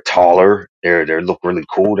 they're taller, they look really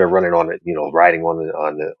cool. They're running on it, riding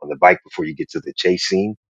on the bike before you get to the chase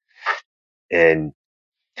scene, and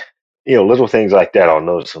little things like that. I'll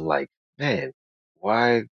notice. I'm like, man,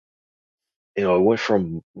 why? It went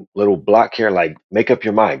from little block here, like, make up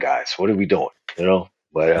your mind, guys. What are we doing?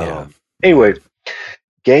 But Yeah. anyway,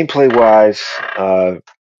 gameplay wise,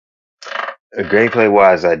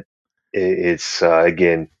 it's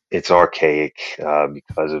again, it's archaic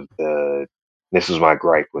because of the. This was my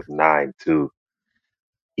gripe with 9 too.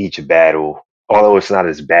 Each battle, although it's not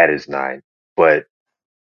as bad as 9, but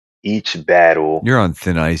each battle, You're on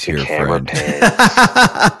thin ice the here, camera friend. pans.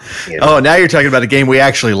 Oh, now you're talking about a game we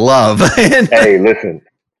actually love. Hey, listen.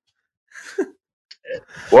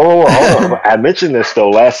 Whoa, hold on. I mentioned this though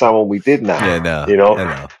last time when we did not. Yeah, no,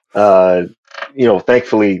 I know.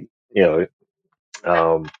 Thankfully,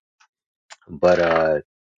 um, but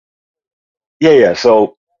yeah.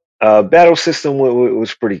 So, battle system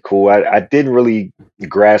was pretty cool. I didn't really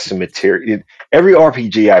grasp the material. Every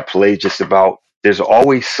RPG I play, just about, there's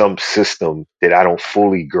always some system that I don't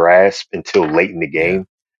fully grasp until late in the game.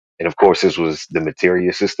 And of course, this was the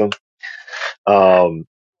materia system. Um,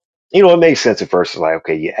 it makes sense at first. It's like,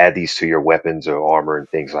 okay, you add these to your weapons or armor and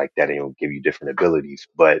things like that, and it'll give you different abilities.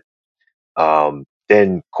 But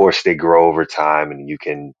then, of course, they grow over time, and you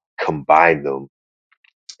can combine them.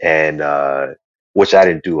 And which I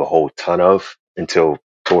didn't do a whole ton of until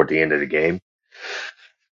toward the end of the game.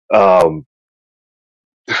 Um,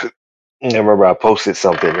 I remember I posted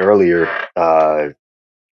something earlier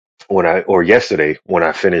yesterday when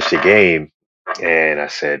I finished the game, and I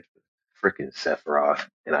said, freaking Sephiroth.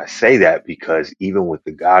 And I say that because even with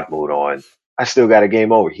the God mode on, I still got a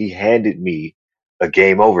game over. He handed me a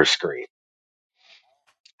game over screen.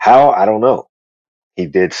 How? I don't know. He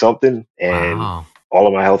did something, and Wow. all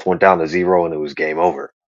of my health went down to 0, and it was game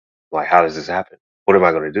over. Like, how does this happen? What am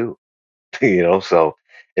I going to do? So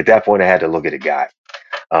at that point, I had to look at a guy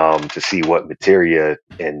to see what materia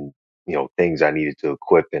and things I needed to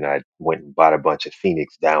equip, and I went and bought a bunch of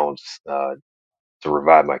Phoenix Downs to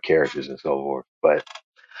revive my characters and so forth. But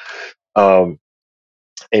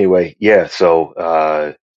anyway, yeah. So,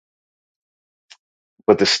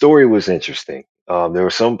 but the story was interesting. There were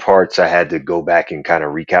some parts I had to go back and kind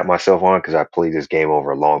of recap myself on because I played this game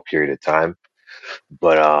over a long period of time.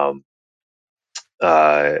 But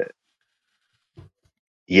uh,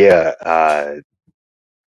 yeah.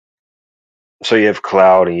 So you have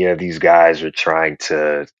Cloud, and you have these guys are trying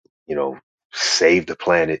to, save the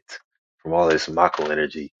planet from all this Mako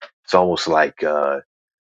energy. It's almost like the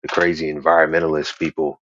crazy environmentalist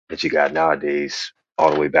people that you got nowadays,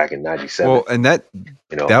 all the way back in '97. Well, and that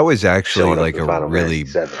was actually showing up like in a Final really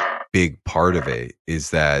Fantasy VII. big part of it,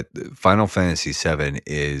 is that Final Fantasy VII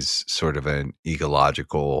is sort of an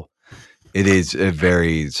ecological. It is a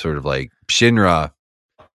very sort of like Shinra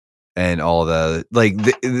and all the like.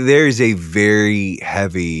 There's a very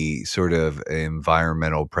heavy sort of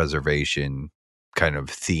environmental preservation kind of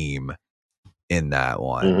theme in that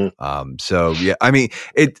one. So yeah, I mean,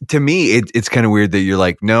 to me, it's kind of weird that you're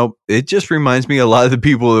like, nope, it just reminds me a lot of the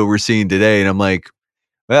people that we're seeing today. And I'm like,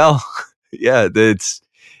 well, yeah,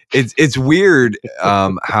 it's weird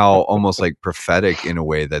how almost like prophetic in a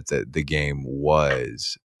way that the game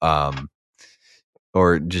was.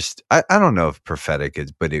 Or just I don't know if prophetic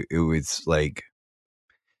is, but it was like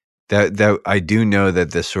that I do know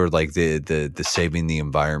that this sort of like the saving the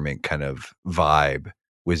environment kind of vibe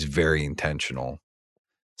was very intentional.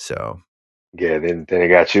 So yeah, then it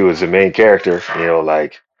got you as the main character,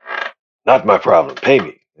 like not my problem, pay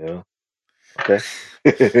me, okay.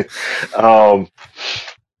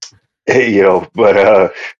 But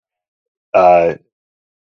uh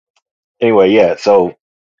anyway, yeah, so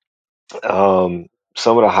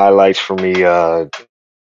some of the highlights for me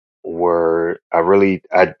were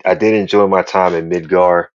I did enjoy my time in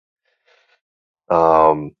Midgar.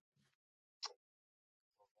 Um,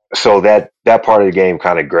 so that part of the game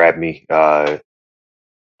kind of grabbed me. You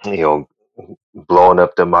know, blowing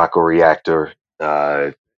up the Mako reactor,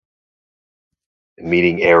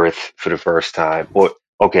 meeting Aerith for the first time. Well,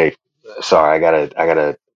 okay, sorry, I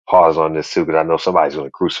gotta pause on this too because I know somebody's gonna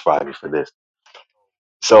crucify me for this.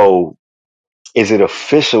 So, is it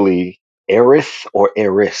officially Aerith or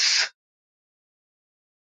Eris?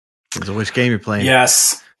 Depends on which game you're playing.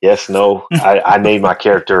 Yes. Yes, no. I named my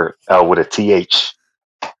character with a TH.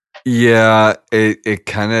 yeah, it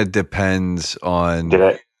kind of depends on. Did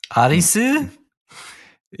I? Arisu?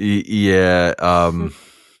 Yeah.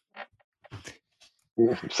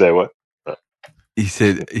 Say what? He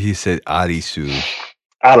said Arisu.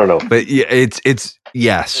 I don't know. But yeah, it's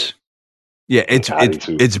yes. Yeah,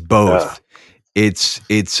 it's both. It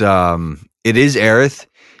is Aerith.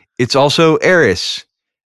 It's also Eris.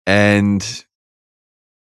 And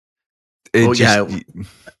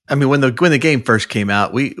I mean, when the game first came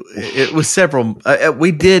out, it was several.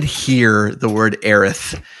 We did hear the word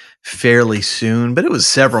Aerith fairly soon, but it was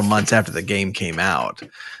several months after the game came out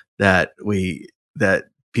that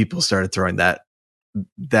people started throwing that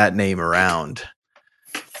name around.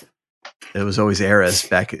 It was always Eris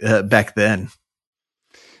back then.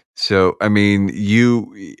 So I mean, yeah,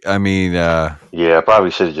 I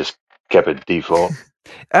probably should have just kept it default.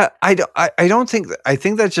 I don't think I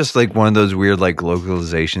think that's just like one of those weird like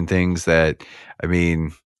localization things that I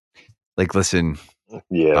mean, like listen,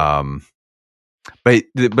 yeah. But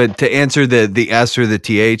to answer the S or the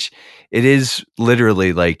TH, it is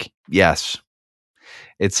literally like yes.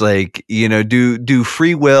 It's like, do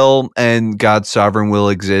free will and God's sovereign will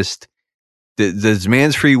exist? Does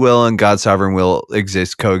man's free will and God's sovereign will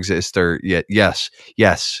coexist? Or yes.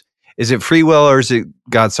 Is it free will or is it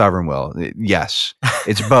God's sovereign will? Yes,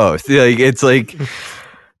 it's both. It's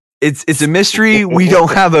a mystery. We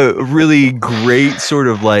don't have a really great sort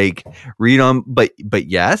of like read on, but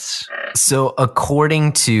yes. So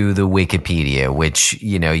according to the Wikipedia, which,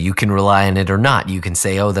 you can rely on it or not, you can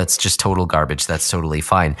say, oh, that's just total garbage. That's totally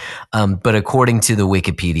fine. But according to the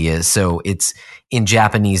Wikipedia, so it's in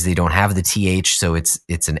Japanese, they don't have the TH. So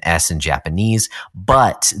it's an S in Japanese,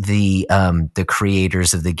 but the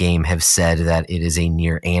creators of the game have said that it is a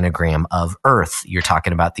near anagram of Earth. You're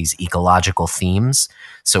talking about these ecological themes.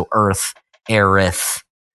 So Earth, Aerith,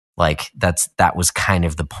 like that was kind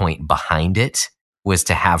of the point behind it, was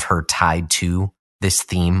to have her tied to this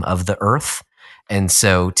theme of the Earth. And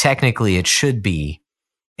so technically it should be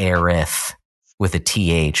Aerith with a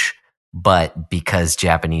TH, but because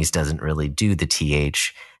Japanese doesn't really do the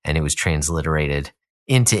TH and it was transliterated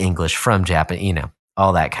into English from Japan,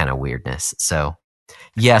 all that kind of weirdness. So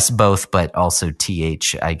yes, both, but also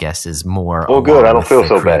TH, I guess, is more. Oh, good. I don't feel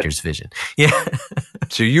so bad. Vision. Yeah.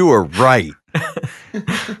 So you were right.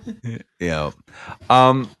 Yeah.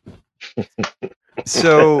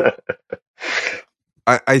 So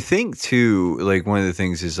I think too, like one of the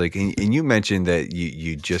things is like, and you mentioned that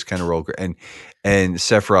you just kind of rolled and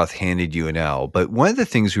Sephiroth handed you an L, but one of the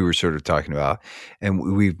things we were sort of talking about, and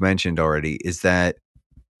we've mentioned already, is that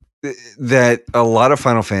a lot of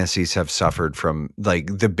Final Fantasies have suffered from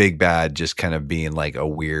like the big bad just kind of being like a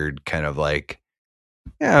weird kind of like,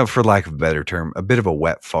 for lack of a better term, a bit of a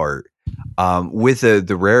wet fart. With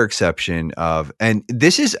the rare exception of, and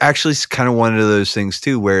this is actually kind of one of those things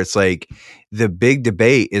too, where it's like the big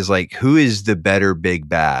debate is like, who is the better big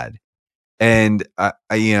bad? And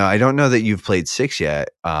I don't know that you've played 6 yet,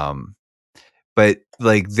 but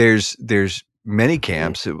like there's many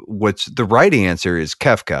camps. What's the right answer is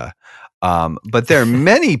Kefka, but there are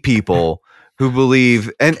many people who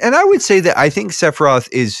believe, and I would say that I think Sephiroth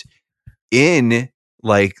is in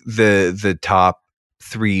like the top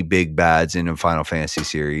 3 big bads in a Final Fantasy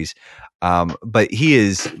series. But he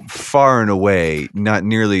is far and away not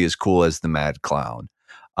nearly as cool as the Mad Clown.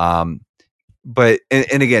 But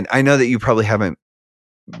again, I know that you probably haven't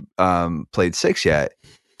played 6 yet,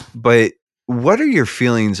 but what are your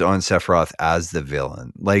feelings on Sephiroth as the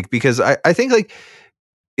villain? Like, because I think like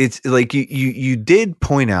it's like you did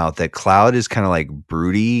point out that Cloud is kind of like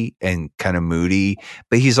broody and kind of moody,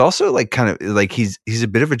 but he's also like kind of like he's a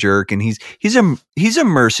bit of a jerk, and he's a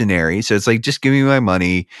mercenary. So it's like, just give me my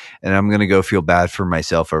money and I'm gonna go feel bad for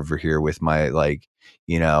myself over here with my like,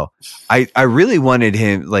 you know, I really wanted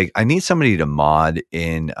him, like, I need somebody to mod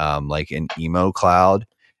in like an emo Cloud,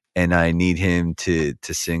 and I need him to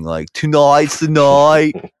sing like "Tonight's the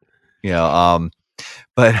Night," you know.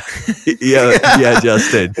 But yeah,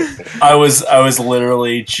 Justin. I was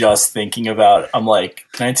literally just thinking about, I'm like,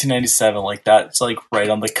 1997, like that's like right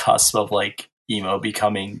on the cusp of like emo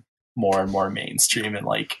becoming more and more mainstream, and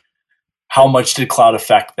like how much did Cloud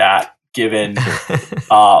affect that, given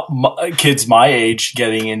kids my age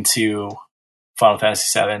getting into Final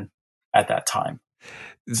Fantasy VII at that time.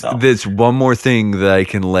 So there's one more thing that I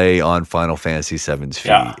can lay on Final Fantasy VII's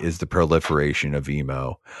feet is the proliferation of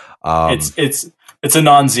emo. It's a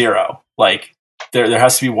non-zero. Like there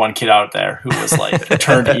has to be one kid out there who was like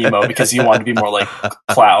turned emo because he wanted to be more like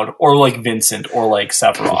Cloud or like Vincent or like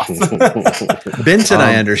Sephiroth. Vincent,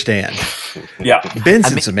 I understand. Yeah,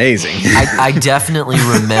 Vincent's amazing. I definitely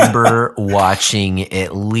remember watching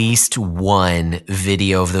at least one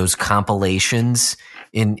video of those compilations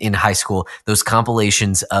in high school. Those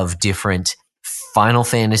compilations of different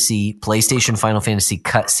PlayStation Final Fantasy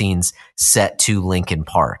cutscenes set to Linkin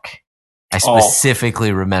Park. I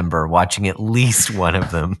specifically remember watching at least one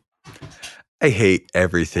of them. I hate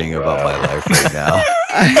everything about my life right now.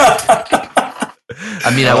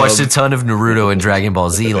 I mean, I watched a ton of Naruto and Dragon Ball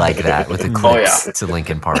Z like that with the clips to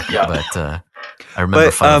Linkin Park, but I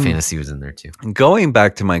remember Final Fantasy was in there too. Going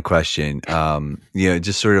back to my question, you know,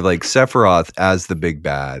 just sort of like Sephiroth as the big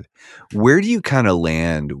bad, where do you kind of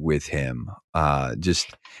land with him? And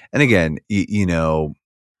again, you know,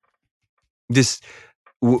 just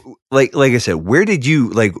like I said, where did you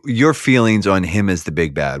like your feelings on him as the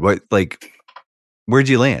big bad? What, like, where'd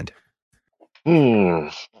you land?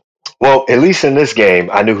 Well, at least in this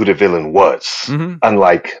game, I knew who the villain was.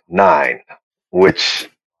 Unlike 9, which,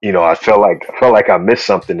 you know, I felt like I missed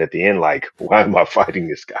something at the end. Like, why am I fighting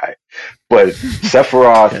this guy? But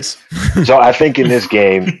Sephiroth. Yes. So I think in this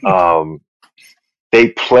game, they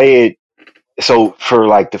play it. So for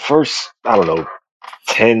like the first, I don't know,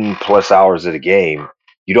 10 plus hours of the game,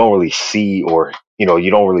 you don't really see, or, you know,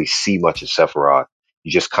 you don't really see much of Sephiroth.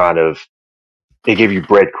 You just kind of, they give you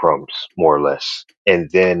breadcrumbs more or less. And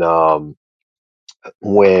then,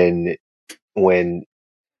 when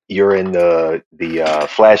you're in the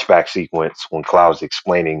flashback sequence, when Cloud's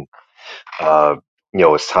explaining, you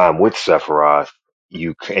know, his time with Sephiroth,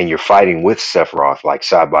 and you're fighting with Sephiroth, like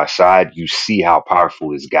side by side, you see how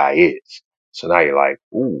powerful this guy is. So now you're like,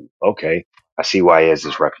 ooh, okay, I see why he has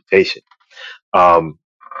this reputation.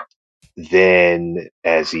 Then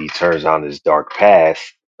as he turns on his dark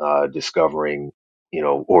path, discovering, you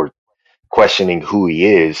know, or questioning who he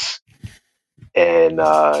is, and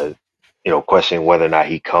you know, questioning whether or not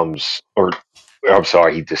he comes, or I'm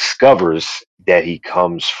sorry, he discovers that he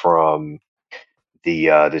comes from the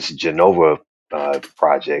this Jenova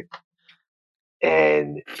project,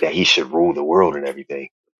 and that he should rule the world and everything.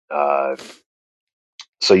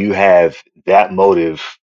 So you have that motive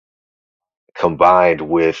combined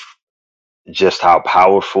with just how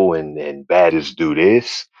powerful and bad this dude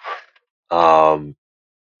is. And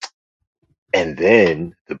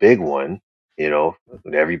then the big one, you know,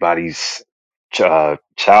 everybody's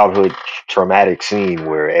childhood traumatic scene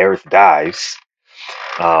where Aerith dies.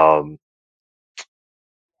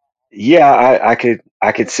 Yeah,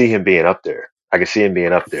 I could see him being up there. I could see him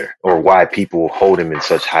being up there, or why people hold him in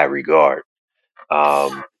such high regard.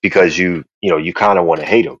 Because you know, you kind of want to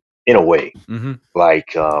hate him in a way.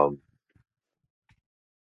 Like,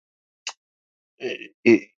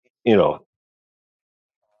 you know,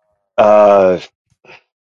 now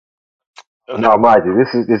mind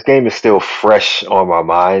you, this game is still fresh on my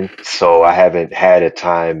mind, so I haven't had a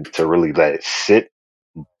time to really let it sit.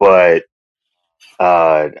 But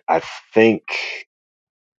I think,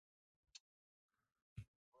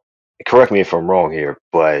 correct me if I'm wrong here,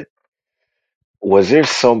 but was there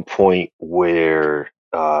some point where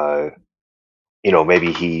you know,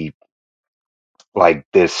 maybe he, like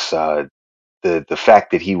this, the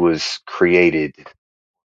fact that he was created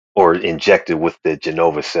or injected with the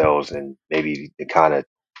Genova cells, and maybe it kind of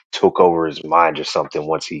took over his mind or something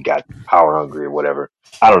once he got power hungry or whatever.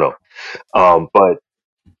 I don't know. But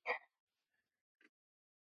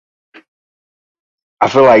I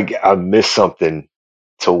feel like I missed something,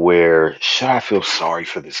 to where, should I feel sorry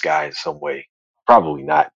for this guy in some way? Probably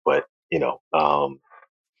not, but you know,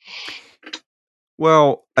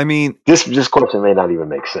 Well, I mean, this question may not even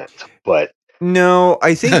make sense, but no,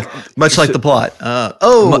 I think much like the plot.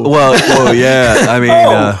 Well, yeah. I mean,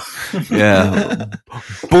 yeah.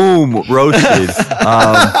 Boom, roasted.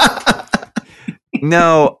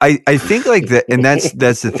 No, I think like that, and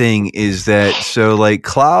that's the thing is that so like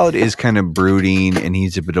Cloud is kind of brooding and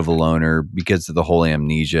he's a bit of a loner because of the whole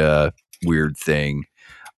amnesia weird thing.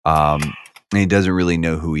 And he doesn't really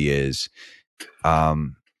know who he is.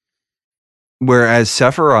 Whereas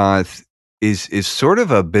Sephiroth is sort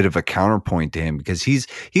of a bit of a counterpoint to him because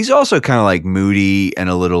he's also kind of like moody and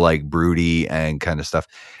a little like broody and kind of stuff.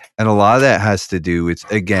 And a lot of that has to do with,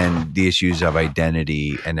 again, the issues of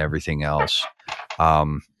identity and everything else. I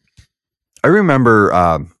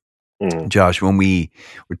remember, Josh, when we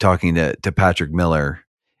were talking to Patrick Miller,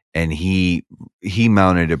 and he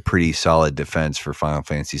mounted a pretty solid defense for Final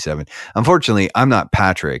Fantasy VII. Unfortunately, I'm not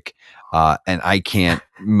Patrick, and I can't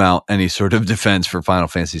mount any sort of defense for Final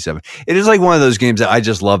Fantasy VII. It is like one of those games that I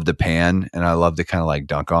just love to pan, and I love to kind of like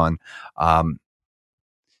dunk on.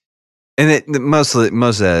 And most of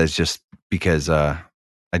that is just because I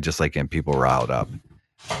just like getting people riled up.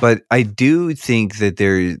 But I do think that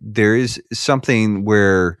there is something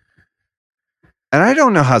where, and I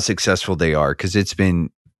don't know how successful they are because it's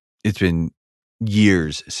been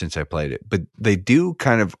years since I played it, but they do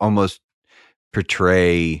kind of almost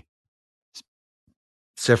portray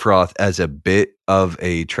Sephiroth as a bit of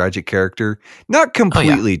a tragic character, not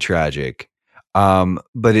completely tragic,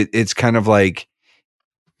 but it's kind of like,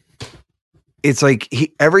 it's like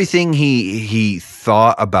everything he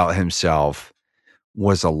thought about himself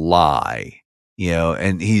was a lie,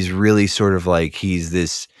 and he's really sort of like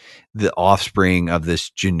the offspring of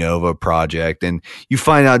this Genova project, and you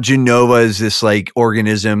find out Genova is this like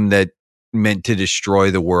organism that meant to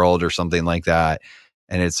destroy the world or something like that,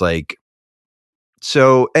 and it's like,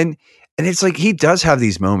 so and it's like he does have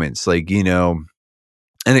these moments, like, and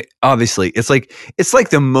obviously it's like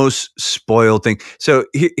the most spoiled thing. So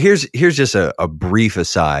here's just a brief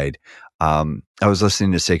aside. I was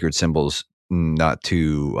listening to Sacred Symbols not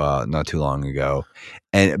too long ago,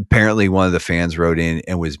 and apparently one of the fans wrote in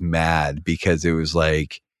and was mad because it was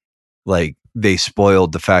like they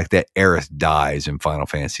spoiled the fact that Aerith dies in Final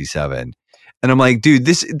Fantasy VII, and I'm like, dude,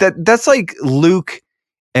 that's like Luke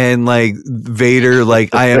and like Vader,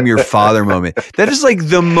 like I am your father moment. That is like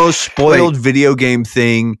the most spoiled video game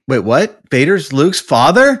thing. Wait, what? Vader's Luke's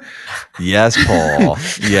father? Yes, Paul.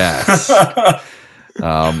 Yes.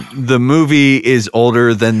 The movie is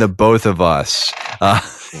older than the both of us.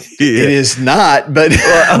 It is not, but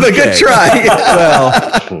a good try.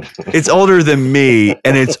 Well, it's older than me,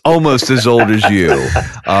 and it's almost as old as you.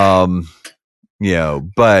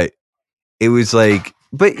 But it was like,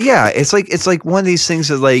 but yeah, it's like one of these things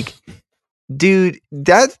that like, dude,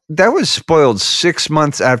 that was spoiled 6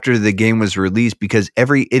 months after the game was released because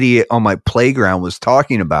every idiot on my playground was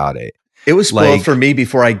talking about it. It was spoiled for me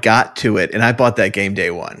before I got to it, and I bought that game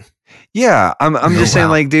day one. Yeah, I'm just saying,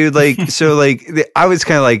 like, dude, like, so like I was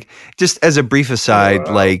kind of like, just as a brief aside,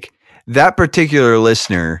 like that particular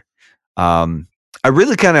listener, I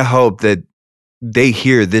really kind of hope that they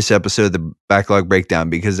hear this episode of the Backlog Breakdown,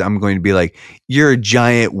 because I'm going to be like, you're a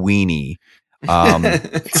giant weenie.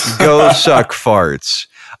 Go suck farts.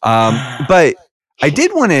 But I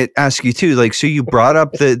did want to ask you too, like, so you brought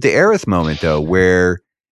up the Aerith moment though, where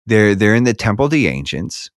they're in the Temple of the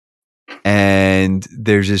Ancients, and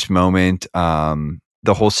there's this moment,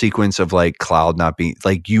 the whole sequence of like Cloud not being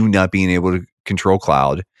able to control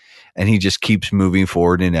Cloud, and he just keeps moving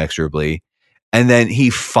forward inexorably. And then he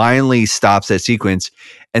finally stops that sequence,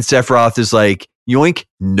 and Sephiroth is like, yoink,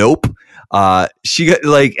 nope. She got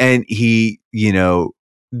like, and he,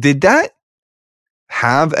 did that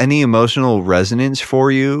have any emotional resonance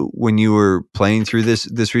for you when you were playing through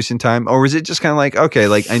this recent time? Or was it just kind of like, okay,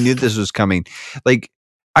 like I knew this was coming? Like,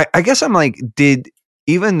 I guess I'm like,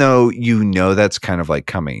 even though that's kind of like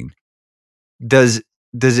coming, does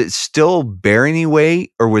it still bear any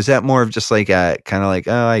weight, or was that more of just like a kind of like,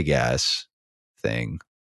 oh, I guess thing?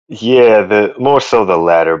 Yeah, the more so the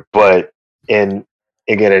latter. But in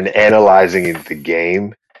analyzing the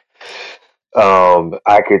game,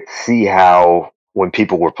 I could see how when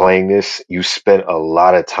people were playing this, you spent a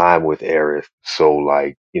lot of time with Aerith. So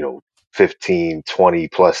like, 15, 20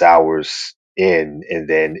 plus hours in, and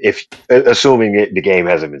then if assuming the game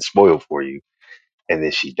hasn't been spoiled for you, and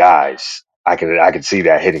then she dies, I can see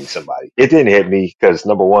that hitting somebody. It didn't hit me because,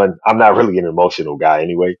 number one, I'm not really an emotional guy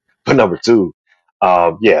anyway. But number two,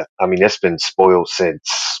 yeah, I mean, it's been spoiled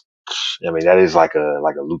since. I mean, that is like a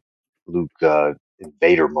Luke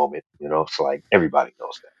Invader moment. It's like everybody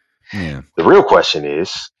knows that. Yeah. The real question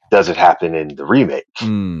is, doesn't happen in the remake,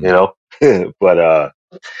 Mm. you know. But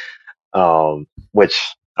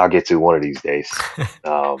which I'll get to one of these days.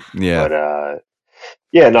 Yeah. But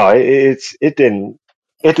yeah, no, it didn't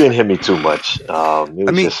hit me too much. It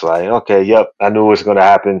was just like, okay, yep, I knew it was going to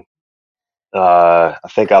happen. I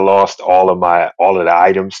think I lost all of the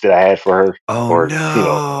items that I had for her, or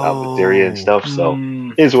Alberteria and stuff. So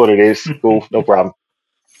it's what it is. Cool, no problem.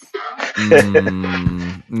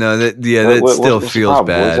 No, that still what's feels the problem,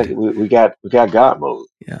 bad. boys? Like, we got God mode,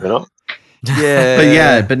 you know.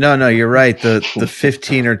 But no, you're right. The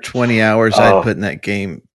 15 or 20 hours I'd put in that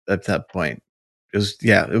game at that point, it was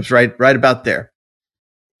right about there.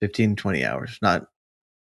 15, 20 hours, not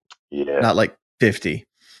like 50.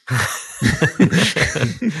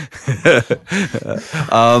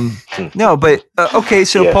 No, but okay.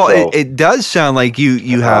 So Paul, it does sound like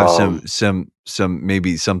you have some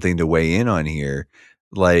maybe something to weigh in on here,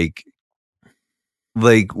 like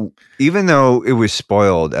even though it was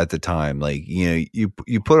spoiled at the time, like, you know,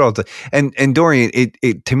 you put all the and Dorian,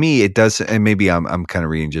 it to me it does, and maybe I'm kind of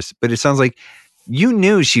reading just, but it sounds like you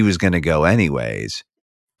knew she was going to go anyways,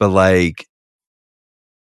 but like.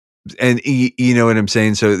 And you know what I'm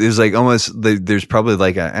saying? So there's like almost there's probably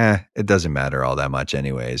like it doesn't matter all that much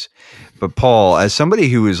anyways. But Paul, as somebody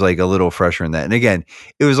who was like a little fresher in that, and again,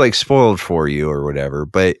 it was like spoiled for you or whatever,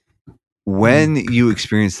 but when you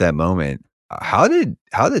experienced that moment, how did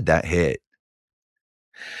that hit?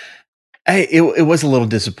 It was a little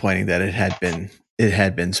disappointing that it had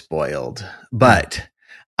been spoiled, but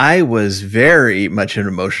I was very much an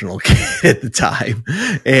emotional kid at the time,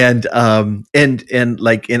 and I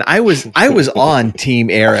was on Team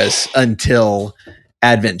Eris until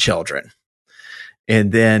Advent Children,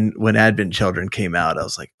 and then when Advent Children came out, I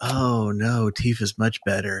was like, oh no, Tifa's much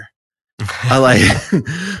better. I like.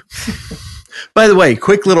 By the way,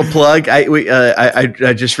 quick little plug. I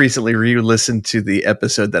just recently re-listened to the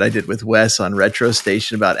episode that I did with Wes on Retro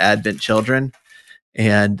Station about Advent Children,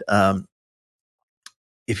 and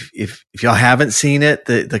if y'all haven't seen it,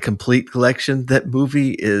 the complete collection, that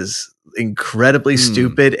movie is incredibly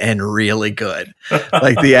stupid and really good.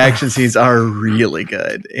 Like, the action scenes are really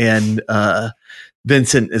good, and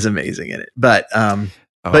Vincent is amazing in it. But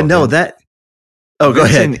no, that. Oh, go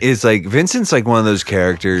ahead. Vincent's like one of those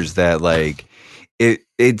characters that like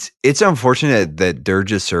it's unfortunate that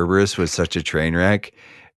Dirge Cerberus was such a train wreck.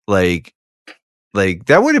 Like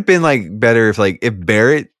that would have been like better if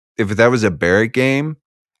that was a Barrett game,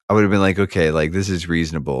 I would have been like, okay, like this is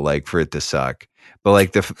reasonable, like for it to suck. But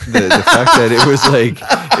like the fact that it was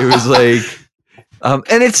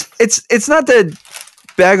and it's not to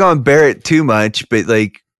bag on Barrett too much, but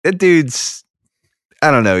like that dude's,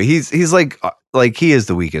 I don't know, he's like he is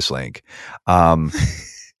the weakest link. But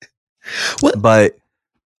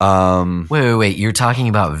wait, you're talking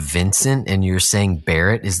about Vincent and you're saying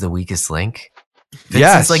Barrett is the weakest link?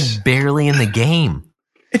 Vincent's like barely in the game.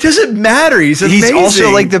 It doesn't matter. He's amazing. He's also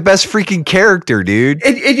like the best freaking character, dude.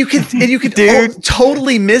 And you could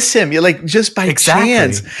totally miss him. You're like, just by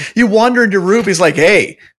chance, you wander into Rube. He's like,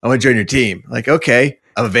 hey, I want to join your team. Like, okay,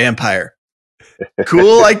 I'm a vampire.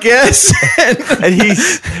 Cool, I guess. And he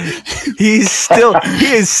is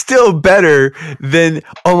still better than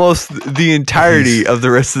almost the entirety of the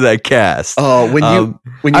rest of that cast. Oh, when you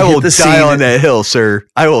I will die on that hill, sir.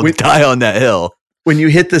 I will die on that hill. When you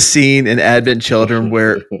hit the scene in Advent Children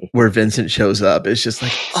where Vincent shows up, it's just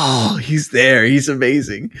like, oh, he's there. He's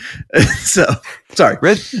amazing. So, sorry.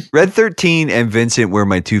 Red 13 and Vincent were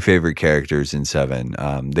my two favorite characters in 7.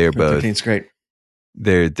 They're both. 13's great.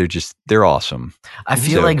 They're awesome. I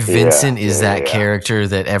feel like Vincent is that character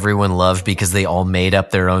that everyone loved because they all made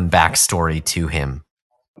up their own backstory to him.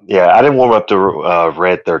 Yeah, I didn't warm up to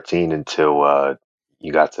Red 13 until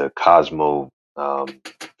you got to Cosmo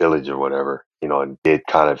Village or whatever, you know, and did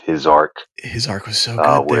kind of his arc. His arc was so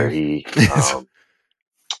good where he,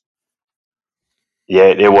 yeah,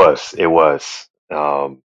 it was.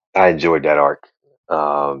 I enjoyed that arc,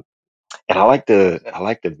 and I like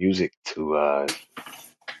the music to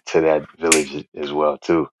that village as well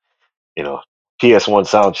too. You know, PS1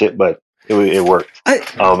 sound chip, but it worked.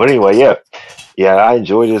 But anyway, yeah, I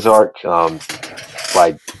enjoyed his arc.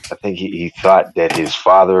 Like, I think he thought that his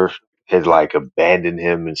father had like abandoned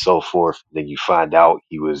him and so forth. Then you find out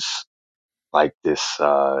he was like this,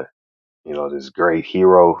 this great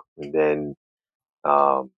hero, and then,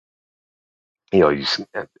 I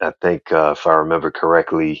think if I remember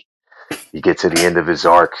correctly, you get to the end of his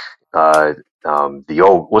arc. The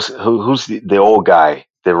old who's the old guy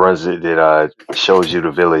that runs it, that shows you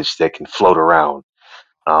the village that can float around.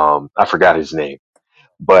 I forgot his name,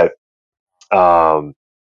 but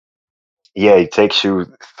yeah, he takes you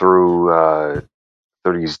through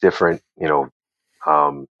these different,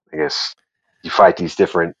 I guess you fight these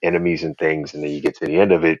different enemies and things, and then you get to the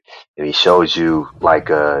end of it, and he shows you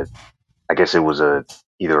like I guess it was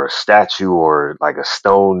either a statue or like a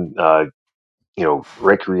stone,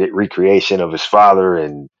 recreation of his father,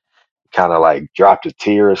 and kind of like dropped a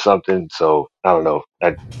tear or something. So I don't know.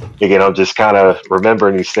 Again, I'm just kind of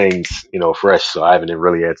remembering these things, fresh. So I haven't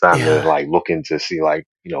really had time to Yeah. like look into see like,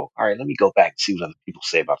 all right, let me go back and see what other people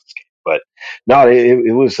say about this game. But no,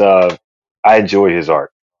 it was. I enjoyed his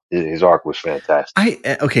art. His art was fantastic.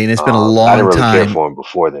 Okay, and it's been a I didn't long really care time. for him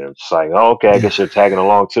before then. I'm just like, oh, okay, I Yeah. guess you're tagging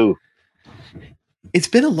along too. It's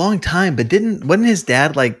been a long time, but wasn't his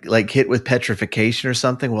dad like hit with petrification or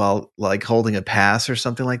something while like holding a pass or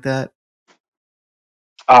something like that?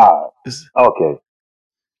 Okay.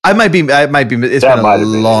 I might be. It's That been a might have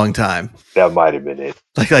been it. long time. That might have been it.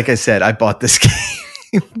 Like I said, I bought this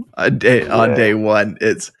game on day one.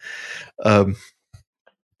 It's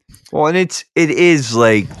well, and it is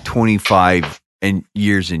like 25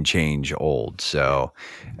 years and change old. So,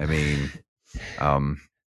 I mean,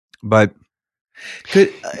 but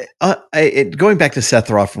good. Going back to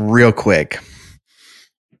Sephiroth real quick.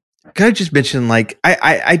 Can I just mention, like,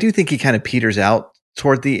 I do think he kind of peters out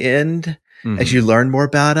toward the end as you learn more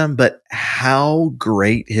about him, but how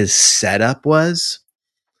great his setup was.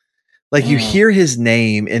 Like, you hear his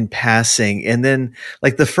name in passing, and then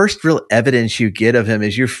like the first real evidence you get of him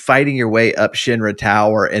is you're fighting your way up Shinra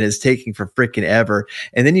Tower, and it's taking for freaking ever.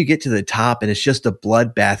 And then you get to the top, and it's just a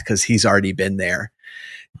bloodbath because he's already been there.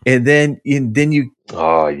 And then you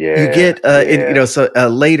oh yeah, you get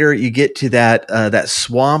later you get to that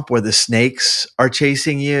swamp where the snakes are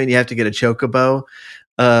chasing you, and you have to get a chocobo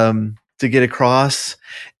to get across.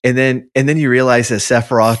 And then you realize that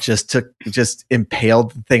Sephiroth just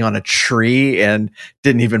impaled the thing on a tree and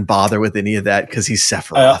didn't even bother with any of that because he's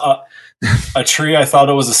Sephiroth. A tree. I thought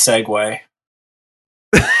it was a Segway.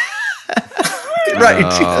 Right.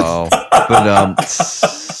 Oh, but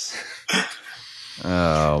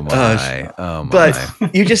oh my! Oh my!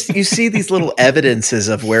 But you see these little evidences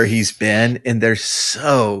of where he's been, and they're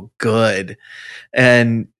so good.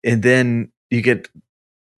 And then you get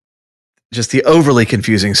just the overly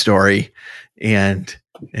confusing story, and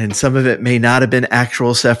some of it may not have been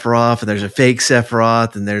actual Sephiroth, and there's a fake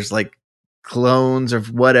Sephiroth, and there's like clones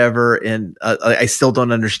of whatever, and I still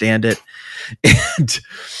don't understand it. And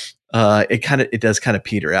it does kind of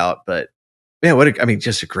peter out, but man,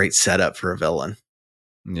 just a great setup for a villain.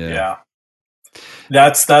 Yeah.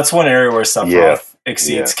 That's one area where Sephiroth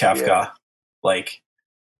exceeds Kefka. Yeah. Like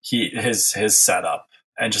his setup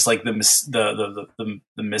and just like the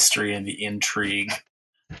mystery and the intrigue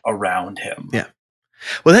around him. Yeah.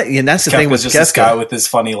 Well, that's the thing with just Kefka. This guy with his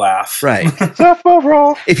funny laugh, right?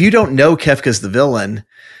 If you don't know Kefka's the villain,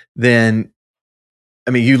 then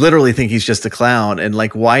you literally think he's just a clown, and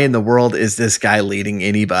like, why in the world is this guy leading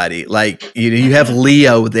anybody? Like, you have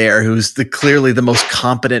Leo there, who's clearly the most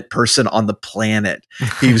competent person on the planet.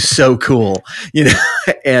 He was so cool,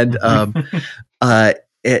 and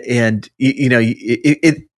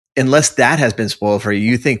unless that has been spoiled for you,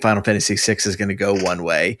 you think Final Fantasy VI is going to go one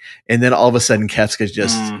way, and then all of a sudden Kefka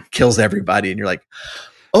just kills everybody, and you're like,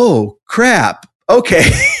 oh crap. Okay.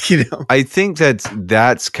 I think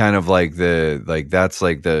that's kind of like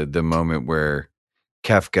the moment where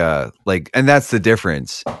Kefka, and that's the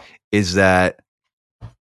difference, is that,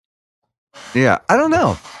 yeah, I don't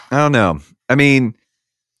know. I mean,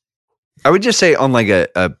 I would just say on like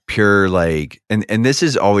a pure, and this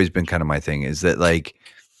has always been kind of my thing, is that like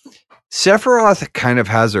Sephiroth kind of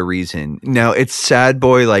has a reason. Now it's sad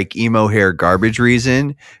boy, like emo hair garbage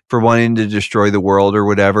reason for wanting to destroy the world or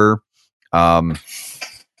whatever.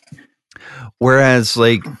 Whereas,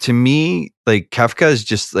 to me, Kefka is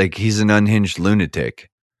just he's an unhinged lunatic,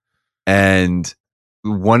 and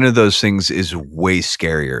one of those things is way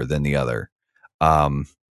scarier than the other. But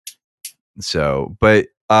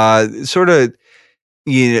sort of,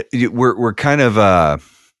 we're kind of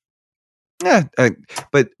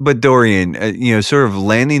but Dorian, sort of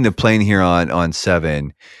landing the plane here on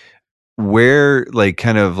 7. Where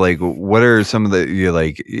what are some of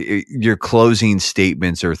the your closing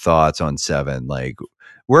statements or thoughts on 7?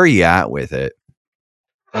 Where are you at with it?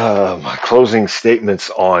 My closing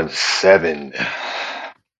statements on 7.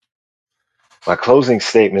 My closing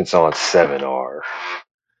statements on 7 are,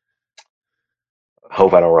 I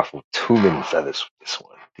hope I don't ruffle too many feathers with this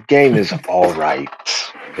one. The game is all right.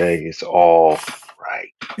 Okay, it's all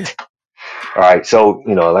right. All right, so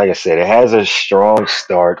like I said, it has a strong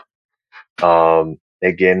start.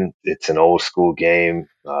 Again, it's an old school game.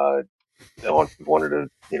 on one of the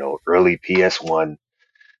early PS1,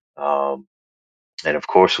 and of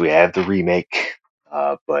course we have the remake.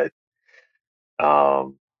 But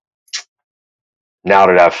now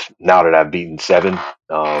that I've beaten 7,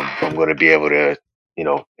 I'm going to be able to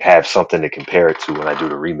have something to compare it to when I do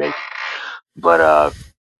the remake. But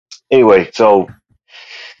anyway, so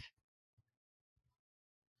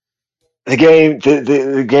the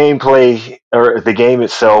gameplay or the game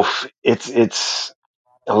itself, it's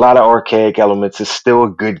a lot of archaic elements. It's still a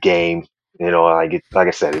good game. Like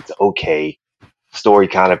I said, it's okay. Story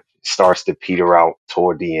kind of starts to peter out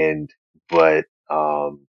toward the end, but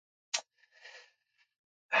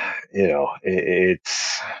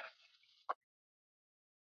it's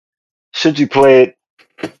should you play it?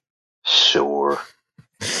 Sure.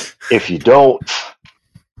 If you don't,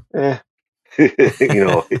 again,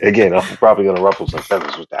 I'm probably going to ruffle some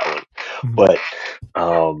feathers with that one. But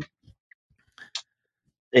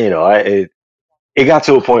it got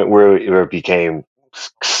to a point where it became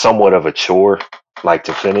somewhat of a chore, like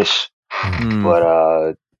to finish.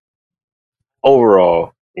 But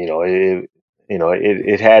overall, it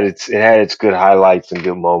had its good highlights and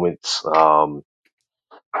good moments.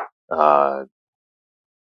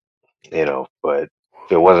 But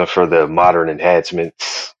if it wasn't for the modern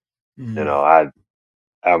enhancements, I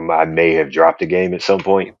may have dropped the game at some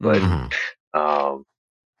point. But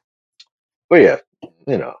yeah,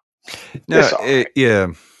 it's all right. Yeah.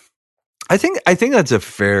 I think that's a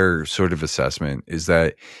fair sort of assessment, is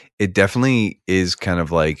that it definitely is kind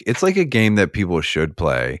of like, it's like a game that people should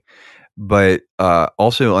play, but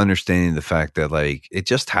also understanding the fact that like it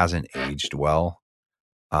just hasn't aged well.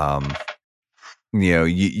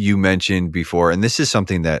 You mentioned before, and this is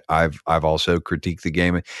something that I've also critiqued the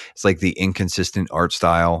game. It's like the inconsistent art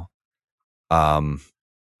style.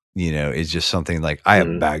 Is just something like I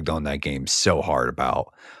have bagged on that game so hard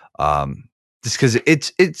about. Just because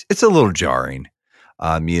it's a little jarring.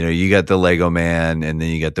 You got the Lego man, and then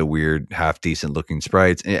you got the weird, half decent looking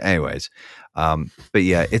sprites. Anyways, but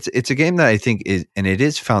yeah, it's a game that I think is, and it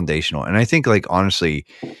is foundational. And I think, like, honestly,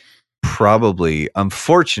 probably,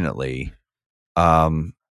 unfortunately, I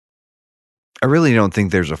really don't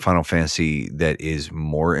think there's a Final Fantasy that is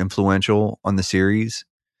more influential on the series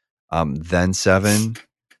than 7,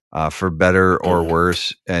 for better or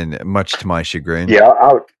worse, and much to my chagrin. Yeah,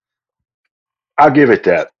 I'll give it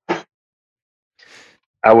that.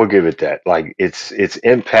 I will give it that. Like, its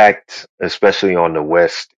impact, especially on the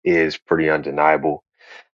West, is pretty undeniable.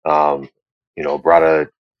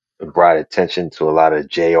 Brought attention to a lot of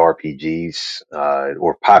JRPGs,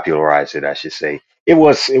 or popularized it, I should say. It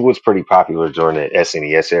was pretty popular during the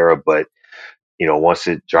SNES era, but once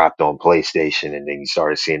it dropped on PlayStation, and then you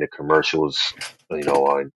started seeing the commercials,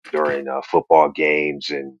 during football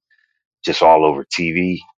games and just all over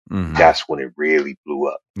TV, that's when it really blew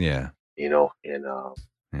up. Yeah.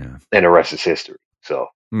 And the rest is history. So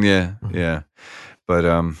yeah.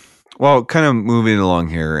 But well, kind of moving along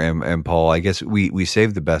here, and Paul, I guess we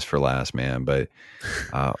saved the best for last, man. But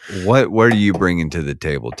what are you bringing to the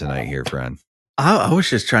table tonight, here, friend? I was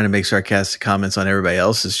just trying to make sarcastic comments on everybody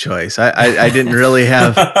else's choice. I didn't really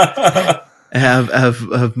have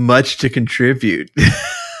much to contribute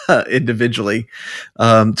individually.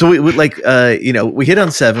 So we we hit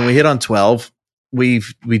on 7, we hit on 12. We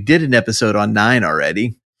did an episode on 9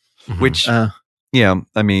 already, which yeah,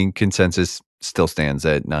 I mean, consensus still stands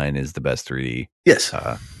that 9 is the best 3D. Yes.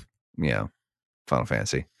 Final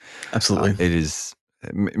Fantasy. Absolutely. It is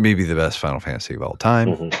maybe the best Final Fantasy of all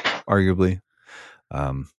time, arguably.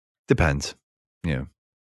 Depends,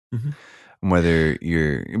 whether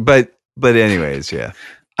you're, but anyways, yeah.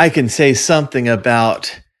 I can say something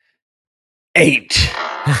about 8.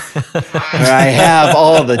 Where I have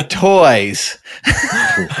all the toys.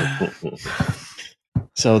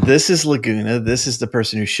 So this is Laguna. This is the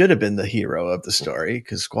person who should have been the hero of the story,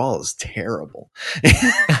 because Squall is terrible.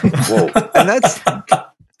 Whoa. And that's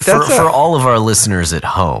for all of our listeners at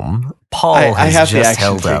home, Paul has just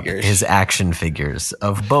held up his action figures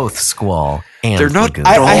of both Squall and they're not Laguna.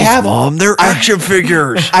 I have Mom. They're action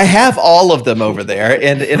figures. I have all of them over there,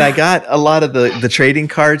 and I got a lot of the trading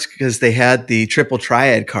cards because they had the triple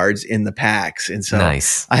triad cards in the packs, and so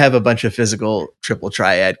nice. I have a bunch of physical triple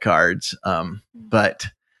triad cards.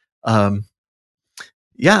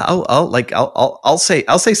 Yeah, I'll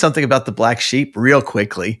say something about the Black Sheep real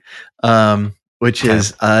quickly, which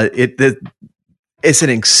is it's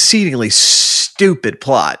an exceedingly stupid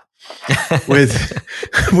plot with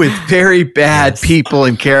very bad people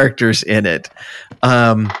and characters in it,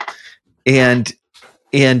 and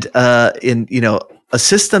in a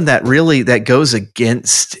system that goes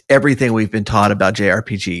against everything we've been taught about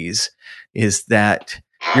JRPGs, is that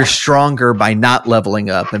you're stronger by not leveling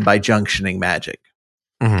up and by junctioning magic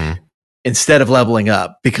instead of leveling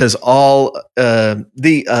up, because all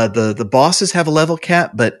the bosses have a level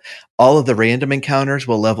cap, but all of the random encounters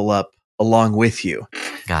will level up along with you.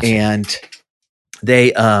 Gotcha. And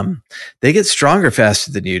they get stronger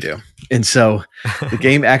faster than you do, and so the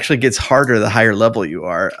game actually gets harder the higher level you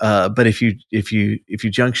are. But if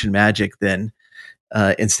you junction magic, then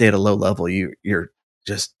and stay at a low level, you're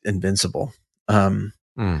just invincible. It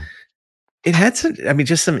had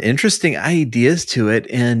just some interesting ideas to it,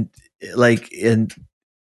 and like in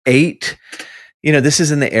 8, this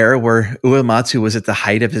is in the era where Uematsu was at the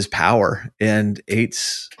height of his power, and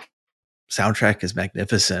 8's soundtrack is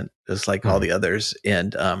magnificent, just like all the others.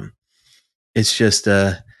 And it's just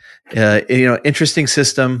interesting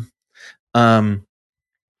system. The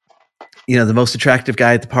most attractive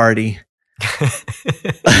guy at the party.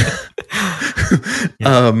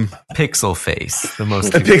 Pixel face, the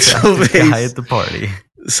most pixel face guy at the party.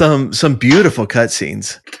 Some beautiful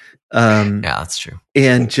cutscenes. Yeah, that's true.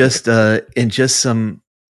 And just some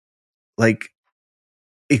like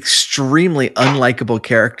extremely unlikable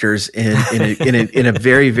characters in a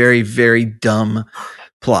very, very, very dumb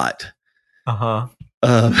plot.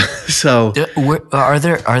 So are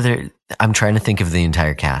there? I'm trying to think of the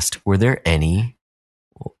entire cast. Were there any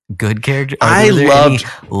good characters? I loved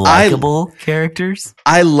likable characters.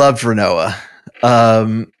 I loved Renoa.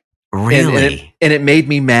 Really, and it made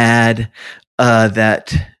me mad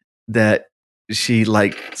that she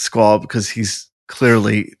liked Squall, because he's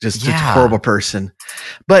clearly just a horrible person.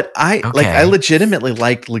 But I legitimately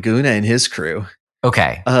liked Laguna and his crew.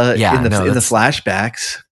 Okay. In the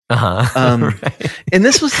flashbacks. Right. And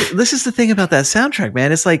this is the thing about that soundtrack,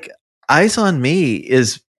 man. It's like Eyes on Me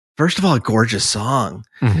is, first of all, a gorgeous song,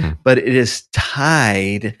 but it is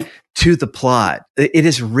tied to the plot. It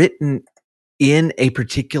is written in a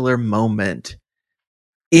particular moment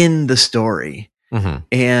in the story.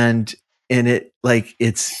 And it like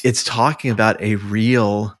it's talking about a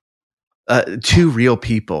real two real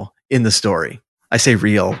people in the story. I say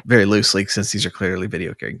real very loosely, since these are clearly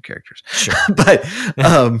video game characters. Sure. But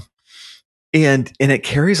and it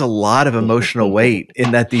carries a lot of emotional weight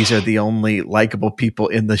in that these are the only likable people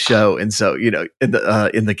in the show, and so in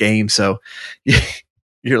the game. So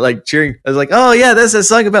you're like cheering. I was like, oh yeah, that's a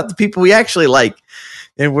song about the people we actually like,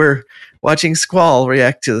 and we're watching Squall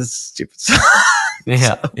react to this stupid song.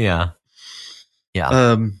 Yeah.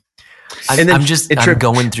 I'm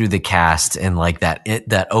going through the cast, and like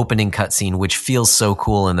that opening cutscene, which feels so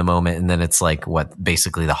cool in the moment, and then it's like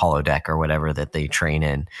basically the holodeck or whatever that they train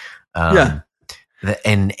in. And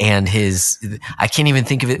his, I can't even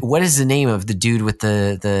think of it. What is the name of the dude with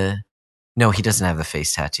the? No, he doesn't have the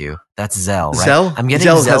face tattoo. That's Zell, right? Zell? I'm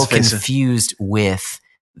getting Zell confused with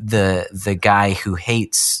the guy who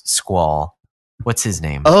hates Squall. What's his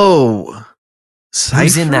name? Oh. Cypher?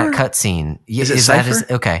 Who's in that cutscene? Is it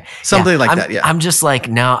Cypher? Okay. Something like that, yeah. I'm just like,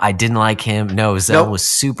 no, I didn't like him. No, Zell was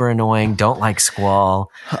super annoying. Don't like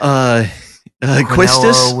Squall.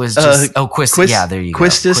 Quistis was just Quistis. Yeah, there you go.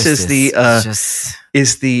 Quistis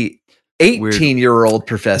is the 18-year-old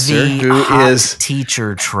professor who is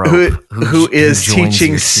teacher trope who is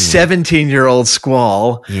teaching 17-year-old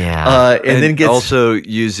Squall. Yeah. And then also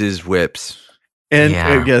uses whips. And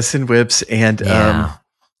whips and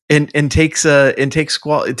takes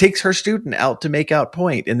Squall. It takes her student out to make out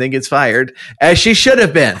point, and then gets fired, as she should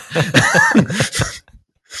have been.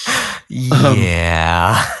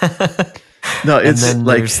 No, it's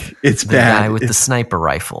like it's the bad. Guy with the sniper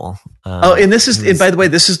rifle. And by the way,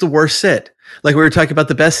 this is the worst Sid. Like we were talking about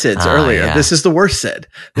the best Sids earlier. Yeah. This is the worst Sid.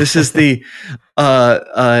 This is the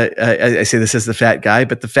I say this as the fat guy,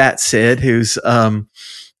 but the fat Sid who's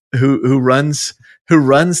who runs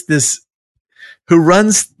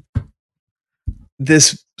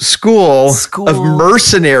this school of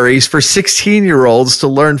mercenaries for 16-year-olds to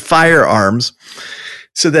learn firearms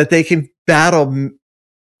so that they can battle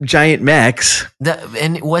giant mechs.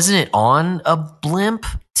 And wasn't it on a blimp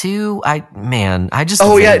too? It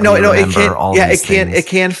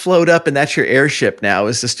can float up, and that's your airship now,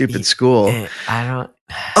 is the stupid school.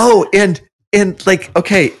 And like,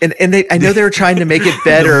 okay, and they, I know they were trying to make it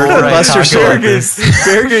better. Buster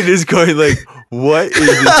Farragut is going like, what is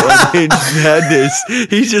this unhinged madness?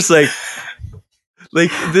 He's just like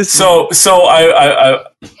this. So I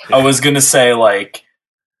was gonna say, like,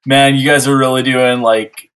 man, you guys are really doing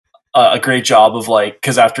like a great job of like,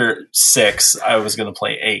 because after 6, I was gonna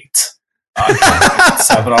play 8.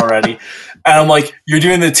 7 already. And I'm like, you're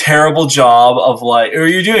doing the terrible job of like, or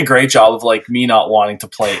you're doing a great job of like me not wanting to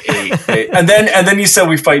play 8. And then you said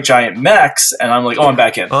we fight giant mechs, and I'm like, oh, I'm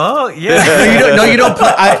back in. Oh yeah. No, you don't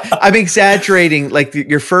play. I'm exaggerating. Like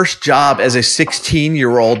your first job as a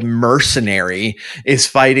 16-year-old mercenary is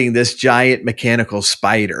fighting this giant mechanical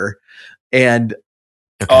spider. And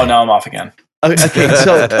oh, now I'm off again. Okay,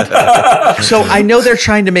 so I know they're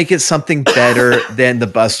trying to make it something better than the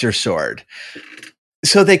Buster Sword.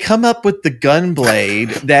 So they come up with the gun blade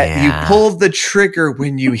that you pull the trigger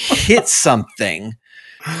when you hit something.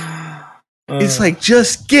 It's like,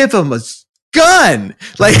 just give them a gun.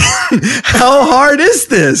 Like, how hard is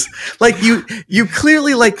this? Like you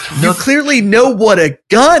clearly you clearly know what a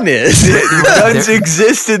gun is. Guns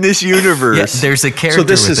exist in this universe. Yeah, there's a character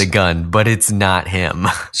with a gun, but it's not him.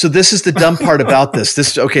 So this is the dumb part about this.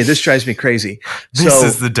 This drives me crazy. This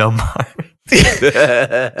is the dumb part.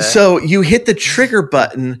 So you hit the trigger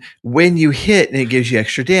button when you hit, and it gives you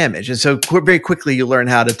extra damage. And so very quickly you learn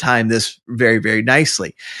how to time this very, very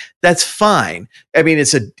nicely. That's fine. I mean,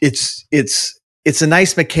 it's a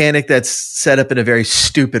nice mechanic that's set up in a very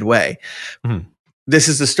stupid way. Mm-hmm. This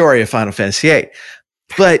is the story of Final Fantasy VIII.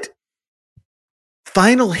 But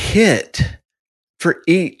final hit for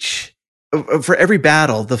every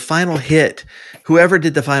battle, the final hit, whoever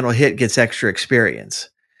did the final hit gets extra experience.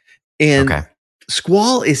 And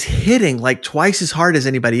Squall is hitting like twice as hard as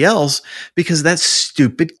anybody else because of that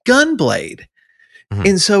stupid gun blade. Mm-hmm.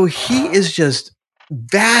 And so he is just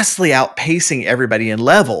vastly outpacing everybody in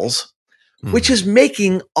levels, which is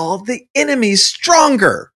making all the enemies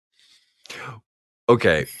stronger.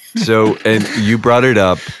 Okay. So, and you brought it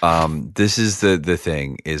up. This is the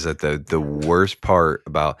thing is that the worst part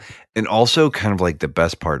about, and also kind of like the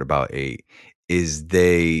best part about 8 is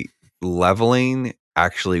leveling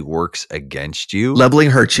actually works against you. Leveling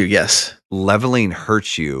hurts you, yes. Leveling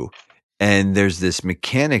hurts you. And there's this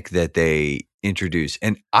mechanic that they introduce.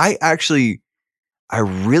 And I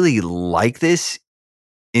really like this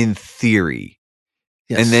in theory.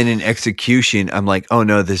 Yes. And then in execution, I'm like, oh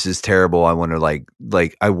no, this is terrible. I want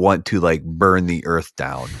to I want to burn the earth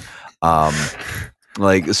down.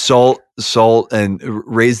 Like salt and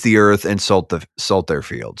raise the earth and salt their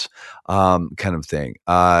fields. Kind of thing.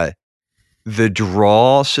 The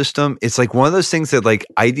draw system, it's like one of those things that like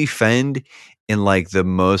I defend in like the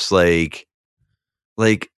most like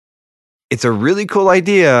it's a really cool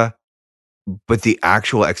idea, but the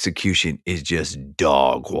actual execution is just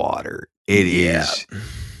dog water. It is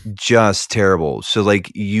just terrible. So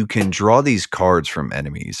like you can draw these cards from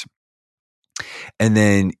enemies, and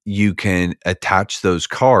then you can attach those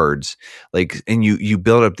cards, and you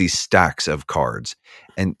build up these stacks of cards.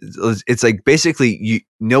 And it's like basically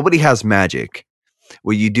nobody has magic.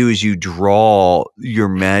 What you do is you draw your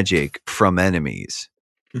magic from enemies,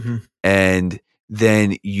 and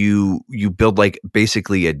then you build like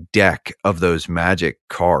basically a deck of those magic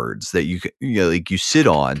cards that you sit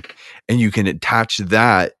on, and you can attach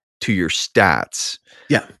that to your stats.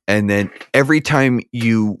 Yeah, and then every time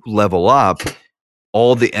you level up,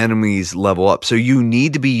 all the enemies level up. So you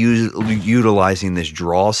need to be utilizing this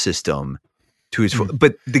draw system to its full,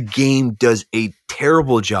 but the game does a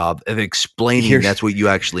terrible job of explaining that's what you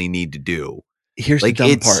actually need to do. Here's the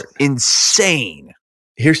dumb part. Insane.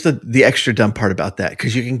 Here's the extra dumb part about that,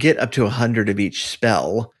 because you can get up to 100 of each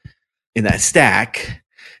spell in that stack,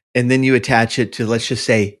 and then you attach it to, let's just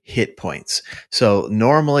say, hit points. So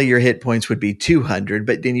normally your hit points would be 200,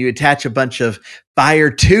 but then you attach a bunch of Fire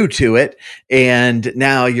 2 to it, and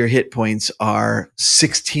now your hit points are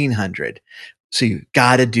 1600. So you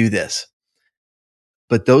got to do this.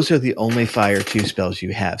 But those are the only Fire 2 spells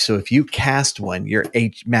you have. So if you cast one, your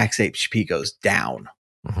max HP goes down.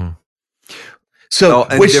 Mm-hmm. So,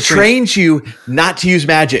 which trains you not to use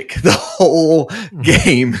magic the whole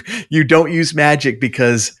game. You don't use magic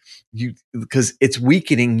because it's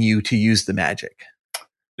weakening you to use the magic.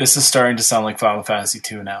 This is starting to sound like Final Fantasy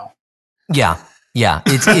 2 now. Yeah.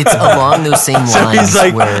 It's along those same lines. So he's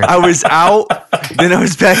like, where I was out, then I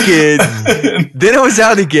was back in, then I was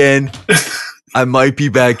out again. I might be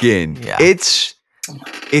back in. Yeah.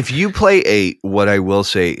 If you play 8, what I will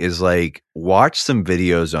say is like watch some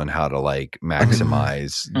videos on how to like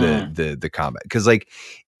maximize the combat, because like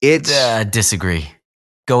it's disagree.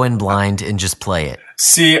 Go in blind and just play it.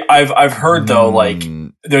 See, I've heard though, like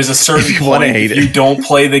there's a certain point if you don't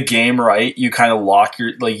play the game right, you kind of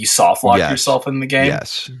you soft lock yourself in the game.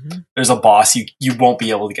 Yes, there's a boss you won't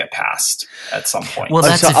be able to get past at some point. Well,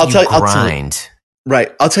 that's if you grind.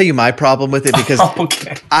 Right. I'll tell you my problem with it because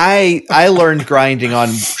Okay. I learned grinding on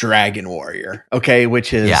Dragon Warrior, okay,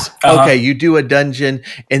 which is okay, you do a dungeon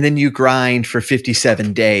and then you grind for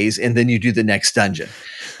 57 days and then you do the next dungeon.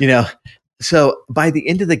 You know, so by the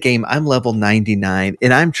end of the game, I'm level 99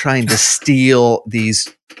 and I'm trying to steal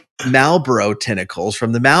these Malboro tentacles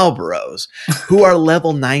from the Malboros who are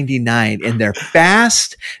level 99 and they're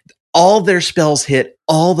fast. All their spells hit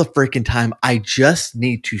all the freaking time. I just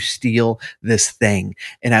need to steal this thing.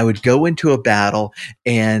 And I would go into a battle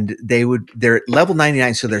and they're at level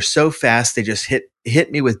 99. So they're so fast. They just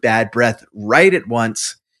hit me with bad breath right at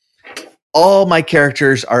once. All my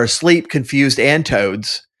characters are asleep, confused, and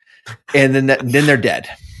toads. And then they're dead.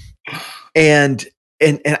 And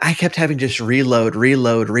I kept having just reload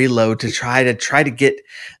to try to get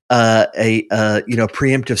a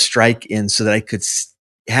preemptive strike in so that I could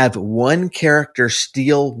have one character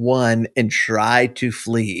steal one and try to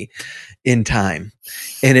flee in time.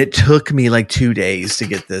 And it took me like 2 days to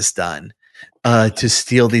get this done, to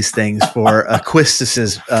steal these things for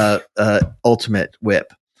Quistis's ultimate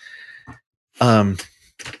whip.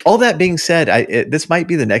 All that being said, this might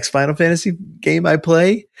be the next Final Fantasy game I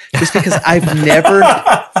play, just because I've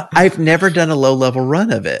never done a low level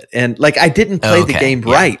run of it. And like, I didn't play the game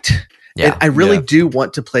right. Yeah. And I really do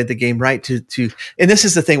want to play the game right to, and this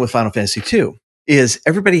is the thing with Final Fantasy 2 is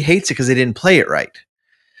everybody hates it because they didn't play it right.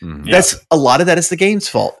 Mm-hmm. That's a lot of that is the game's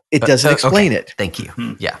fault. It doesn't explain it. Thank you.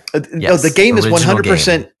 Yeah. No, the game is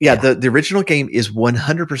 100%. Yeah. The original game is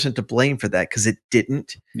 100% to blame for that because it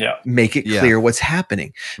didn't make it clear what's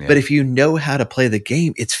happening. Yeah. But if you know how to play the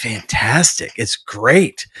game, it's fantastic. It's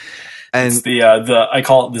great. And it's I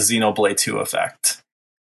call it the Xenoblade 2 effect.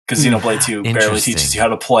 Because Xenoblade 2 barely teaches you how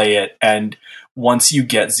to play it. And once you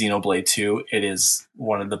get Xenoblade 2, it is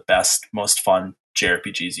one of the best, most fun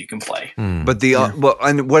JRPGs you can play. But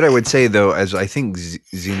and what I would say though, is I think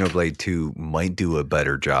Xenoblade 2 might do a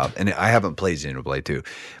better job. And I haven't played Xenoblade 2.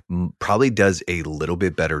 Probably does a little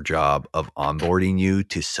bit better job of onboarding you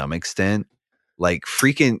to some extent. Like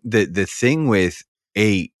freaking the thing with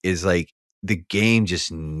 8 is like, the game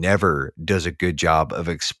just never does a good job of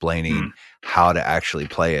explaining how to actually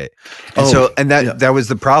play it. And that was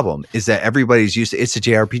the problem, is that everybody's used to it's a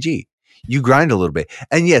JRPG. You grind a little bit.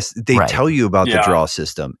 And yes, they tell you about the draw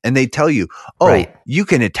system and they tell you, you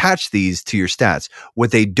can attach these to your stats. What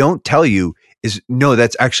they don't tell you is, no,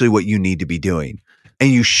 that's actually what you need to be doing. And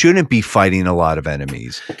you shouldn't be fighting a lot of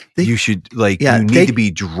enemies. You should you need to be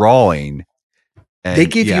drawing. And they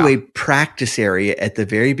give you a practice area at the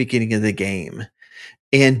very beginning of the game.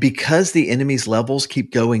 And because the enemy's levels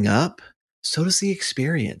keep going up, so does the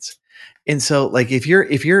experience. And so like if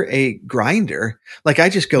you're a grinder, like I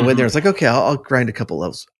just go in there, it's like, okay, I'll grind a couple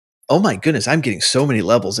levels. Oh my goodness, I'm getting so many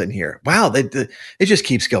levels in here. Wow, it just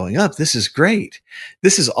keeps going up. This is great.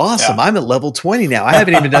 This is awesome. Yeah. I'm at level 20 now. I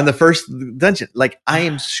haven't even done the first dungeon. Like I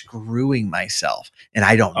am screwing myself and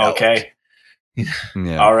I don't know. Okay.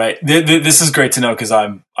 All right. This is great to know because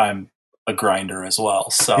I'm a grinder as well.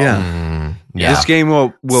 So this game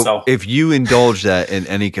will if you indulge that in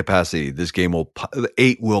any capacity, this game will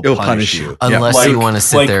 8 will punish you unless you want to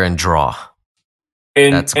sit there and draw.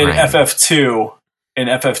 In FF2,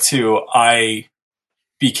 I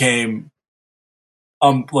became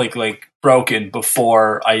broken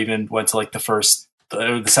before I even went to like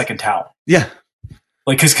the second town. Yeah.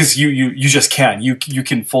 Like, cause you just can, you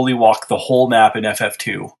can fully walk the whole map in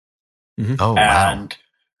FF2. Mm-hmm. Oh, and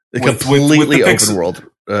wow. Completely open world,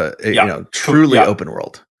 truly open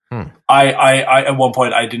world. I at one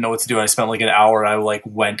point I didn't know what to do. And I spent like an hour and I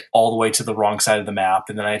went all the way to the wrong side of the map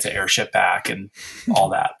and then I had to airship back and all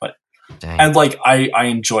that. But, and I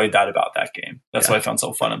enjoyed that about that game. That's what I found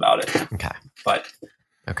so fun about it. Okay. But,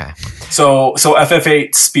 so FF8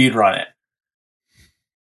 speedrun it.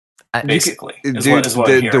 Basically,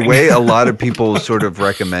 the way a lot of people sort of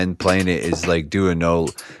recommend playing it is like do a no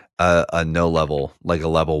level, like a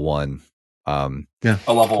level 1. A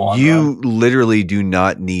level 1. You literally do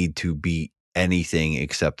not need to beat anything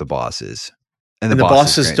except the bosses, and the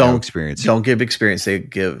bosses don't give experience. They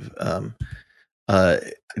give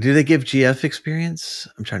do they give GF experience?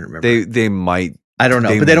 I'm trying to remember. They might. I don't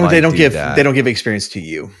know, but they don't give experience to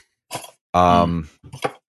you.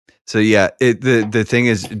 So the thing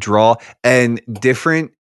is draw, and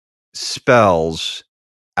different spells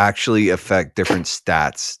actually affect different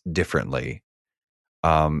stats differently.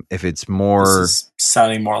 If it's more, this is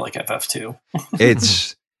sounding more like FF2.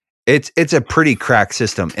 it's a pretty cracked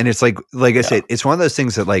system, and it's like I said, it's one of those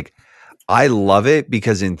things that like I love it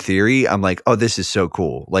because in theory I'm like, oh, this is so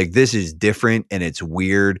cool. Like this is different and it's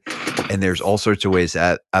weird, and there's all sorts of ways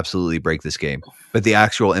that absolutely break this game. But the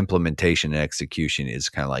actual implementation and execution is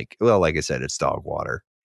kind of like, well, like I said, it's dog water.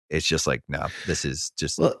 It's just like, no, this is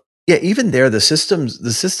just. Well, yeah, even there, the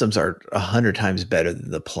systems are 100 times better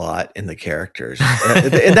than the plot and the characters.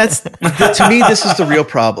 And that's, to me, this is the real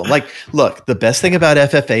problem. Like, look, the best thing about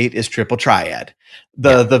FF8 is Triple Triad.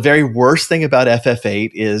 The very worst thing about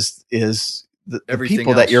FF8 is the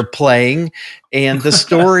people that you're playing, and the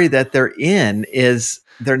story that they're in is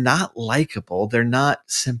they're not likable. They're not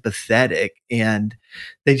sympathetic. And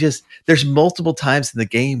there's multiple times in the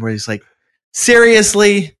game where he's like,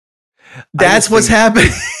 seriously, that's what's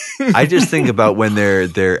happening. I just think about when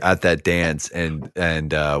they're at that dance and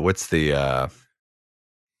what's the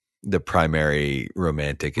primary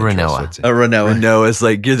romantic interest? Renoa. Renoa is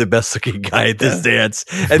like, you're the best looking guy at this dance.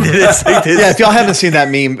 And then it's like this. Yeah, if y'all haven't seen that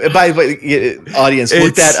meme, by audience,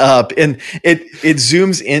 look that up. And it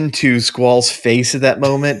zooms into Squall's face at that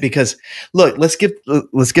moment, because look, let's give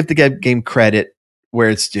the game credit where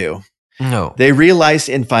it's due. No. They realized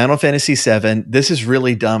in Final Fantasy VII, this is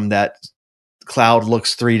really dumb that Cloud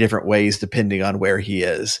looks 3 different ways depending on where he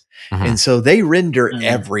is. Mm-hmm. And so they render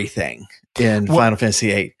everything in Final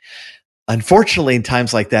Fantasy VIII. Unfortunately, in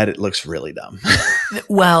times like that, it looks really dumb.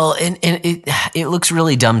 Well, and it looks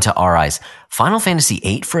really dumb to our eyes. Final Fantasy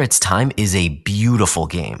VIII for its time is a beautiful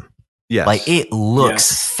game. Yes. Like, it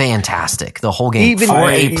looks fantastic. The whole game. Even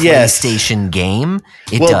for a PlayStation game,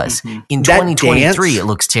 it does. In 2023, it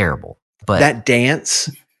looks terrible. But that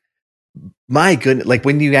dance, my goodness, like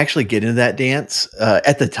when you actually get into that dance,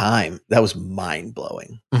 at the time, that was mind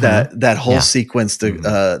blowing. Mm-hmm. That whole sequence,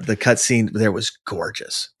 the cutscene there was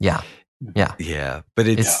gorgeous. Yeah. But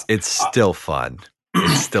it's still fun.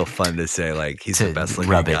 It's still fun to say, like, he's the best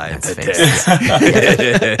looking guy in the face.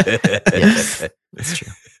 Yes, that's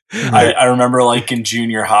true. I remember, like, in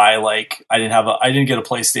junior high, like, I didn't get a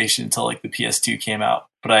PlayStation until like the PS2 came out,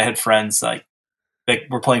 but I had friends like that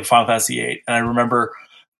were playing Final Fantasy VIII, and I remember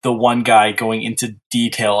the one guy going into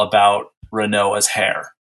detail about Renoa's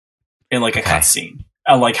hair in like a cutscene,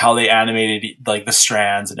 and like how they animated like the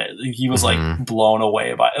strands, and he was like blown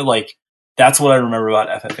away by it. Like, that's what I remember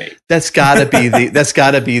about FF8. That's gotta be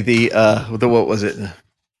the what was it?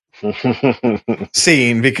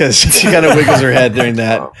 Scene, because she kind of wiggles her head during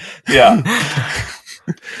that. Yeah.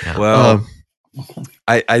 Well,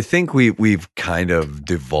 I think we've kind of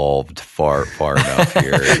devolved far enough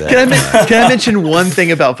here. That, can I mention one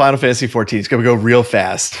thing about Final Fantasy XIV? It's going to go real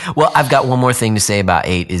fast. Well, I've got one more thing to say about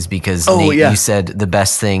 8 is because Nate, you said the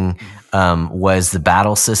best thing was the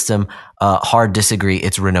battle system. Hard disagree.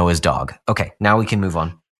 It's Renoa's dog. Okay, now we can move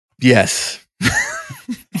on. Yes.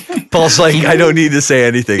 Paul's like, I don't need to say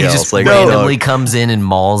anything else. Just like, randomly comes in and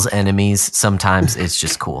mauls enemies. Sometimes it's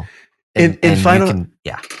just cool. In Final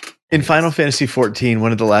Fantasy XIV,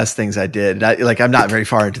 one of the last things I did, I'm not very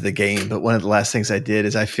far into the game, but one of the last things I did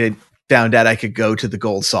is I found out I could go to the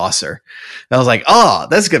gold saucer. And I was like, oh,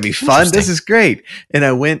 that's going to be fun. This is great. And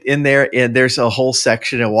I went in there, and there's a whole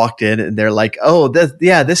section. I walked in, and they're like, oh,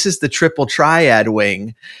 this is the Triple Triad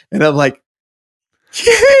wing. And I'm like,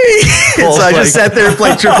 yay! So I just sat there and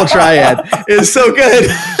played Triple Triad. It was so good.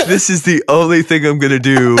 This is the only thing I'm going to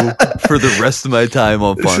do for the rest of my time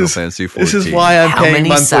on Final Fantasy XIV. This is why I'm paying monthly.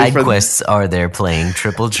 How many side quests are there playing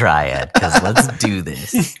Triple Triad? Because let's do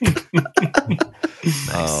this. Nice.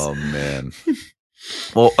 Oh, man.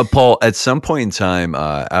 Well, Paul, at some point in time,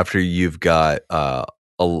 after you've got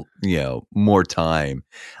more time,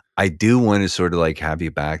 I do want to sort of like have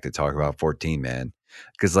you back to talk about 14, man.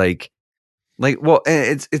 Because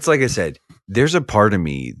it's like I said, there's a part of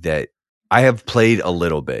me that I have played a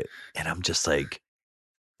little bit, and I'm just like,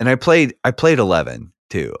 and I played 11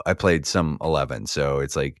 too. I played some 11, so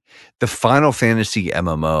it's like the Final Fantasy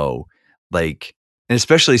MMO, like, and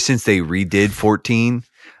especially since they redid 14,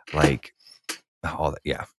 like all that,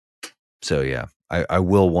 yeah. So yeah, I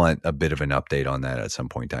will want a bit of an update on that at some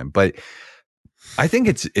point in time, but I think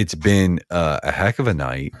it's been a heck of a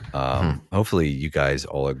night. Hopefully you guys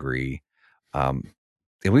all agree. And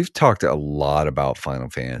we've talked a lot about Final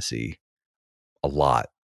Fantasy, Like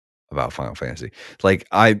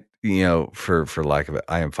for lack of it,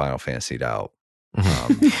 I am Final Fantasied out.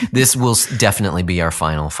 This will definitely be our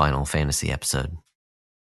final Fantasy episode.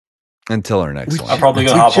 Until our next one. I'm probably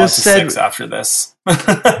going to hop on to 6 after this.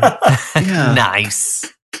 Yeah.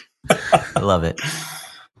 Nice. I love it.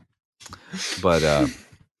 But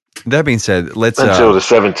that being said, let's until the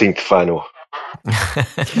 17th final.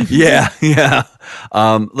 yeah.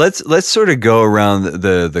 Let's sort of go around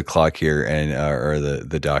the clock here and or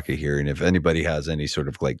the docket here, and if anybody has any sort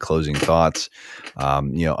of like closing thoughts,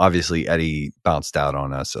 obviously Eddie bounced out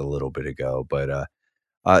on us a little bit ago, but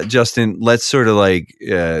Justin, let's sort of like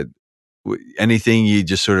anything you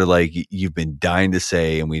just sort of like you've been dying to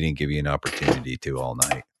say and we didn't give you an opportunity to all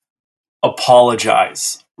night.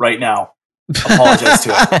 Apologize right now. Apologize to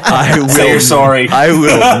it. I will. Say you're sorry. I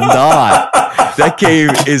will not. That game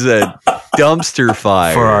is a dumpster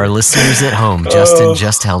fire. For our listeners at home, Justin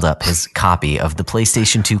just held up his copy of the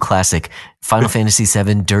PlayStation 2 classic Final Fantasy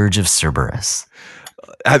VII Dirge of Cerberus.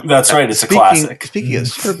 That's right. It's a classic. Speaking of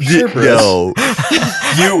Cerberus,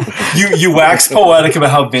 no, you wax poetic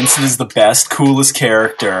about how Vincent is the best, coolest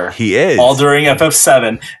character. He is all during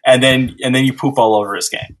FF7, and then you poop all over his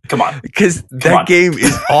game. Come on, because that game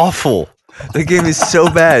is awful. The game is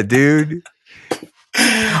so bad, dude.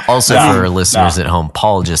 Also, for our listeners at home,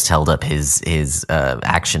 Paul just held up his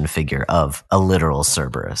action figure of a literal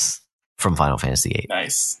Cerberus from Final Fantasy VIII.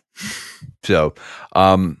 Nice. So,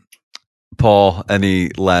 Paul, any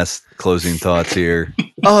last closing thoughts here?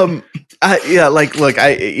 I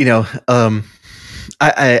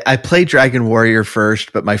played Dragon Warrior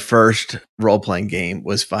first, but my first role-playing game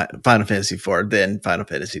was Final Fantasy IV, then Final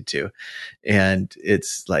Fantasy II. And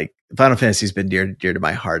it's like Final Fantasy's been dear to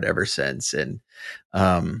my heart ever since. And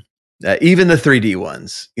even the 3D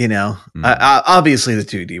ones, obviously the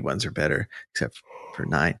 2D ones are better, except for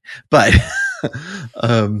 9. But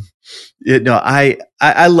I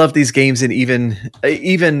love these games, and even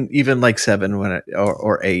like 7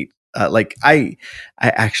 or 8. I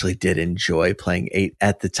actually did enjoy playing 8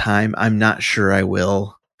 at the time. I'm not sure I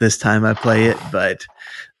will this time I play it, but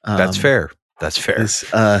that's fair. That's fair.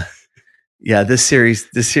 This series,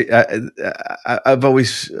 I've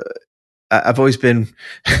always been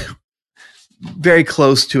very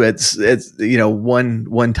close to it's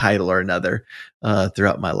one title or another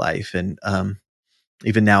throughout my life, and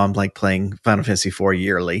even now I'm like playing Final Fantasy IV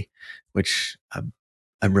yearly, which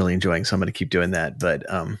I'm really enjoying. So I'm going to keep doing that. But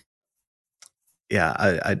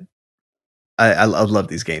I love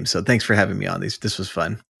these games. So thanks for having me on these. This was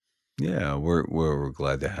fun. Yeah, we're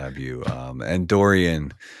glad to have you. And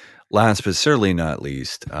Dorian, last but certainly not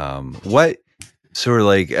least, what sort of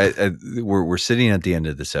like we're sitting at the end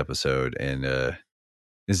of this episode, and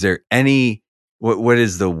is there any what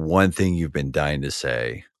is the one thing you've been dying to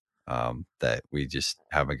say that we just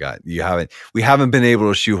haven't got? We haven't been able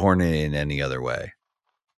to shoehorn it in any other way.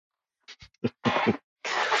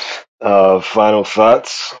 Final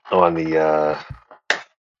thoughts on the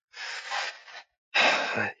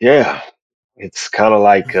it's kind of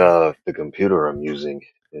like the computer I'm using.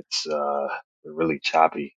 It's a really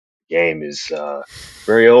choppy. Game is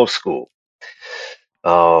very old school.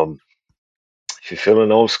 If you're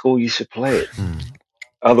feeling old school, you should play it.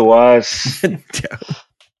 Otherwise, I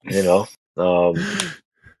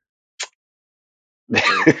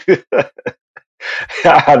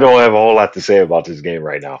don't have a whole lot to say about this game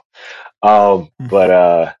right now.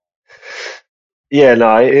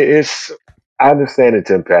 It's. I understand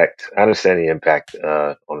its impact. I understand the impact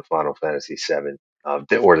on Final Fantasy VII,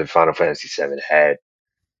 or the Final Fantasy VII had.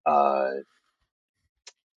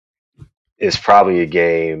 It's probably a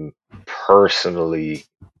game personally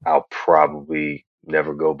I'll probably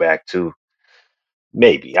never go back to.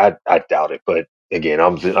 Maybe I doubt it, but again,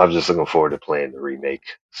 I'm just looking forward to playing the remake.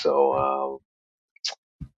 So,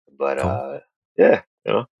 cool.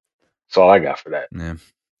 That's all I got for that. Yeah.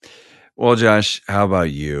 Well, Josh, how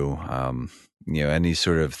about you? Any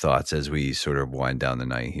sort of thoughts as we sort of wind down the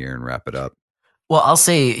night here and wrap it up? Well, I'll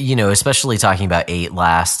say, especially talking about 8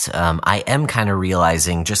 last, I am kind of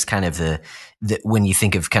realizing just kind of the when you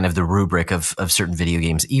think of kind of the rubric of certain video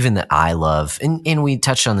games, even that I love, and we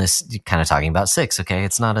touched on this kind of talking about 6, okay?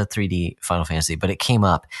 It's not a 3D Final Fantasy, but it came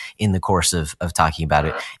up in the course of talking about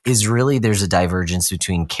it, is really there's a divergence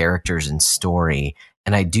between characters and story.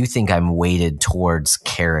 And I do think I'm weighted towards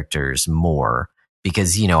characters more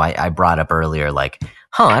because, I brought up earlier, like,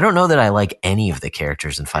 I don't know that I like any of the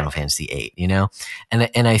characters in Final Fantasy VIII,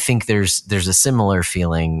 and I think there's a similar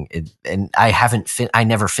feeling, and I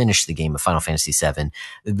never finished the game of Final Fantasy VII,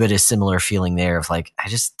 but a similar feeling there of like, I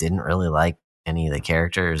just didn't really like any of the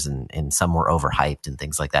characters, and some were overhyped and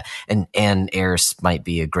things like that. And Aeris might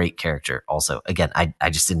be a great character also. Again, I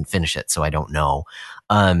just didn't finish it, so I don't know.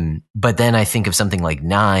 But then I think of something like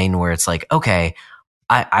 9 where it's like, okay,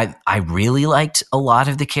 I really liked a lot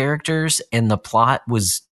of the characters, and the plot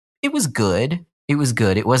was good. It was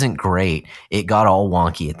good. It wasn't great. It got all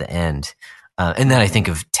wonky at the end. And then I think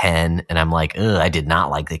of 10 and I'm like, I did not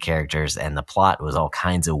like the characters and the plot was all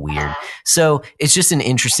kinds of weird. So it's just an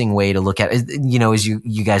interesting way to look at it. As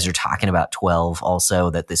you guys are talking about 12 also,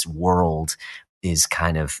 that this world is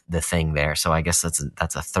kind of the thing there. So I guess that's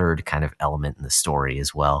a third kind of element in the story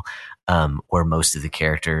as well, where most of the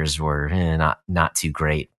characters were not too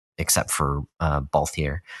great, except for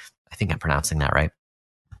Balthier. I think I'm pronouncing that right.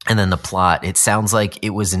 And then the plot, it sounds like it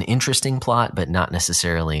was an interesting plot, but not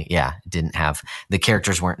necessarily, the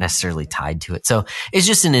characters weren't necessarily tied to it. So it's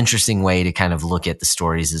just an interesting way to kind of look at the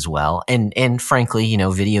stories as well. And frankly,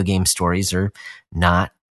 video game stories are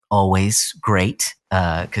not always great,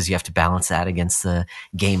 because you have to balance that against the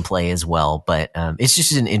gameplay as well. But it's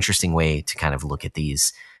just an interesting way to kind of look at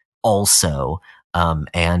these also.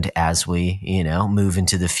 And as we, move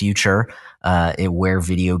into the future, where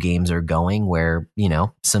video games are going, where,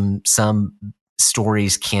 some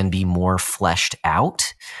stories can be more fleshed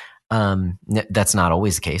out. That's not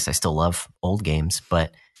always the case. I still love old games,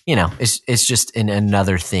 but it's just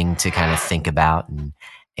another thing to kind of think about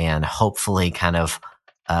and hopefully kind of,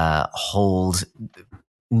 hold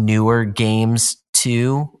newer games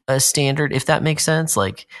to a standard, if that makes sense.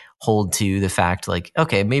 Like, hold to the fact, like,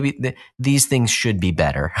 okay, maybe these things should be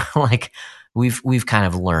better. Like, we've kind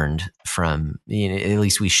of learned from, at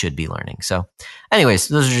least we should be learning. So anyways,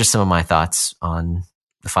 those are just some of my thoughts on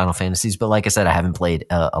the Final Fantasies. But like I said, I haven't played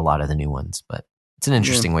a lot of the new ones, but it's an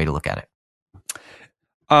interesting way to look at it.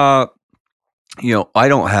 I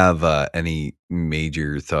don't have any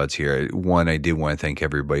major thoughts here. One, I did want to thank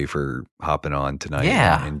everybody for hopping on tonight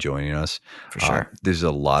and joining us. For sure. This is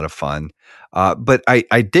a lot of fun. But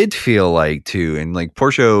I did feel like too, and like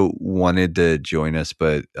Portia wanted to join us,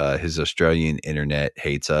 but his Australian internet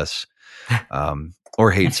hates us,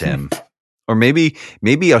 or hates him. Or maybe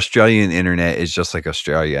Australian internet is just like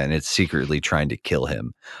Australia and it's secretly trying to kill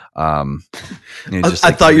him. I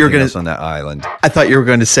thought you were going to on that island. I thought you were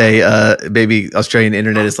going to say maybe Australian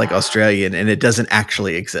internet is like Australian and it doesn't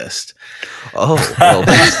actually exist. Oh, well,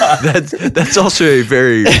 that's also a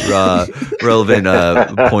very relevant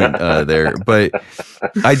point there. But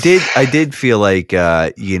I did feel like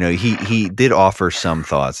he did offer some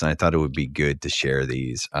thoughts, and I thought it would be good to share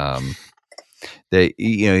these. That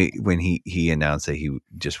when he announced that he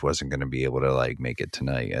just wasn't going to be able to like make it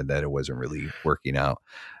tonight, and that it wasn't really working out,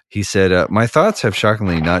 he said, "My thoughts have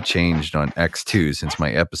shockingly not changed on X2 since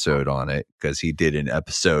my episode on it," because he did an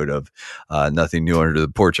episode of Nothing New Under the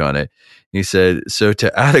Porch on it. He said, "So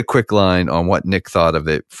to add a quick line on what Nick thought of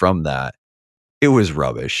it from that, it was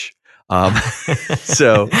rubbish."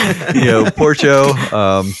 So Porcho,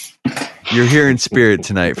 you're here in spirit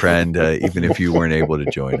tonight, friend, even if you weren't able to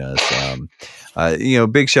join us.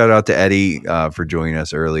 Big shout out to Eddie for joining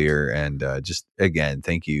us earlier. And just, again,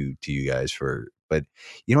 thank you to you guys but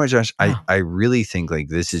you know what, Josh, I really think like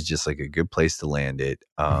this is just like a good place to land it.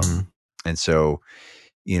 And so,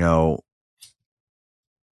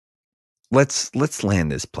 let's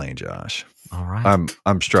land this plane, Josh. All right.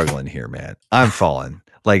 I'm struggling here, man. I'm falling.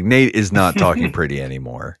 Like Nate is not talking pretty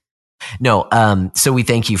anymore. No, so we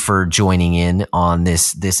thank you for joining in on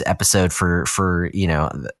this episode, for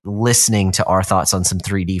listening to our thoughts on some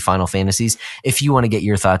 3D Final Fantasies. If you want to get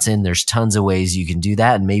your thoughts in, there's tons of ways you can do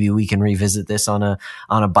that, and maybe we can revisit this on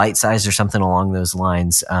a bite size or something along those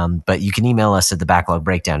lines. But you can email us at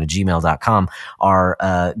thebacklog@gmail.com.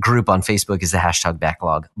 Our group on Facebook is the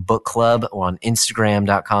 #backlog book club, or on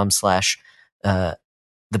Instagram.com/ the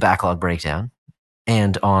backlog breakdown.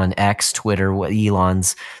 And on X, Twitter,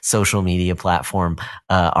 Elon's social media platform,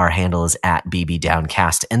 our handle is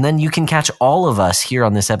 @BBDowncast. And then you can catch all of us here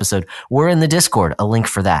on this episode. We're in the Discord. A link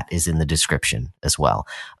for that is in the description as well.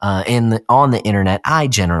 On the internet, I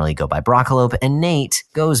generally go by Broccolope, and Nate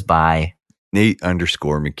goes by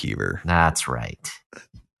Nate_McKeever. That's right.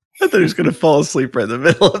 I thought he was going to fall asleep right in the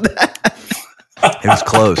middle of that. It was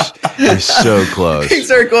close. It was so close. He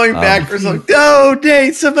started going backwards. Like, no,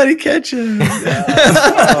 Nate, somebody catch him.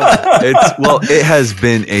 It has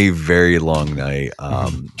been a very long night.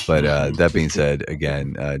 But that being said,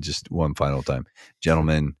 again, just one final time,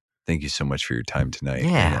 gentlemen, thank you so much for your time tonight.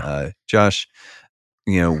 Yeah. And, Josh,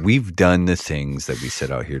 we've done the things that we set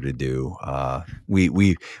out here to do.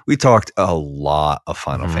 We talked a lot of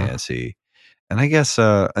Final Fantasy, and I guess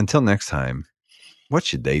until next time, what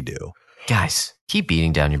should they do? Guys, keep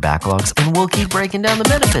beating down your backlogs, and we'll keep breaking down the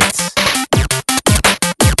benefits.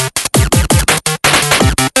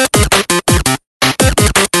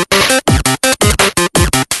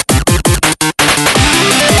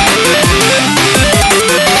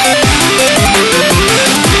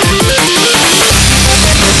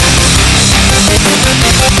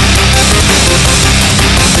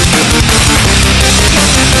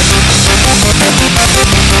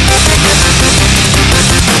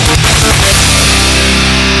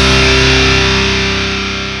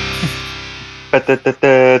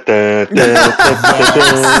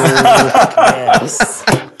 Yes.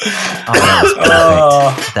 Oh, that was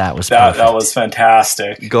perfect. That was perfect. That was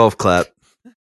fantastic. Golf clap.